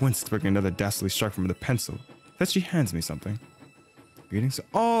 I wince, expecting another dastardly strike from the pencil. Then she hands me something. Greetings.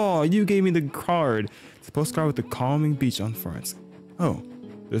 Oh, you gave me the card. It's a postcard with the calming beach on front. Oh,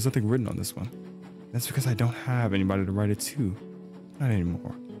 there's nothing written on this one. That's because I don't have anybody to write it to. Not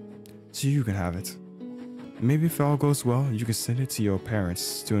anymore. So you can have it. Maybe if all goes well, you can send it to your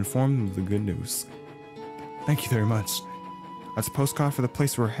parents to inform them of the good news. Thank you very much. That's a postcard for the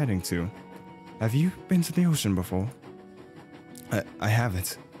place we're heading to. Have you been to the ocean before? I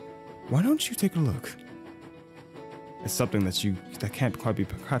haven't. Why don't you take a look? It's something that can't quite be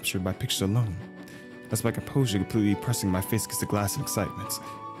captured by pictures alone. That's my composure completely pressing my face against the glass in excitement.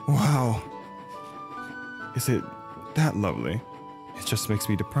 Wow. Is it that lovely? It just makes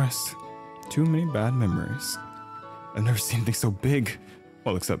me depressed. Too many bad memories. I've never seen anything so big.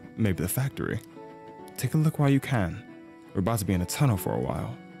 Well, except maybe the factory. Take a look while you can. We're about to be in a tunnel for a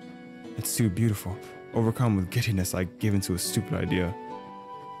while. It's too beautiful. Overcome with giddiness, I give into a stupid idea.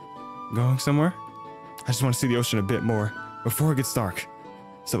 Going somewhere? I just want to see the ocean a bit more before it gets dark.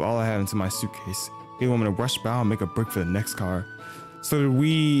 Stuff all I have into my suitcase. Give the woman a rush bow and make a break for the next car. So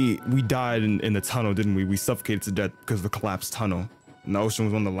we died in the tunnel, didn't we? We suffocated to death because of the collapsed tunnel. And the ocean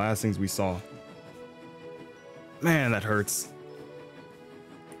was one of the last things we saw. Man, that hurts.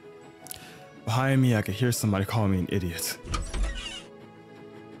 Behind me, I could hear somebody calling me an idiot.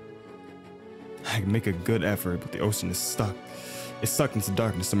 I can make a good effort, but the ocean is stuck. It's sucked into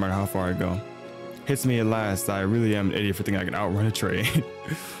darkness no matter how far I go. Hits me at last that I really am an idiot for thinking I can outrun a train.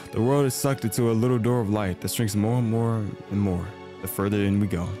 The world is sucked into a little door of light that shrinks more and more and more the further in we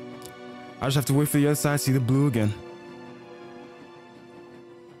go. I just have to wait for the other side to see the blue again.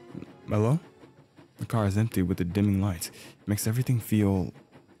 Hello? The car is empty with the dimming light. It makes everything feel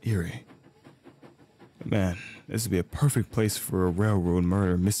eerie. Man, this would be a perfect place for a railroad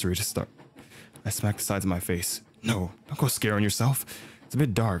murder mystery to start. I smack the sides of my face. No, don't go scaring yourself. It's a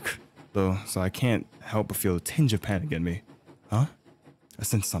bit dark, though, so I can't help but feel a tinge of panic in me. Huh? I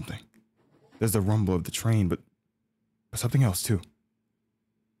sense something. There's the rumble of the train, but something else too.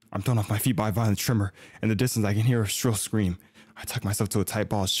 I'm thrown off my feet by a violent tremor. In the distance, I can hear a shrill scream. I tuck myself to a tight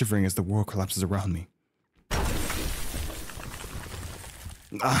ball, shivering as the world collapses around me.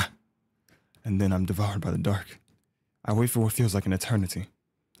 Ah! And then I'm devoured by the dark. I wait for what feels like an eternity.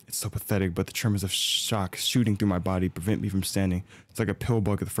 It's so pathetic, but the tremors of shock shooting through my body prevent me from standing. It's like a pill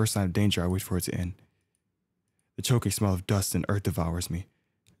bug at the first sign of danger. I wait for it to end. The choking smell of dust and earth devours me.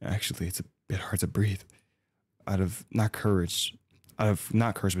 Actually, it's a bit hard to breathe. Out of not courage,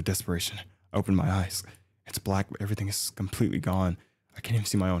 but desperation, I opened my eyes. It's black, but everything is completely gone. I can't even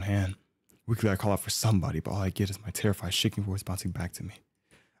see my own hand. Weakly, I call out for somebody, but all I get is my terrified, shaking voice bouncing back to me.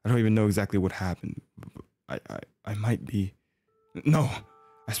 I don't even know exactly what happened. I might be... No!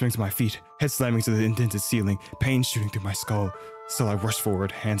 I sprang to my feet, head slamming to the indented ceiling, pain shooting through my skull. Still, I rushed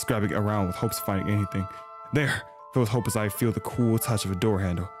forward, hands grabbing around with hopes of finding anything. There! Filled with hope as I feel the cool touch of a door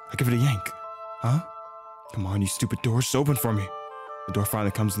handle. I give it a yank. Huh? Come on, you stupid door, just open for me. The door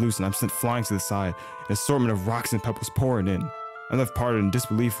finally comes loose and I'm sent flying to the side, an assortment of rocks and pebbles pouring in. I'm left parted in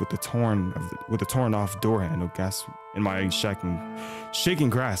disbelief with the torn off door handle gasp in my shaking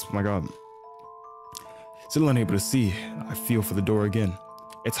grasp. Oh my god. Still unable to see, I feel for the door again.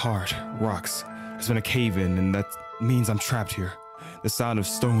 It's hard, rocks. There's been a cave in, and that means I'm trapped here. The sound of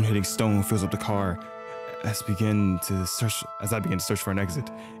stone hitting stone fills up the car as I begin to search for an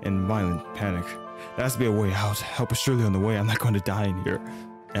exit in violent panic. There has to be a way out. Help is surely on the way. I'm not going to die in here.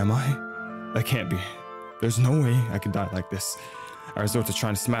 Am I? That can't be. There's no way I can die like this. I resort to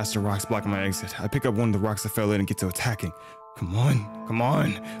trying to smash the rocks blocking my exit. I pick up one of the rocks that fell in and get to attacking. Come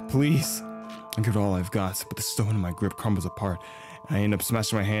on, please. I give it all I've got, but the stone in my grip crumbles apart, and I end up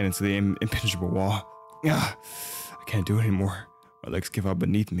smashing my hand into the impenetrable wall. I can't do it anymore. My legs give out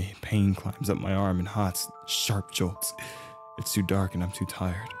beneath me. Pain climbs up my arm in hot, sharp jolts. It's too dark and I'm too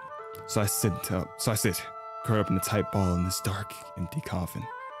tired. So I sit, curled up in a tight ball in this dark, empty coffin.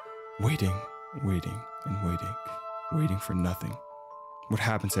 Waiting for nothing. What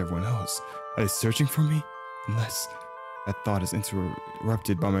happened to everyone else? Are they searching for me? Unless that thought is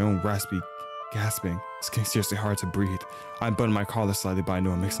interrupted by my own raspy gasping. It's getting seriously hard to breathe. I unbutton my collar slightly, but I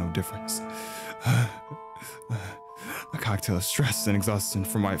know it makes no difference. A cocktail of stress and exhaustion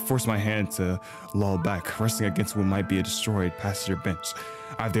force my hand to loll back, resting against what might be a destroyed passenger bench.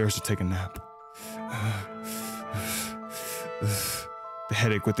 I have the urge to take a nap. The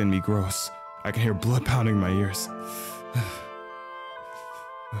headache within me grows. I can hear blood pounding in my ears.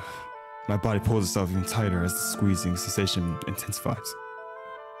 My body pulls itself even tighter as the squeezing sensation intensifies.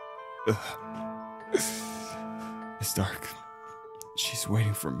 It's dark. She's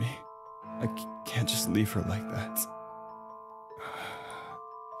waiting for me. I can't just leave her like that.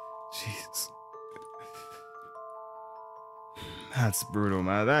 Jeez. That's brutal,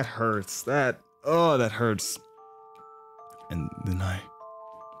 man. That hurts. That hurts. And then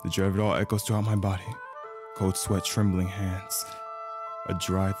the joy of it all echoes throughout my body. Cold sweat, trembling hands, a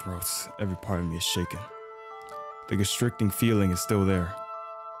dry throat. Every part of me is shaking. The constricting feeling is still there,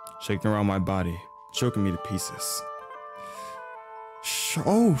 shaking around my body, choking me to pieces. Sure,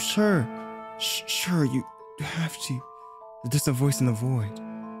 you have to. The distant voice in the void.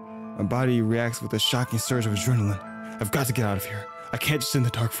 My body reacts with a shocking surge of adrenaline. I've got to get out of here. I can't just sit in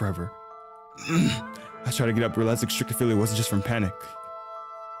the dark forever. I try to get up, realize the constricted feeling wasn't just from panic.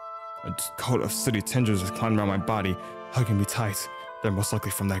 A coat of sooty tendrils is climbing around my body, hugging me tight. They're most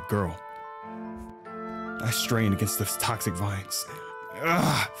likely from that girl. I strain against those toxic vines.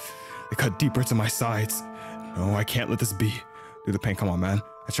 They cut deeper into my sides. No, I can't let this be. Do the pain, come on, man.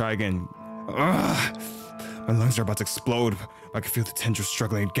 I try again. My lungs are about to explode. I can feel the tendrils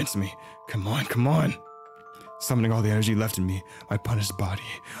struggling against me. Come on. Summoning all the energy left in me, my punished body.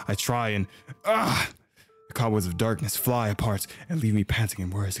 I try and... The cobwebs of darkness fly apart and leave me panting in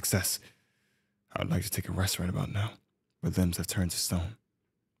worried success. I would like to take a rest right about now, but limbs have turned to stone.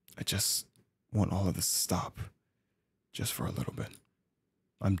 I just want all of this to stop. Just for a little bit.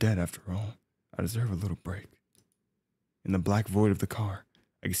 I'm dead after all. I deserve a little break. In the black void of the car,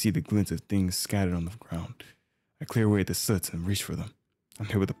 I can see the glints of things scattered on the ground. I clear away the soot and reach for them. I'm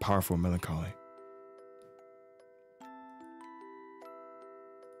hit with a powerful melancholy.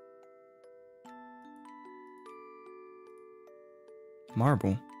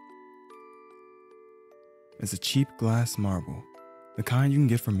 Marble. It's a cheap glass marble, the kind you can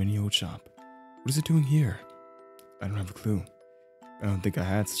get from any old shop. What is it doing here? I don't have a clue. I don't think I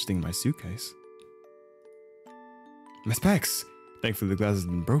had such a thing in my suitcase. My specs! Thankfully the glasses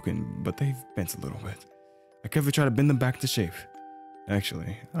have been broken, but they've bent a little bit. I carefully try to bend them back into shape. Actually,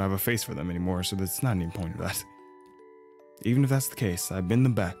 I don't have a face for them anymore, so there's not any point of that. Even if that's the case, I bend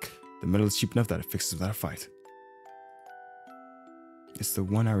them back. The metal is cheap enough that it fixes without a fight. It's the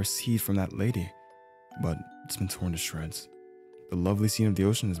one I received from that lady, but it's been torn to shreds. The lovely scene of the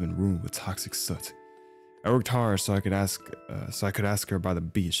ocean has been ruined with toxic soot. I worked hard so I could ask her by the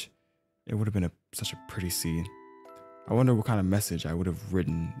beach. It would have been such a pretty scene. I wonder what kind of message I would have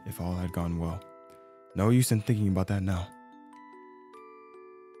written if all had gone well. No use in thinking about that now.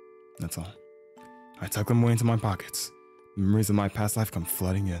 That's all. I tuck them away into my pockets. Memories of my past life come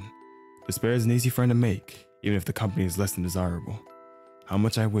flooding in. Despair is an easy friend to make, even if the company is less than desirable. How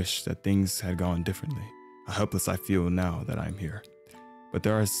much I wish that things had gone differently. How helpless I feel now that I'm here. But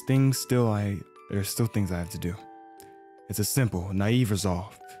there are still things I have to do. It's a simple, naive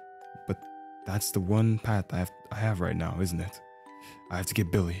resolve, but that's the one path I have right now, isn't it? I have to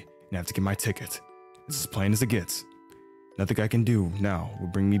get Billy, and I have to get my ticket. It's as plain as it gets. Nothing I can do now will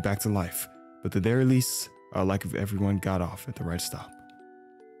bring me back to life, but at the very least, I'd like if everyone got off at the right stop.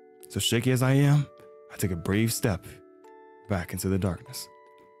 So shaky as I am, I take a brave step back into the darkness.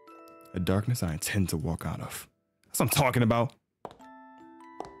 A darkness I intend to walk out of. That's what I'm talking about.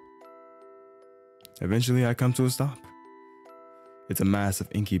 Eventually, I come to a stop. It's a mass of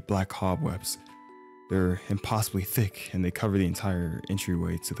inky black cobwebs. They're impossibly thick, and they cover the entire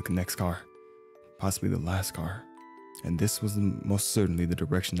entryway to the next car, possibly the last car. And this was most certainly the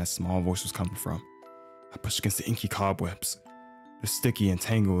direction that small voice was coming from. I push against the inky cobwebs. They're sticky and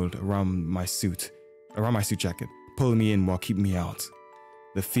tangled around my suit jacket, pulling me in while keeping me out.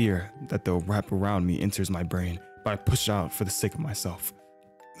 The fear that they'll wrap around me enters my brain, but I push out for the sake of myself.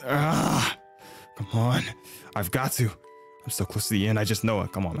 Come on, I've got to. I'm so close to the end, I just know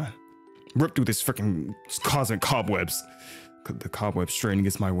it. Come on, man. Rip through this freaking cosmic cobwebs. The cobwebs straining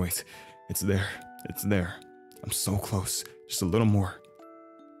against my weight. It's there. I'm so close. Just a little more.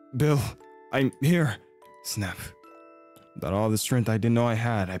 Bill, I'm here. Snap. Without all the strength I didn't know I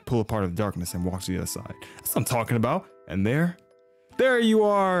had, I pull apart of the darkness and walk to the other side. That's what I'm talking about. And there you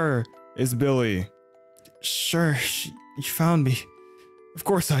are. It's Billy. Sure, you found me. Of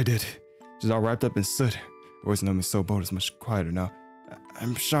course I did. She's all wrapped up in soot. Her voice known me so bold is much quieter now.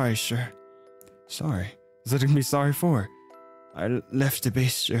 I'm sorry, sir. Sorry? There's nothing to be sorry for. I left the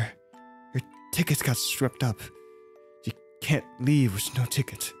base, sir. Your tickets got swept up. You can't leave with no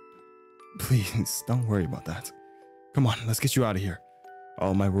ticket. Please, don't worry about that. Come on, let's get you out of here.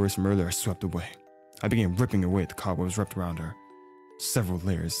 All my worries from earlier are swept away. I began ripping away at the cobwebs wrapped around her, several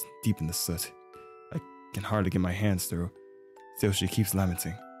layers deep in the soot. I can hardly get my hands through. Still, she keeps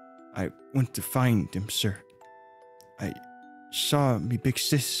lamenting. I went to find them, sir. I saw me big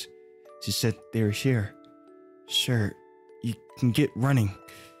sis. She said they were here. Sure, you can get running.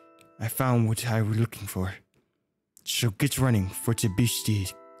 I found what I was looking for. So get running for the beastie,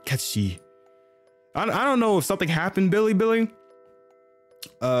 catch ye. I don't know if something happened, Billy,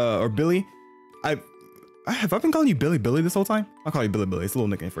 or Billy. Have I been calling you Billy this whole time? I'll call you Billy. It's a little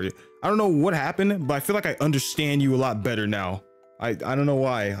nickname for you. I don't know what happened, but I feel like I understand you a lot better now. I don't know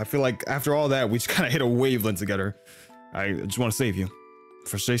why. I feel like after all that, we just kind of hit a wavelength together. I just want to save you.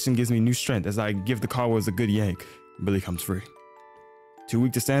 Frustration gives me new strength as I give the cobwebs a good yank. Billy comes free. Too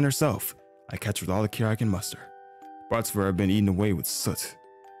weak to stand herself, I catch her with all the care I can muster. Parts of her have been eaten away with soot.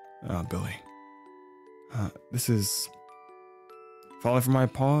 Billy. This is... Falling from her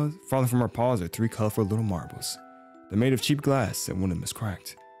paws are 3 colorful little marbles. They're made of cheap glass and one of them is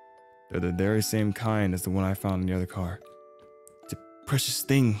cracked. They're the very same kind as the one I found in the other car. It's a precious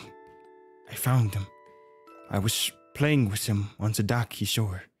thing. I found them. I was playing with them on the docky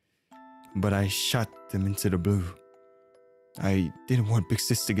shore, but I shot them into the blue. I didn't want Big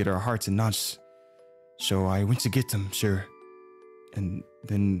Sis to get her heart to knots, so I went to get them, sure. And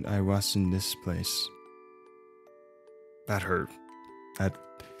then I was in this place. That hurt. That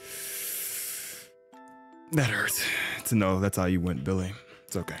hurt to know that's how you went, Billy.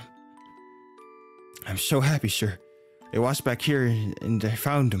 It's okay. I'm so happy, sure. They washed back here and I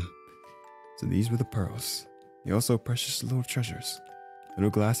found them. So these were the pearls. They also precious little treasures. Little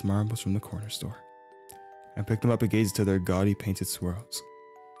glass marbles from the corner store. I picked them up and gazed into their gaudy painted swirls.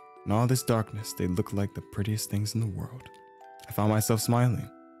 In all this darkness, they looked like the prettiest things in the world. I found myself smiling.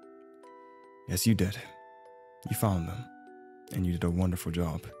 Yes, you did. You found them. And you did a wonderful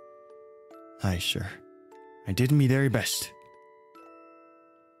job. Aye, sure. I did me very best.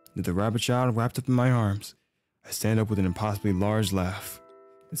 With the rabbit child wrapped up in my arms, I stand up with an impossibly large laugh.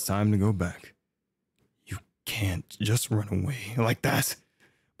 It's time to go back. You can't just run away like that.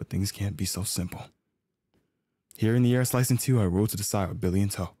 But things can't be so simple. Here in the air, slicing two, I roll to the side with Billy in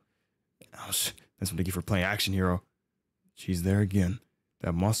tow. Ouch, that's what they get for playing action hero. She's there again.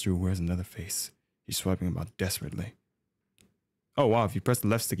 That monster who wears another face. She's swiping about desperately. Oh wow, if you press the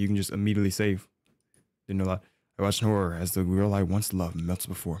left stick, you can just immediately save. Didn't know that. I watched in horror as the girl I once loved melts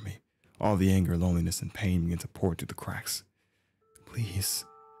before me. All the anger, loneliness, and pain begin to pour through the cracks. Please,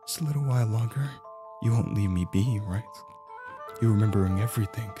 just a little while longer. You won't leave me be, right? You're remembering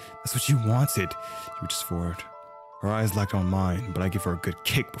everything. That's what you wanted. You reaches forward. Her eyes locked on mine, but I give her a good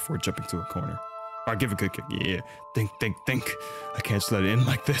kick before jumping to a corner. I give a good kick. Yeah, think. I can't just let it end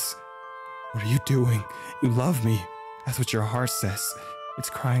like this. What are you doing? You love me. That's what your heart says. It's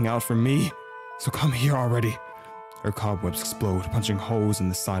crying out for me. So come here already. Her cobwebs explode, punching holes in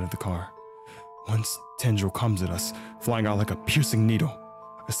the side of the car. One tendril comes at us, flying out like a piercing needle.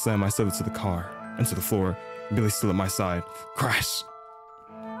 I slam myself into the car, into the floor, Billy still at my side. Crash!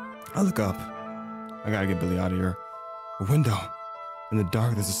 I look up. I gotta get Billy out of here. A window. In the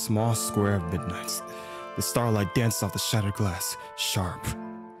dark, there's a small square of midnight. The starlight dances off the shattered glass, sharp,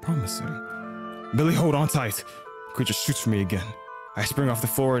 promising. Billy, hold on tight. The creature shoots for me again. I spring off the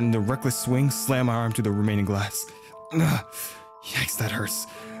floor and in a reckless swing, slam my arm through the remaining glass. Ugh. Yikes, that hurts.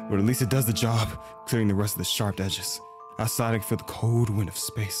 But at least it does the job, clearing the rest of the sharp edges. Outside, I can feel the cold wind of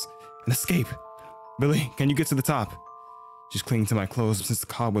space. An escape. Billy, can you get to the top? She's clinging to my clothes, but since the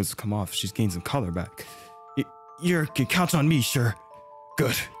cobwebs have come off, she's gained some color back. You can count on me, sure.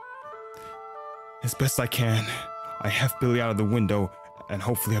 Good. As best I can, I heft Billy out of the window and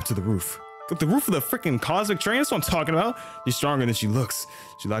hopefully up to the roof. The roof of the freaking cosmic train, that's what I'm talking about. She's stronger than she looks.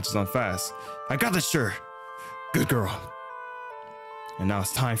 She latches on fast. I got this, sure. Good girl. And now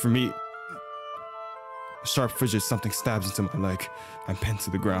it's time for me. A sharp frigid something stabs into my leg. I'm pinned to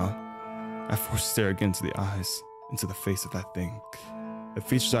the ground. I force to stare again into the eyes, into the face of that thing. The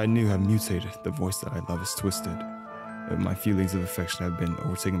features I knew have mutated. The voice that I love is twisted. And my feelings of affection have been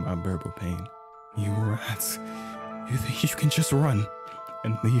overtaken by unbearable pain. You rats. You think you can just run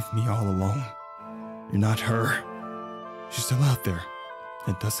and leave me all alone? You're not her. She's still out there.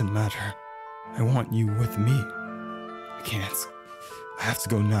 It doesn't matter. I want you with me. I can't. I have to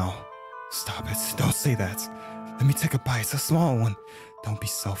go now. Stop it. Don't say that. Let me take a bite, a small one. Don't be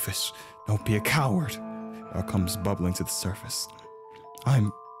selfish. Don't be a coward. It all comes bubbling to the surface.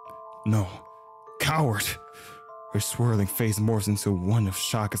 No. Coward. Her swirling face morphs into one of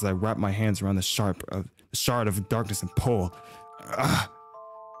shock as I wrap my hands around the shard of darkness and pull.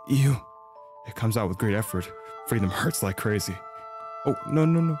 You. It comes out with great effort. Freedom hurts like crazy. Oh,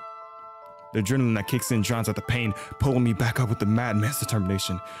 no. The adrenaline that kicks in drowns out the pain, pulling me back up with the madman's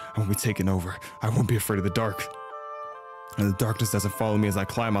determination. I won't be taken over. I won't be afraid of the dark. And the darkness doesn't follow me as I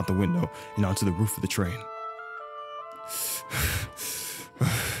climb out the window and onto the roof of the train.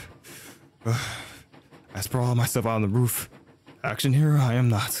 I sprawl myself out on the roof. Action hero I am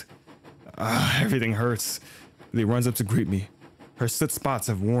not. Everything hurts. Lee runs up to greet me. Her slit spots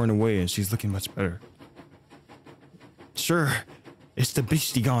have worn away and she's looking much better. Sure, it's the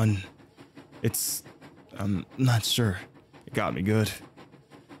beastie gone. I'm not sure. It got me good.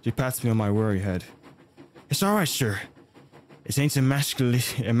 She pats me on my weary head. It's alright, sure. It ain't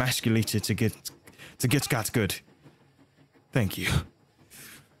emasculated to get got good. Thank you.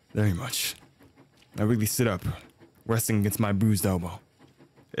 Very much. I really sit up, resting against my bruised elbow.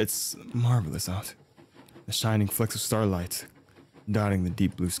 It's marvelous out. The shining flecks of starlight dotting the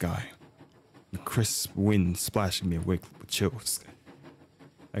deep blue sky. The crisp wind splashing me awake with chills.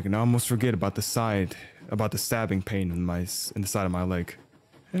 I can almost forget about the stabbing pain in the side of my leg.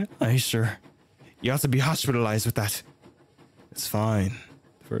 Aye, sure. You ought to be hospitalized with that. It's fine.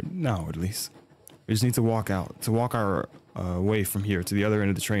 For now, at least. We just need to walk our way from here to the other end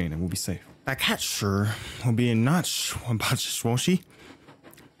of the train and we'll be safe. That cat sure will be a notch about this, won't she?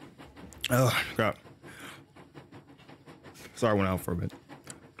 Oh, God. Sorry, I went out for a bit.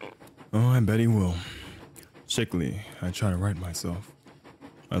 Oh, I bet he will. Shakily, I try to right myself.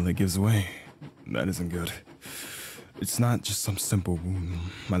 My leg gives way. That isn't good. It's not just some simple wound.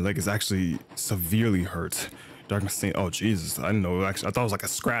 My leg is actually severely hurt. Darkness stains. Oh, Jesus. I didn't know. Actually, I thought it was like a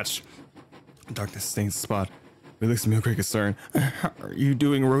scratch. Darkness stains the spot. It looks to me with great concern. Are you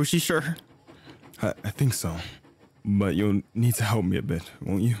doing Roshi, sure? I think so. But you'll need to help me a bit,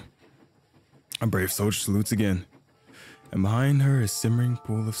 won't you? A brave soldier salutes again. And behind her is simmering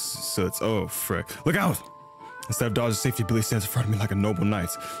pool of soot. Oh, frick. Look out! Instead of dodging safety, Billy stands in front of me like a noble knight.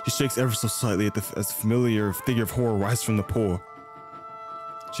 She shakes ever so slightly as the familiar figure of horror rises from the pool.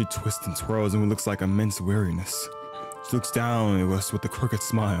 She twists and twirls in what looks like immense weariness. She looks down at us with a crooked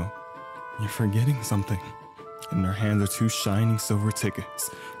smile. You're forgetting something. In her hands are two shining silver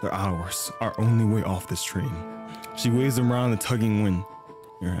tickets. They're ours, our only way off this train. She waves them around the tugging wind.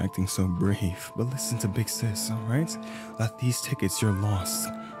 You're acting so brave, but listen to Big Sis, alright? Without these tickets, you're lost.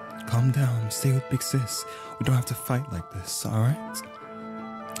 Calm down, stay with Big Sis. We don't have to fight like this, alright?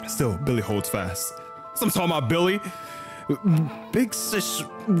 Still, Billy holds fast. So I'm talking about Billy. Big Sis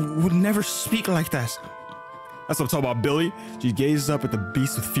would never speak like that. That's what I'm talking about, Billy. She gazes up at the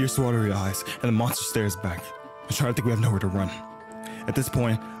beast with fierce watery eyes, and the monster stares back. I'm trying to think we have nowhere to run. At this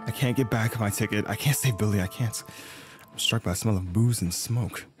point, I can't get back my ticket. I can't save Billy, I can't. I'm struck by a smell of booze and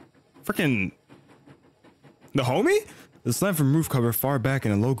smoke. Frickin' the homie? The slam from roof cover far back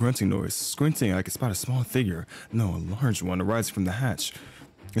in a low grunting noise. Squinting, I can spot a small figure. No, a large one arising from the hatch.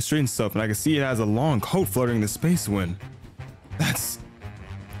 It straightens itself, and I can see it has a long coat fluttering in the space wind. That's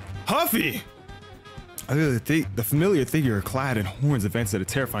Huffy! The familiar figure clad in horns advanced at a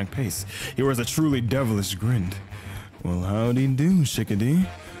terrifying pace. He wears a truly devilish grin. Well, howdy do, chickadee.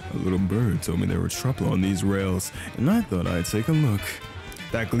 A little bird told me there were trouble on these rails, and I thought I'd take a look.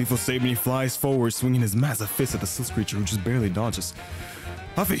 That gleeful statement, he flies forward, swinging his massive fist at the silk creature, who just barely dodges.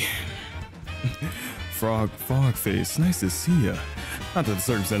 Huffy! Frog face, nice to see ya. Not that the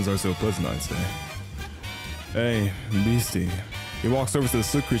circumstances are so pleasant, I'd say. Hey, beastie. He walks over to the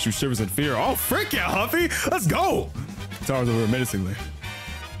silk creature, who shivers in fear. Oh, frick yeah, Huffy! Let's go! Towers over menacingly.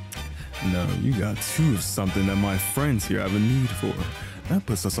 No, you got two of something that my friends here have a need for. That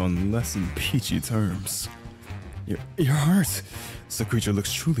puts us on less than peachy terms. Your heart. The creature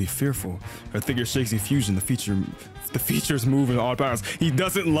looks truly fearful. Her figure shakes in fusion. The features move in odd patterns. He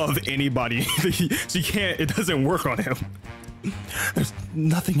doesn't love anybody. She can't. It doesn't work on him. There's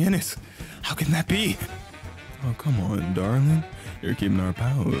nothing in it. How can that be? Oh, come on, darling. You're keeping our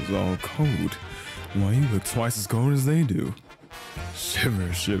pals all cold. Why, you look twice as cold as they do.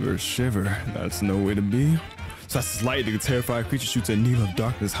 Shiver, shiver, shiver. That's no way to be. So that's his light. The terrified creature shoots a needle of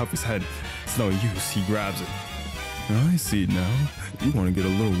darkness Huffy's head. It's no use. He grabs it. I see now. You want to get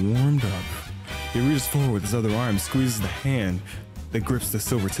a little warmed up. He reaches forward with his other arm, squeezes the hand that grips the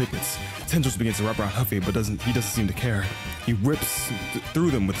silver tickets. Tendrils begin to wrap around Huffy, but he doesn't seem to care. He rips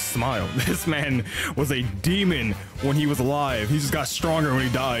through them with a smile. This man was a demon when he was alive. He just got stronger when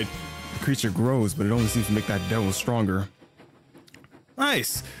he died. The creature grows, but it only seems to make that devil stronger.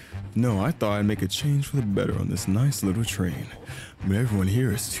 Nice. No, I thought I'd make a change for the better on this nice little train. But everyone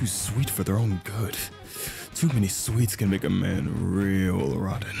here is too sweet for their own good. Too many sweets can make a man real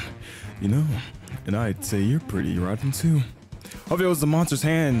rotten. You know, and I'd say you're pretty rotten too. Huffy holds the monster's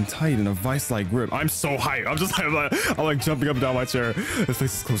hand tight in a vice-like grip. I'm so hyped. I'm like jumping up and down my chair. His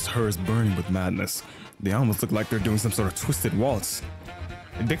face is close to hers, burning with madness. They almost look like they're doing some sort of twisted waltz.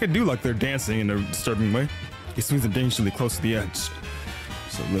 They could do like they're dancing in a disturbing way. He swings them dangerously close to the edge.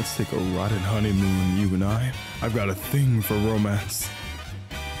 So let's take a rotten honeymoon, you and I. I've got a thing for romance.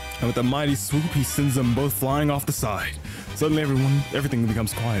 And with a mighty swoop, he sends them both flying off the side. Suddenly everything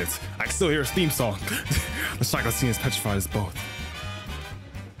becomes quiet. I can still hear his theme song. The chocolate scene is petrified as both.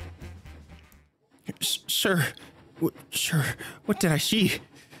 Sure. What did I see?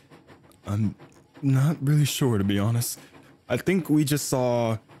 I'm not really sure, to be honest. I think we just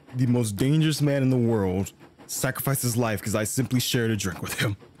saw the most dangerous man in the world sacrifice his life because I simply shared a drink with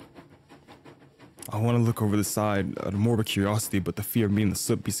him. I want to look over the side out of morbid curiosity, but the fear of meeting the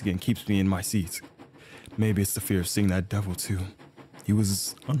slip beast again keeps me in my seat. Maybe it's the fear of seeing that devil too. He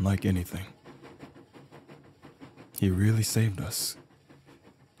was unlike anything. He really saved us.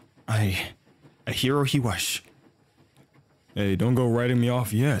 A hero he was. Hey, don't go writing me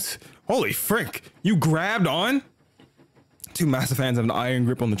off yet. Holy frick! You grabbed on? Two massive hands have an iron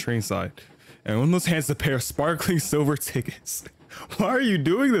grip on the train side. And one of those hands is a pair of sparkling silver tickets. Why are you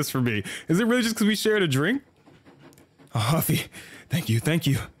doing this for me? Is it really just because we shared a drink? Oh, Huffy, thank you.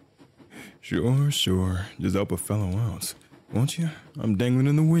 Sure. Just help a fellow out, won't you? I'm dangling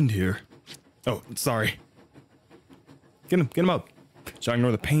in the wind here. Oh, sorry. Get him up. Should I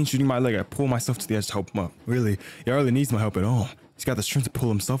ignore the pain shooting my leg? I pull myself to the edge to help him up. Really, he hardly needs my help at all. He's got the strength to pull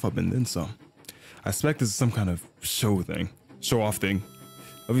himself up and then some. I suspect this is some kind of show-off thing.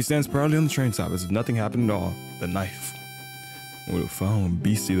 Huffy stands proudly on the train top as if nothing happened at all. The knife. What a foul and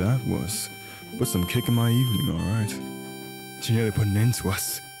beastie that was. Put some kick in my evening, alright. She nearly put an end to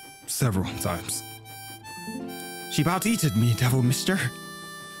us. Several times. She about eated me, devil mister.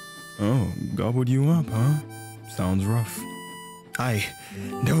 Oh, gobbled you up, huh? Sounds rough.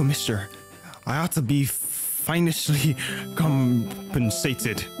 Devil mister. I ought to be finishly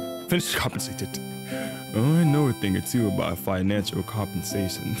compensated. Oh, I know a thing or two about financial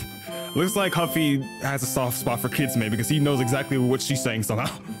compensation. Looks like Huffy has a soft spot for kids, maybe, because he knows exactly what she's saying somehow.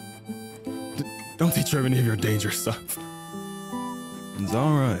 Don't teach her any of your dangerous stuff. It's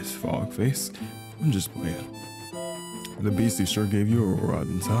alright, Fogface. I'm just playing. The beastie sure gave you a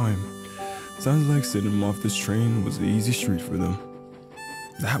rotten time. Sounds like sending him off this train was the easy street for them.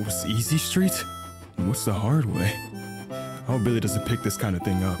 That was easy street? What's the hard way? How Billy doesn't pick this kind of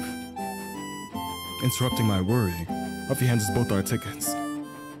thing up. Interrupting my worrying, Huffy hands us both our tickets.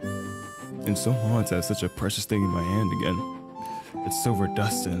 And so on to have such a precious thing in my hand again. It's silver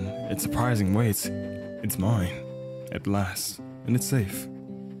dust and its surprising weight. It's mine, at last, and it's safe.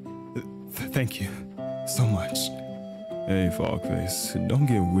 Thank you so much. Hey, Fogface, don't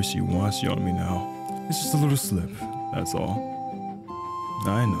get wishy-washy on me now. It's just a little slip, that's all.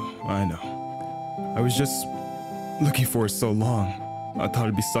 I know. I was just looking for it so long. I thought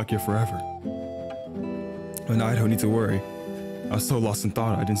I'd be stuck here forever. But now I don't need to worry. I was so lost in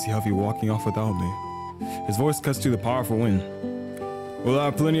thought I didn't see Huffy walking off without me. His voice cuts through the powerful wind. We'll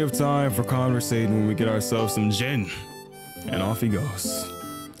have plenty of time for conversating when we get ourselves some gin. And off he goes.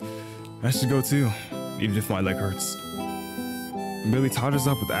 I should go too, even if my leg hurts. Billy totters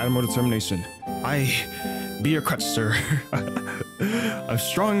up with admirable determination. I be your crutch, sir. A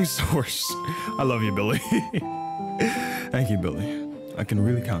strong source. I love you, Billy. Thank you, Billy. I can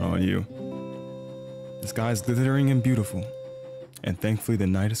really count on you. The sky is glittering and beautiful, and thankfully the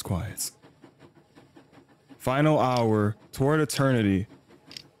night is quiet. Final hour toward eternity.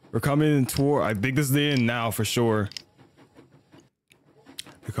 We're coming toward, I think this is the end now for sure.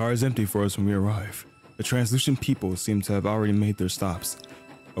 The car is empty for us when we arrive. The translucent people seem to have already made their stops.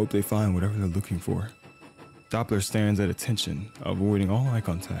 Hope they find whatever they're looking for. Doppler stands at attention, avoiding all eye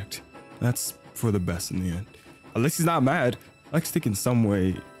contact. That's for the best in the end. At least he's not mad. I like to think in some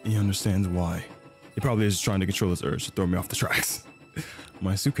way he understands why. He probably is trying to control his urge to throw me off the tracks.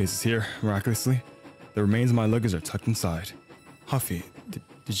 My suitcase is here, miraculously. The remains of my luggage are tucked inside. Huffy,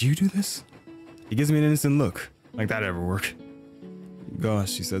 did you do this? He gives me an innocent look. Like that ever work?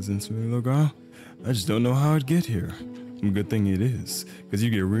 Gosh, he says instantly, look, I just don't know how it'd get here. Good thing it is, because you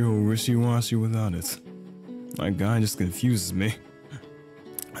get real wishy-washy without it. My guy just confuses me.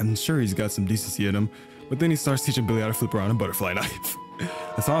 I'm sure he's got some decency in him, but then he starts teaching Billy how to flip around a butterfly knife.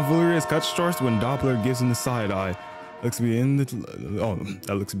 The tomfoolery is cut short when Doppler gives him the side eye. That looks to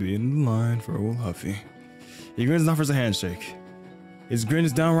be in the line for old Huffy. He grins and offers a handshake. His grin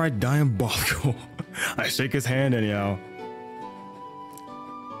is downright diabolical. I shake his hand anyhow.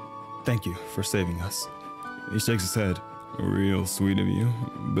 Thank you for saving us. He shakes his head. Real sweet of you,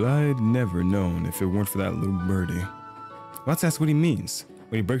 but I'd never known if it weren't for that little birdie. Let's ask what he means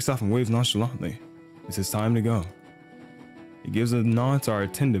when he breaks off and waves nonchalantly. It's his time to go. He gives a nod to our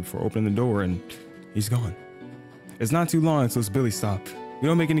attendant for opening the door and he's gone. It's not too long until it's Billy stop. We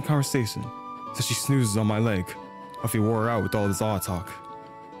don't make any conversation, so she snoozes on my leg. Huffy wore her out with all this awe talk.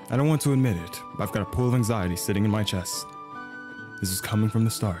 I don't want to admit it, but I've got a pool of anxiety sitting in my chest. This is coming from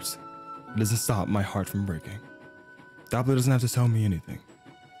the start. It doesn't stop my heart from breaking. Doppler doesn't have to tell me anything.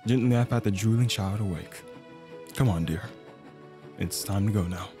 Gently I pat the drooling child awake. Come on, dear. It's time to go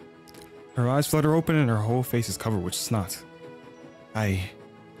now. Her eyes flutter open and her whole face is covered with snot.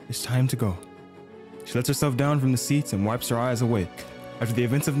 It's time to go. She lets herself down from the seat and wipes her eyes awake. After the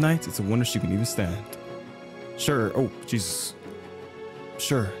events of night, it's a wonder she can even stand. Sure, oh, Jesus.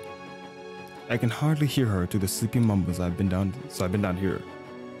 Sure. I can hardly hear her through the sleepy mumbles I've been down here.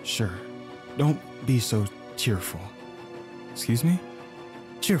 Sure. Don't be so tearful. Excuse me?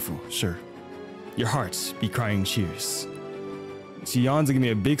 Cheerful, sure. Your hearts be crying cheers. She yawns and gives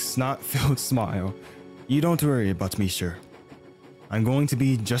me a big snot-filled smile. You don't worry about me, sure. I'm going to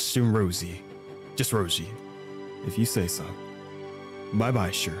be just Rosie. Just Rosie. If you say so.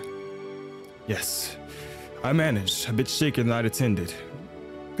 Bye-bye, sure. Yes. I managed, a bit shaken than I'd attended.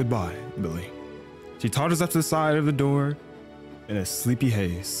 Goodbye, Billy. She totters up to the side of the door in a sleepy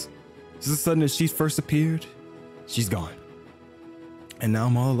haze. Just as sudden as she first appeared, she's gone. And now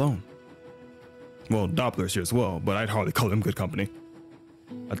I'm all alone. Well, Doppler's here as well, but I'd hardly call him good company.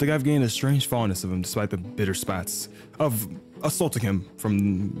 I think I've gained a strange fondness of him despite the bitter spats of assaulting him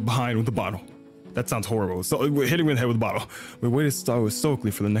from behind with a bottle. That sounds horrible. So hitting him in the head with a bottle. We waited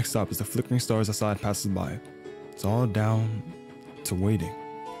stoically for the next stop as the flickering stars outside passes by. It's all down to waiting.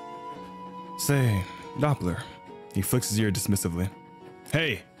 Say, Doppler. He flicks his ear dismissively.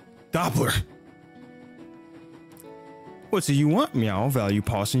 Hey, Doppler. What do you want, meow, value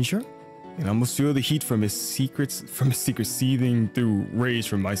passenger? And I almost feel the heat from his secret seething through rage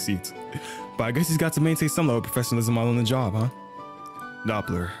from my seat. But I guess he's got to maintain some level of professionalism while on the job, huh?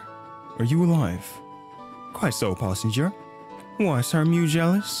 Doppler, are you alive? Quite so, passenger. What, are you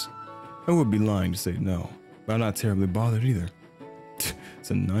jealous? I would be lying to say no, but I'm not terribly bothered either.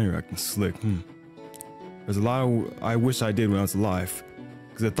 So now you're acting slick, There's a lot I wish I did when I was alive,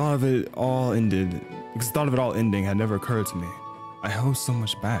 because the thought of it all ending had never occurred to me. I held so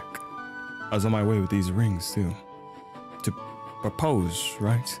much back. I was on my way with these rings too. To propose,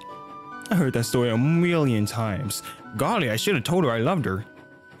 right? I heard that story a million times. Golly, I should have told her I loved her.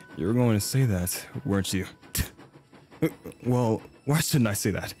 You were going to say that, weren't you? Well, why shouldn't I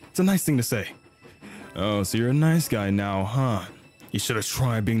say that? It's a nice thing to say. Oh, so you're a nice guy now, huh? You should have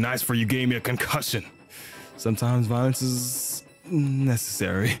tried being nice before you gave me a concussion. Sometimes violence is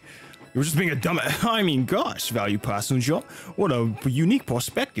necessary. You were just being a dumbass. I mean, gosh, value passenger. What a unique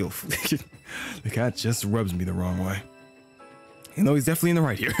perspective. The cat just rubs me the wrong way. You know, he's definitely in the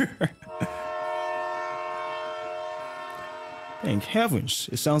right here. Thank heavens,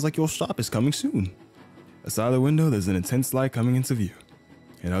 it sounds like your stop is coming soon. Outside the window, there's an intense light coming into view.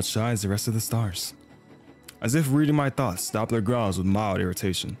 It outshines the rest of the stars. As if reading my thoughts, Doppler growls with mild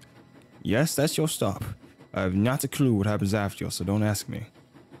irritation. Yes, that's your stop. I have not a clue what happens after you, so don't ask me.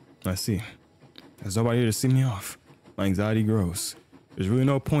 I see. There's nobody here to see me off. My anxiety grows. There's really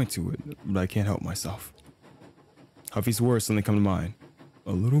no point to it, but I can't help myself. Huffy's words suddenly come to mind.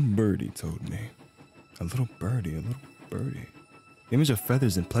 A little birdie told me. A little birdie, a little birdie. The image of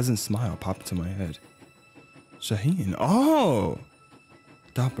feathers and pleasant smile popped into my head. Shaheen, oh!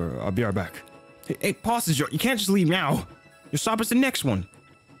 Doppler, I'll be right back. Hey, pause, you can't just leave now. Your stop is the next one.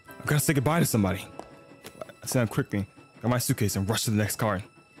 I've got to say goodbye to somebody. I sat down quickly, got my suitcase, and rushed to the next car.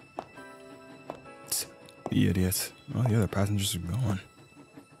 The idiot. All the other passengers are gone.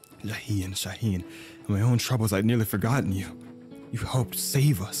 Shaheen. In my own troubles, I'd nearly forgotten you. You helped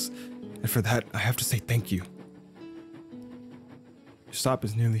save us, and for that, I have to say thank you. Your stop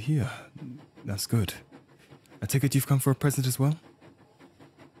is nearly here. That's good. I take it you've come for a present as well?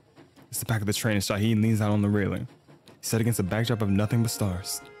 It's the back of the train, and Shaheen leans out on the railing. He's set against a backdrop of nothing but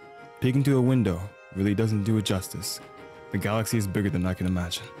stars. Peeking through a window really doesn't do it justice. The galaxy is bigger than I can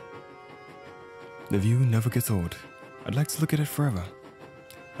imagine. The view never gets old. I'd like to look at it forever.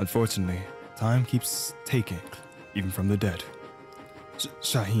 Unfortunately, time keeps taking, even from the dead.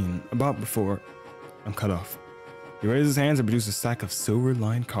 Shaheen, about before I'm cut off. He raises his hands and produces a stack of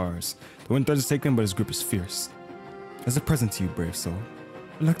silver-lined cards. The wind threatens to take them, but his grip is fierce. As a present to you, brave soul,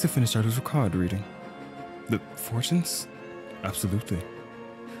 I'd like to finish our little card reading. The fortunes? Absolutely.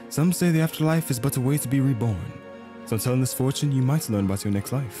 Some say the afterlife is but a way to be reborn. So telling this fortune, you might learn about your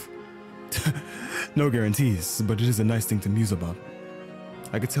next life. No guarantees, but it is a nice thing to muse about.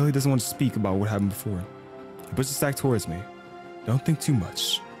 I could tell he doesn't want to speak about what happened before. He puts the stack towards me. Don't think too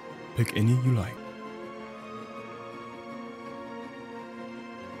much. Pick any you like.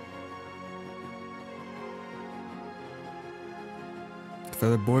 The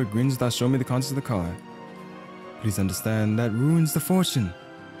feathered boy grins without showing me the contents of the card. Please understand, that ruins the fortune.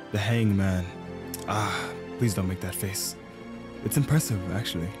 The hangman. Ah, please don't make that face. It's impressive,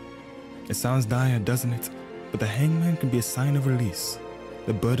 actually. It sounds dire, doesn't it? But the hangman can be a sign of release.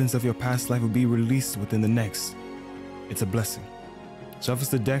 The burdens of your past life will be released within the next. It's a blessing. Shuffles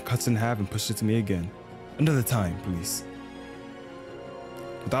the deck, cuts in half, and pushes it to me again. Another time, please.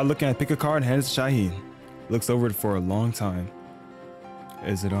 Without looking, I pick a card and hand it to Shaheen. He looks over it for a long time.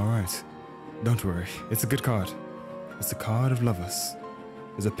 Is it alright? Don't worry, it's a good card. It's a card of lovers.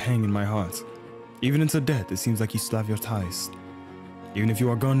 There's a pang in my heart. Even until death, it seems like you still have your ties. Even if you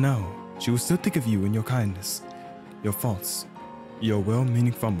are gone now, she will still think of you and your kindness, your faults, your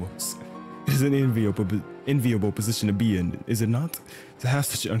well-meaning fumbles. It is an enviable position to be in, is it not? To have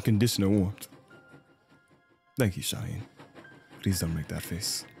such unconditional warmth. Thank you, Shaheen. Please don't make that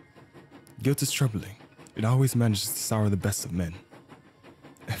face. Guilt is troubling. It always manages to sour the best of men.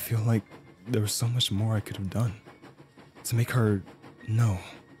 I feel like there was so much more I could have done. To make her know,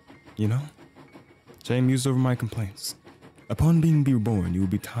 you know? Shaheen mused over my complaints. Upon being reborn, you will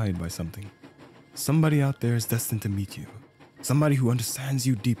be tied by something. Somebody out there is destined to meet you. Somebody who understands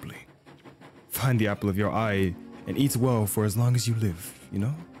you deeply. Find the apple of your eye and eat well for as long as you live, you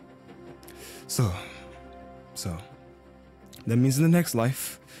know? So, that means in the next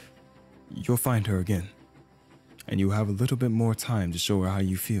life, you'll find her again. And you'll have a little bit more time to show her how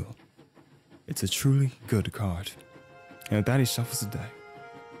you feel. It's a truly good card. And with that, he shuffles the deck.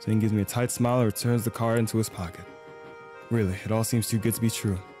 So he gives me a tight smile and returns the card into his pocket. Really, it all seems too good to be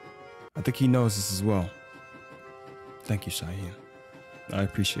true. I think he knows this as well. Thank you, Shaheen. I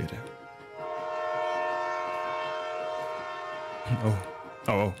appreciate it.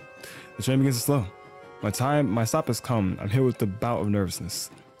 Oh. The train begins to slow. My stop has come. I'm hit with a bout of nervousness.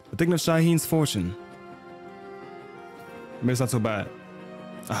 But thinking of Shaheen's fortune. Maybe it's not so bad.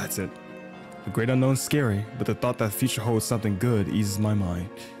 That's it. The great unknown's scary, but the thought that the future holds something good eases my mind.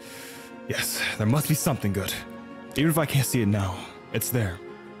 Yes, there must be something good. Even if I can't see it now, it's there,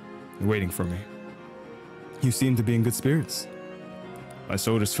 waiting for me. You seem to be in good spirits. My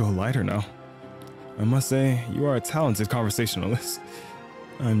shoulders feel lighter now. I must say, you are a talented conversationalist.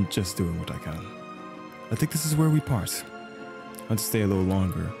 I'm just doing what I can. I think this is where we part. I want to stay a little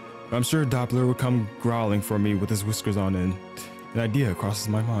longer, but I'm sure Doppler will come growling for me with his whiskers on end. An idea crosses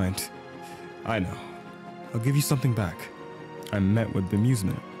my mind. I know. I'll give you something back. I'm met with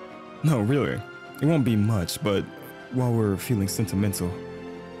bemusement. No, really. It won't be much, but while we're feeling sentimental,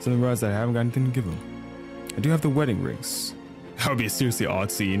 suddenly realize that I haven't got anything to give him. I do have the wedding rings. That would be a seriously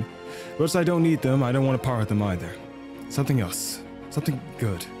odd scene. But since I don't need them, I don't want to part with them either. Something else. Something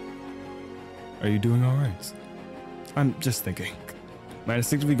good. Are you doing alright? I'm just thinking. My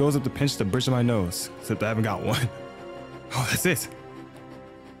instinctively goes up to pinch the bridge of my nose, except I haven't got one. Oh, that's it.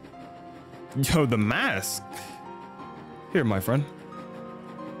 Yo, the mask. Here, my friend.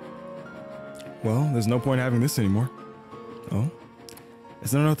 Well, there's no point in having this anymore. Oh?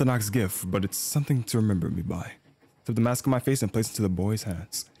 It's an unorthodox gift, but it's something to remember me by. Took the mask on my face and placed it into the boy's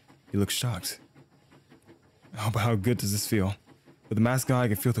hands. He looked shocked. Oh, but how good does this feel? With the mask on, I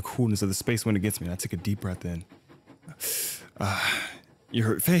can feel the coolness of the space when it gets me, and I take a deep breath in. Your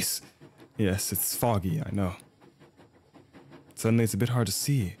hurt face? Yes, it's foggy, I know. Suddenly, it's a bit hard to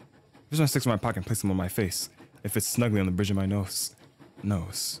see. Here's my sticks in my pocket and place them on my face. It fits snugly on the bridge of my nose.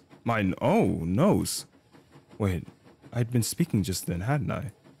 Nose. Nose. Wait, I'd been speaking just then, hadn't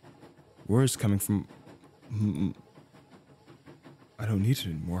I? Words coming from... I don't need it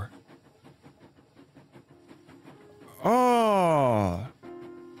anymore. Oh!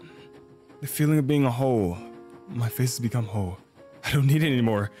 The feeling of being a whole. My face has become whole. I don't need it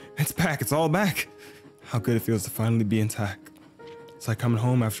anymore. It's back. It's all back. How good it feels to finally be intact. It's like coming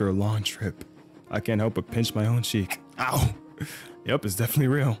home after a long trip. I can't help but pinch my own cheek. Ow! Yep, it's definitely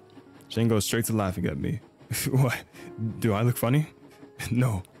real. Shane goes straight to laughing at me. What? Do I look funny?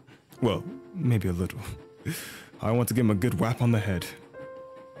 No. Well, maybe a little. I want to give him a good whap on the head.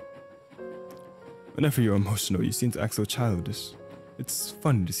 Whenever you're emotional, you seem to act so childish. It's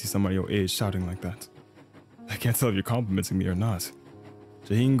funny to see somebody your age shouting like that. I can't tell if you're complimenting me or not.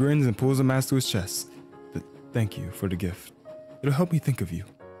 Shaheen grins and pulls a mask to his chest. Thank you for the gift. It'll help me think of you.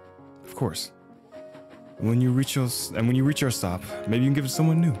 Of course. When you reach your stop, maybe you can give it to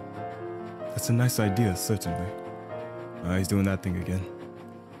someone new. That's a nice idea, certainly. He's doing that thing again.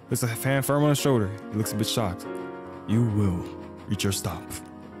 Puts a hand firm on his shoulder. He looks a bit shocked. You will reach your stop.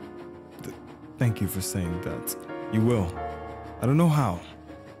 Thank you for saying that. You will. I don't know how,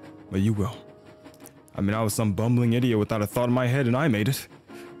 but you will. I mean, I was some bumbling idiot without a thought in my head, and I made it.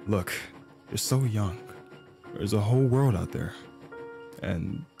 Look, you're so young. There's a whole world out there.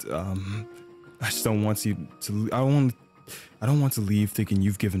 And, I just don't want you to, I don't want to leave thinking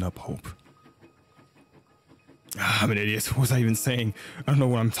you've given up hope. I'm an idiot. What was I even saying? I don't know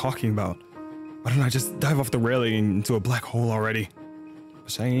what I'm talking about. Why don't I just dive off the railing into a black hole already?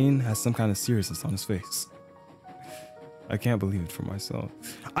 But Shane has some kind of seriousness on his face. I can't believe it for myself.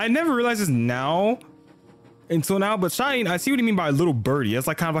 I never realized this until now, but Shane, I see what you mean by a little birdie. It's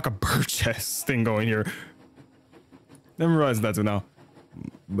like kind of like a bird chest thing going here. Never realized that till now.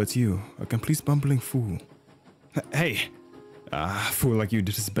 But you, a complete bumbling fool. Hey, a fool like you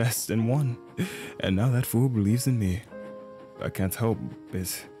did his best and won. And now that fool believes in me. I can't help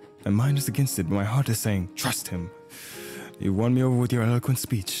it. My mind is against it, but my heart is saying, trust him. You won me over with your eloquent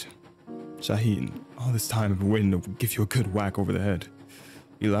speech. Shaheen, all this time I've been waiting to give you a good whack over the head.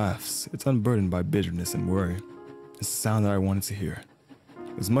 He laughs. It's unburdened by bitterness and worry. It's the sound that I wanted to hear.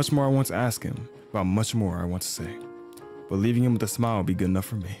 There's much more I want to ask him, about much more I want to say. But leaving him with a smile will be good enough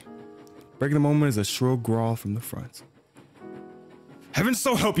for me. Breaking the moment is a shrill growl from the front. Heaven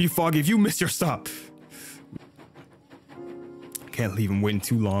so help you, Foggy, if you miss your stop. Can't leave him waiting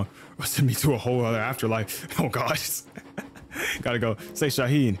too long or send me to a whole other afterlife. Oh God. Gotta go. Say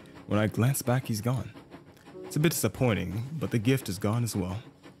Shaheen. When I glance back, he's gone. It's a bit disappointing, but the gift is gone as well.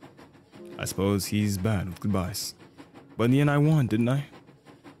 I suppose he's bad with goodbyes. But in the end I won, didn't I?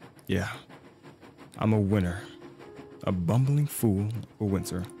 Yeah. I'm a winner. A bumbling fool for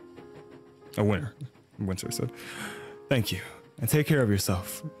winter. A winner. Winter said. Thank you. And take care of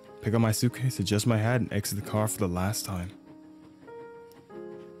yourself. Pick up my suitcase, adjust my hat, and exit the car for the last time.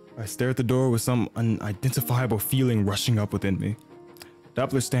 I stare at the door with some unidentifiable feeling rushing up within me.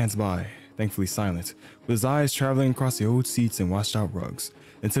 Doppler stands by, thankfully silent, with his eyes traveling across the old seats and washed out rugs,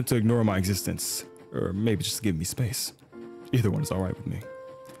 an attempt to ignore my existence, or maybe just to give me space. Either one is alright with me.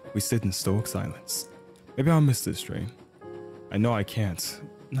 We sit in stoic silence. Maybe I'll miss this train. I know I can't.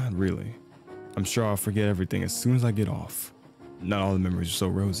 Not really. I'm sure I'll forget everything as soon as I get off. Not all the memories are so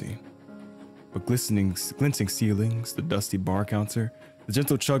rosy. But glinting ceilings, the dusty bar counter, the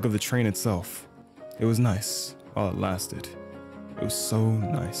gentle chug of the train itself. It was nice while it lasted. It was so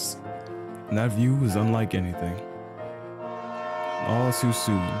nice. And that view was unlike anything. All too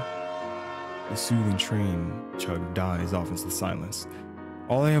soon, the soothing train chug dies off into the silence.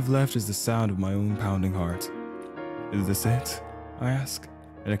 All I have left is the sound of my own pounding heart. Is this it? I ask,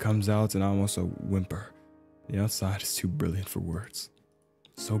 and it comes out in almost a whimper. The outside is too brilliant for words.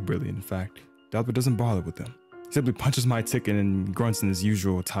 So brilliant, in fact, Doppler doesn't bother with them. He simply punches my ticket and grunts in his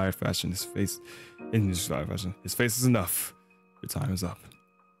usual tired fashion. His face is enough. Your time is up.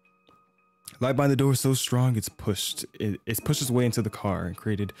 Light by the door is so strong it's pushed its way into the car and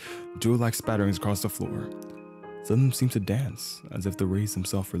created jewel-like spatterings across the floor. Some of them seem to dance as if to raise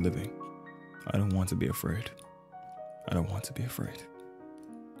themselves for living. I don't want to be afraid. I don't want to be afraid.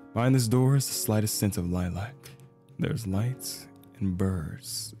 Behind this door is the slightest scent of lilac. There's lights and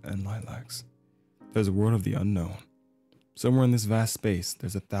birds and lilacs. There's a world of the unknown. Somewhere in this vast space,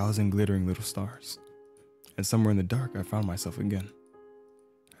 there's 1,000 glittering little stars. And somewhere in the dark, I found myself again.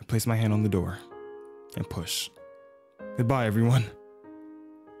 I place my hand on the door and push. Goodbye, everyone.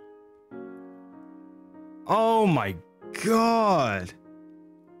 Oh my God.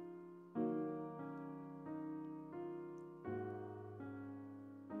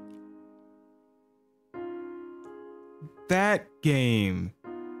 That game.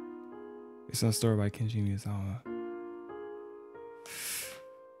 It's a story by Kenji Miyazawa.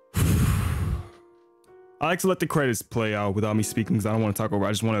 I like to let the credits play out without me speaking because I don't want to talk over.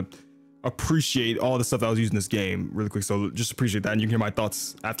 I just want to appreciate all the stuff that I was using this game really quick. So just appreciate that, and you can hear my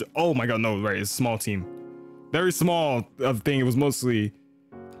thoughts after. Oh my God, no, right? It's a small team, very small of thing. It was mostly.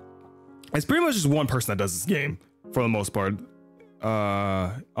 It's pretty much just one person that does this game for the most part.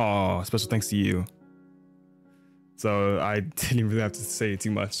 Oh, special thanks to you. So I didn't really have to say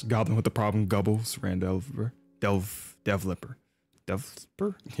too much. Goblin with the problem, Gubbles, Randelver, Developer, yeah,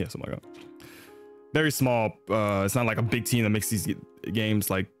 something like that. Very small. It's not like a big team that makes these games.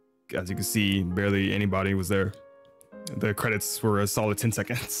 Like, as you can see, barely anybody was there. The credits were a solid 10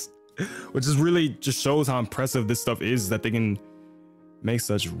 seconds, which is really just shows how impressive this stuff is, that they can make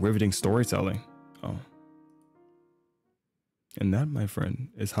such riveting storytelling. Oh, and that, my friend,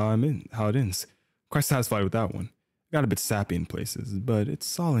 is how it ends. Quite satisfied with that one. Got a bit sappy in places, but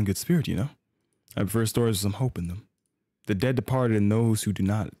it's all in good spirit, you know. I prefer stories with some hope in them. The dead departed and those who did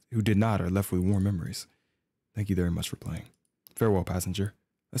not are left with warm memories. Thank you very much for playing. Farewell, passenger.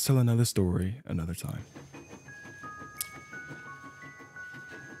 Let's tell another story another time.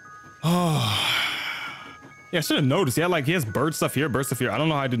 Oh, yeah, I should have noticed. Yeah, he has bird stuff here, bird stuff here. I don't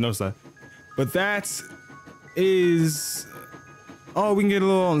know how I didn't notice that, but that is. Oh, we can get a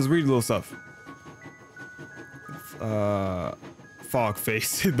little. Let's read a little stuff. Fog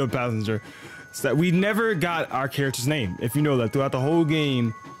face, the passenger. So that we never got our character's name. If you know that, throughout the whole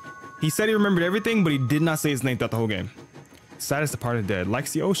game, he said he remembered everything, but he did not say his name throughout the whole game. Saddest departed dead,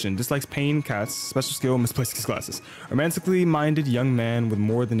 likes the ocean, dislikes pain, cats, special skill, misplaced his glasses. Romantically minded young man with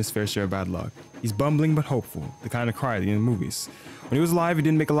more than his fair share of bad luck. He's bumbling but hopeful, the kind of cry at the end of movies. When he was alive, he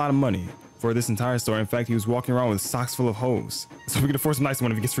didn't make a lot of money for this entire story. In fact, he was walking around with socks full of hoes. So we could afford some nice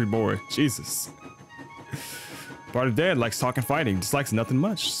one if he gets free board. Jesus. Departed dead, likes talking, fighting, dislikes nothing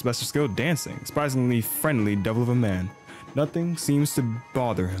much. Special skill, dancing. Surprisingly friendly devil of a man. Nothing seems to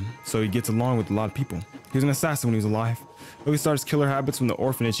bother him, so he gets along with a lot of people. He was an assassin when he was alive. Though he started his killer habits from the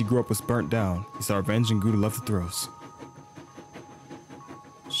orphanage he grew up was burnt down. He saw revenge and grew to love the throes.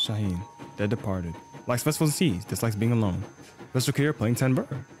 Shaheen, dead departed. Likes festivals and seas, dislikes being alone. Special care, playing Ten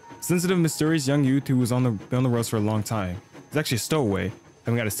Bird. Sensitive, mysterious young youth who was on the roads for a long time. He's actually a stowaway.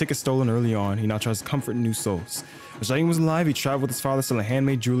 Having got his ticket stolen early on, he now tries to comfort new souls. When Shaheen was alive, he traveled with his father selling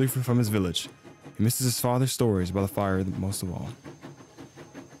handmade jewelry from his village. He misses his father's stories by the fire most of all.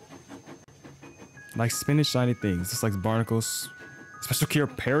 Likes spinach shiny things, just like barnacles. Special skill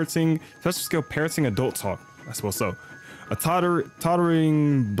parroting adult talk. I suppose so. A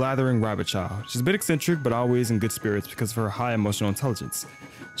tottering, blathering rabbit child. She's a bit eccentric, but always in good spirits because of her high emotional intelligence.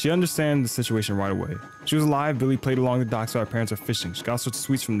 She understands the situation right away. She was alive. Billy played along the docks while her parents were fishing. She got sorts of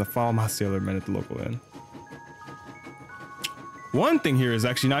sweets from the foul-mouthed sailor men at the local inn. One thing here is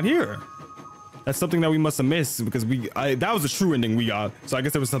actually not here. That's something that we must have missed because that was a true ending we got. So I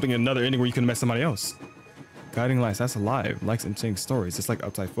guess there was something in another ending where you could have met somebody else. Guiding lights, that's alive. Likes interesting stories, just like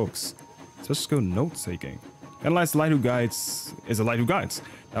uptight folks. Special skill note taking. And last light who guides is a light who guides.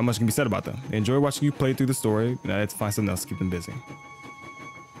 Not much can be said about them. They enjoy watching you play through the story, and I had to find something else to keep them busy.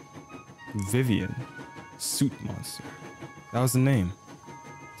 Vivian, suit monster. That was the name.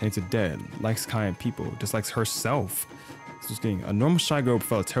 Tainted dead, likes kind people, dislikes herself. This was getting a normal shy girl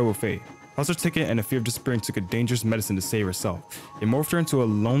felt a terrible fate. Lost her ticket and a fear of disappearing took a dangerous medicine to save herself. It morphed her into a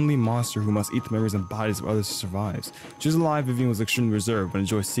lonely monster who must eat the memories and bodies of others to survive. She was alive, Vivian was extremely reserved, but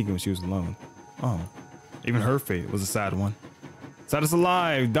enjoyed seeking when she was alone. Oh, even her fate was a sad one. Saddest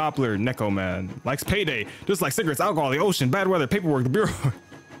alive, Doppler, Neko Man. Likes payday, just like cigarettes, alcohol, the ocean, bad weather, paperwork, the bureau.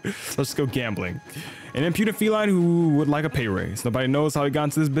 Let's just go gambling. An impudent feline who would like a pay raise. Nobody knows how he got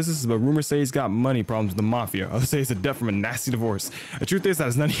into this business, but rumors say he's got money problems with the mafia. Others say it's a death from a nasty divorce. The truth is that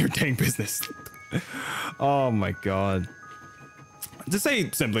it's none of your dang business. Oh my god. To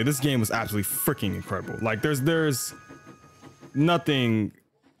say simply, this game was absolutely freaking incredible. Like there's nothing.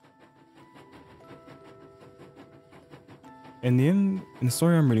 In the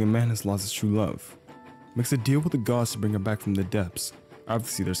story I'm reading, a man has lost his true love. Makes a deal with the gods to bring her back from the depths.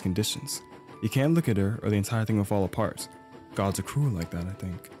 Obviously, there's conditions. You can't look at her or the entire thing will fall apart. Gods are cruel like that, I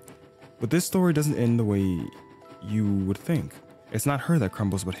think. But this story doesn't end the way you would think. It's not her that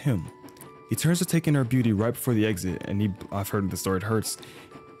crumbles, but him. He turns to taking her beauty right before the exit, and I've heard the story, it hurts.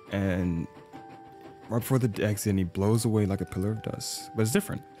 And right before the exit, and he blows away like a pillar of dust. But it's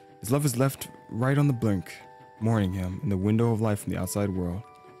different. His love is left right on the blink, mourning him in the window of life from the outside world.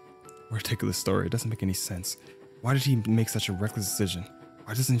 Ridiculous story. It doesn't make any sense. Why did he make such a reckless decision?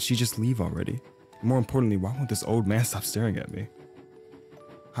 Why doesn't she just leave already? And more importantly, why won't this old man stop staring at me?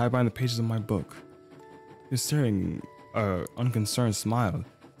 Hide behind the pages of my book. He was staring, unconcerned smile,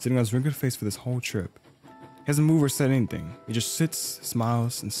 sitting on his wrinkled face for this whole trip. He hasn't moved or said anything. He just sits,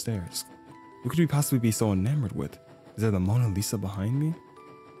 smiles, and stares. Who could he possibly be so enamored with? Is there the Mona Lisa behind me?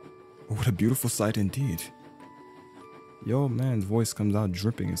 Oh, what a beautiful sight indeed. The old man's voice comes out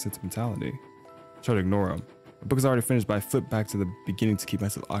dripping in sentimentality. I try to ignore him. The book is already finished, but I flip back to the beginning to keep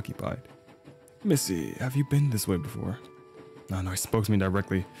myself occupied. Missy, have you been this way before? No, he spoke to me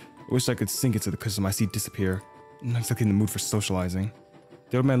directly. I wish I could sink into the cushion of my seat, disappear. I'm not exactly in the mood for socializing.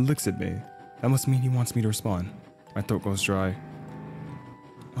 The old man looks at me. That must mean he wants me to respond. My throat goes dry.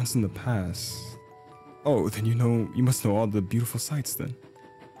 Once in the past. Oh, then you must know all the beautiful sights then.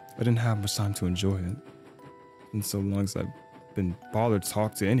 I didn't have much time to enjoy it. And so long as I've been bothered to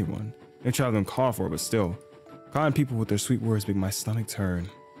talk to anyone. Ain't traveling call for it, but still. Calling people with their sweet words make my stomach turn.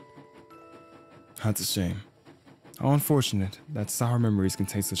 That's a shame. How unfortunate that sour memories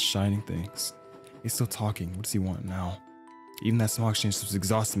contain such shining things. He's still talking. What does he want now? Even that small exchange was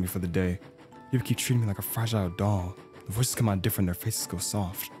exhausting me for the day. People keep treating me like a fragile doll. The voices come out different, their faces go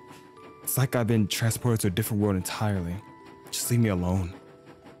soft. It's like I've been transported to a different world entirely. Just leave me alone.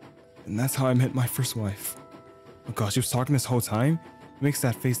 And that's how I met my first wife. Oh gosh, he was talking this whole time? He makes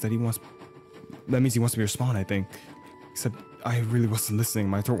that face that means he wants me to respond, I think. Except I really wasn't listening,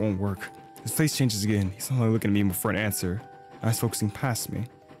 my throat won't work. His face changes again. He's not only looking at me for an answer. Now he's focusing past me.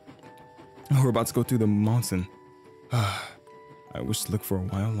 Oh, we're about to go through the mountain. I wish to look for a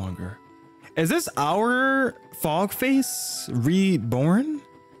while longer. Is this our fog face reborn?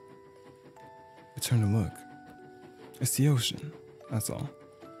 I turn to look. It's the ocean, that's all.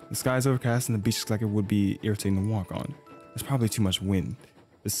 The sky is overcast and the beach looks like it would be irritating to walk on. There's probably too much wind.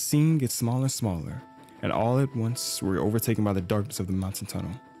 The scene gets smaller and smaller, and all at once we're overtaken by the darkness of the mountain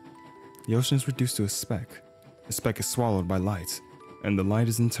tunnel. The ocean is reduced to a speck. The speck is swallowed by light, and the light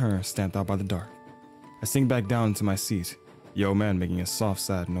is in turn stamped out by the dark. I sink back down into my seat, the old man making a soft,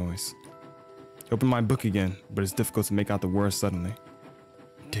 sad noise. I open my book again, but it's difficult to make out the words suddenly.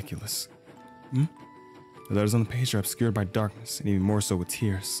 Ridiculous. The letters on the page are obscured by darkness, and even more so with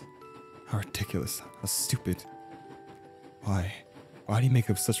tears. How ridiculous. How stupid. Why? Why did he make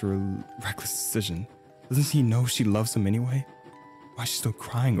up such a reckless decision? Doesn't he know she loves him anyway? Why is she still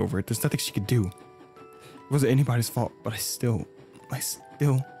crying over it? There's nothing she could do. It wasn't anybody's fault, but I still...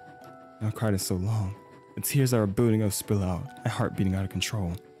 I've cried it so long. The tears that are building up spill out, my heart beating out of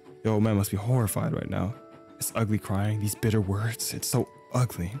control. The old man must be horrified right now. This ugly crying, these bitter words, it's so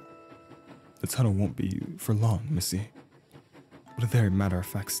ugly. The tunnel won't be for long, Missy. What a very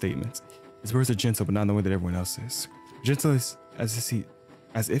matter-of-fact statement. His words are gentle, but not in the way that everyone else is. Gentle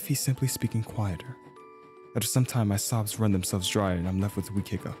as if he's simply speaking quieter. After some time, my sobs run themselves dry, and I'm left with weak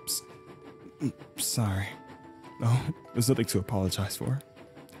hiccups. Sorry. No, there's nothing to apologize for.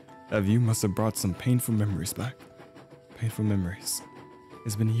 That view must have brought some painful memories back. Painful memories.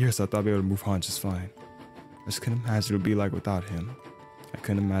 It's been years I thought I'd be able to move on just fine. I just couldn't imagine it would be like without him. I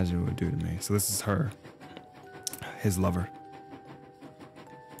couldn't imagine what it would do to me. So this is her. His lover.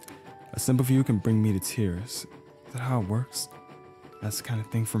 A simple view can bring me to tears. Is that how it works? That's the kind of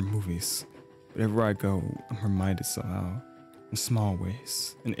thing from movies. Wherever I go, I'm reminded somehow. In small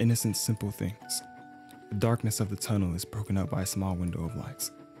ways. In innocent, simple things. The darkness of the tunnel is broken up by a small window of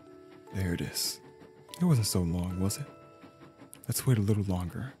lights. There it is. It wasn't so long, was it? Let's wait a little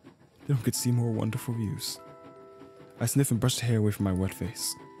longer. Then we could see more wonderful views. I sniff and brush the hair away from my wet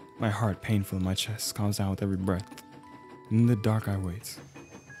face. My heart, painful in my chest, calms down with every breath. In the dark, I wait.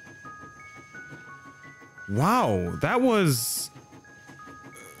 Wow, that was...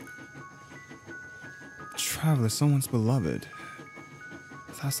 Traveler, someone's beloved.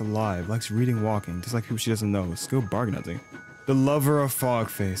 That's alive, likes reading, walking, just like people she doesn't know, skilled bargain hunting. The lover of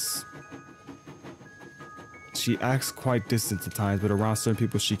Fogface. She acts quite distant at times, but around certain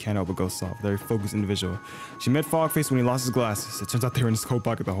people she can't help but go soft. Very focused individual. She met Fogface when he lost his glasses. It turns out they were in his coat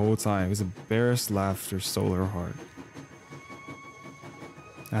pocket the whole time. His embarrassed laughter stole her heart.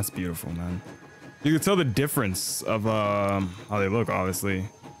 That's beautiful, man. You can tell the difference of how they look, obviously.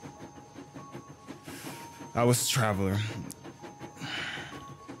 I was a traveler.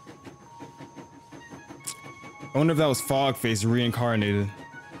 I wonder if that was Fogface reincarnated.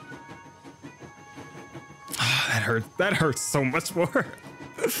 That hurt. That hurts so much more.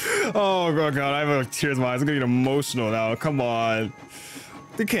 Oh god, I have tears in my eyes. I'm gonna get emotional now. Come on.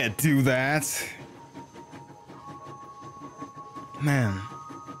 They can't do that. Man.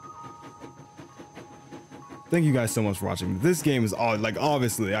 Thank you guys so much for watching. This game is all like,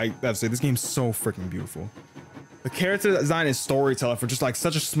 obviously, I have to say, this game's so freaking beautiful. The character design and storytelling for just like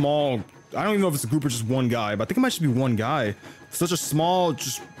such a small, I don't even know if it's a group or just one guy, but I think it might just be one guy. Such a small,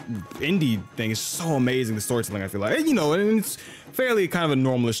 just indie thing. It's so amazing, the storytelling, I feel like. And, you know, and it's fairly kind of a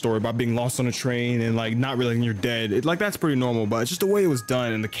normal story about being lost on a train and like not realizing you're dead. Like that's pretty normal, but it's just the way it was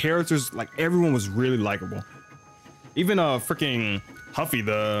done, and the characters, like everyone was really likable. Even freaking Huffy,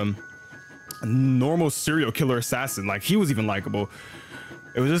 the normal serial killer assassin, like he was even likable.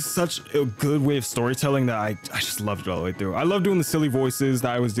 It was just such a good way of storytelling that I just loved it all the way through. I love doing the silly voices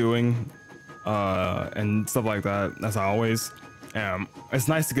that I was doing and stuff like that, as always. It's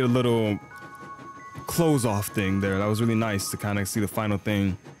nice to get a little close off thing there. That was really nice to kind of see the final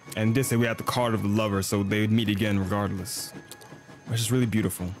thing. And just say we had the card of the lover, so they would meet again regardless. Which is really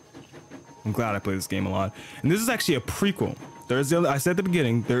beautiful. I'm glad I played this game a lot. And this is actually a prequel. There's the other, I said at the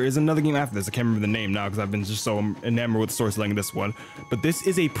beginning, there is another game after this. I can't remember the name now because I've been just so enamored with the storytelling in this one. But this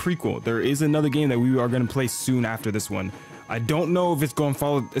is a prequel. There is another game that we are going to play soon after this one. I don't know if it's going to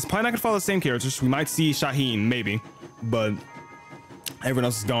follow. It's probably not going to follow the same characters. We might see Shaheen, maybe. But everyone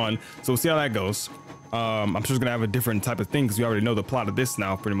else is gone. So we'll see how that goes. I'm sure it's going to have a different type of thing because we already know the plot of this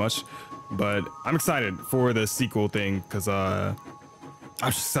now, pretty much. But I'm excited for the sequel thing because I'm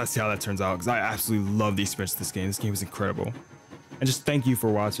just excited to see how that turns out because I absolutely love the experience of this game. This game is incredible. And just thank you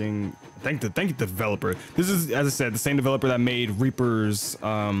for watching. Thank you the developer. This is, as I said, the same developer that made Reaper's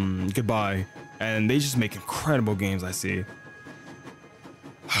Goodbye, and they just make incredible games. I see.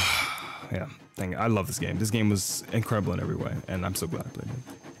 Yeah, I love this game. This game was incredible in every way, and I'm so glad I played it.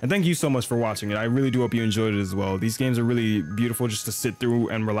 And thank you so much for watching it. I really do hope you enjoyed it as well. These games are really beautiful just to sit through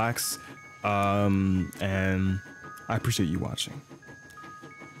and relax. And I appreciate you watching.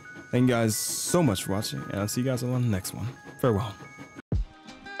 Thank you guys so much for watching, and I'll see you guys on the next one. Farewell.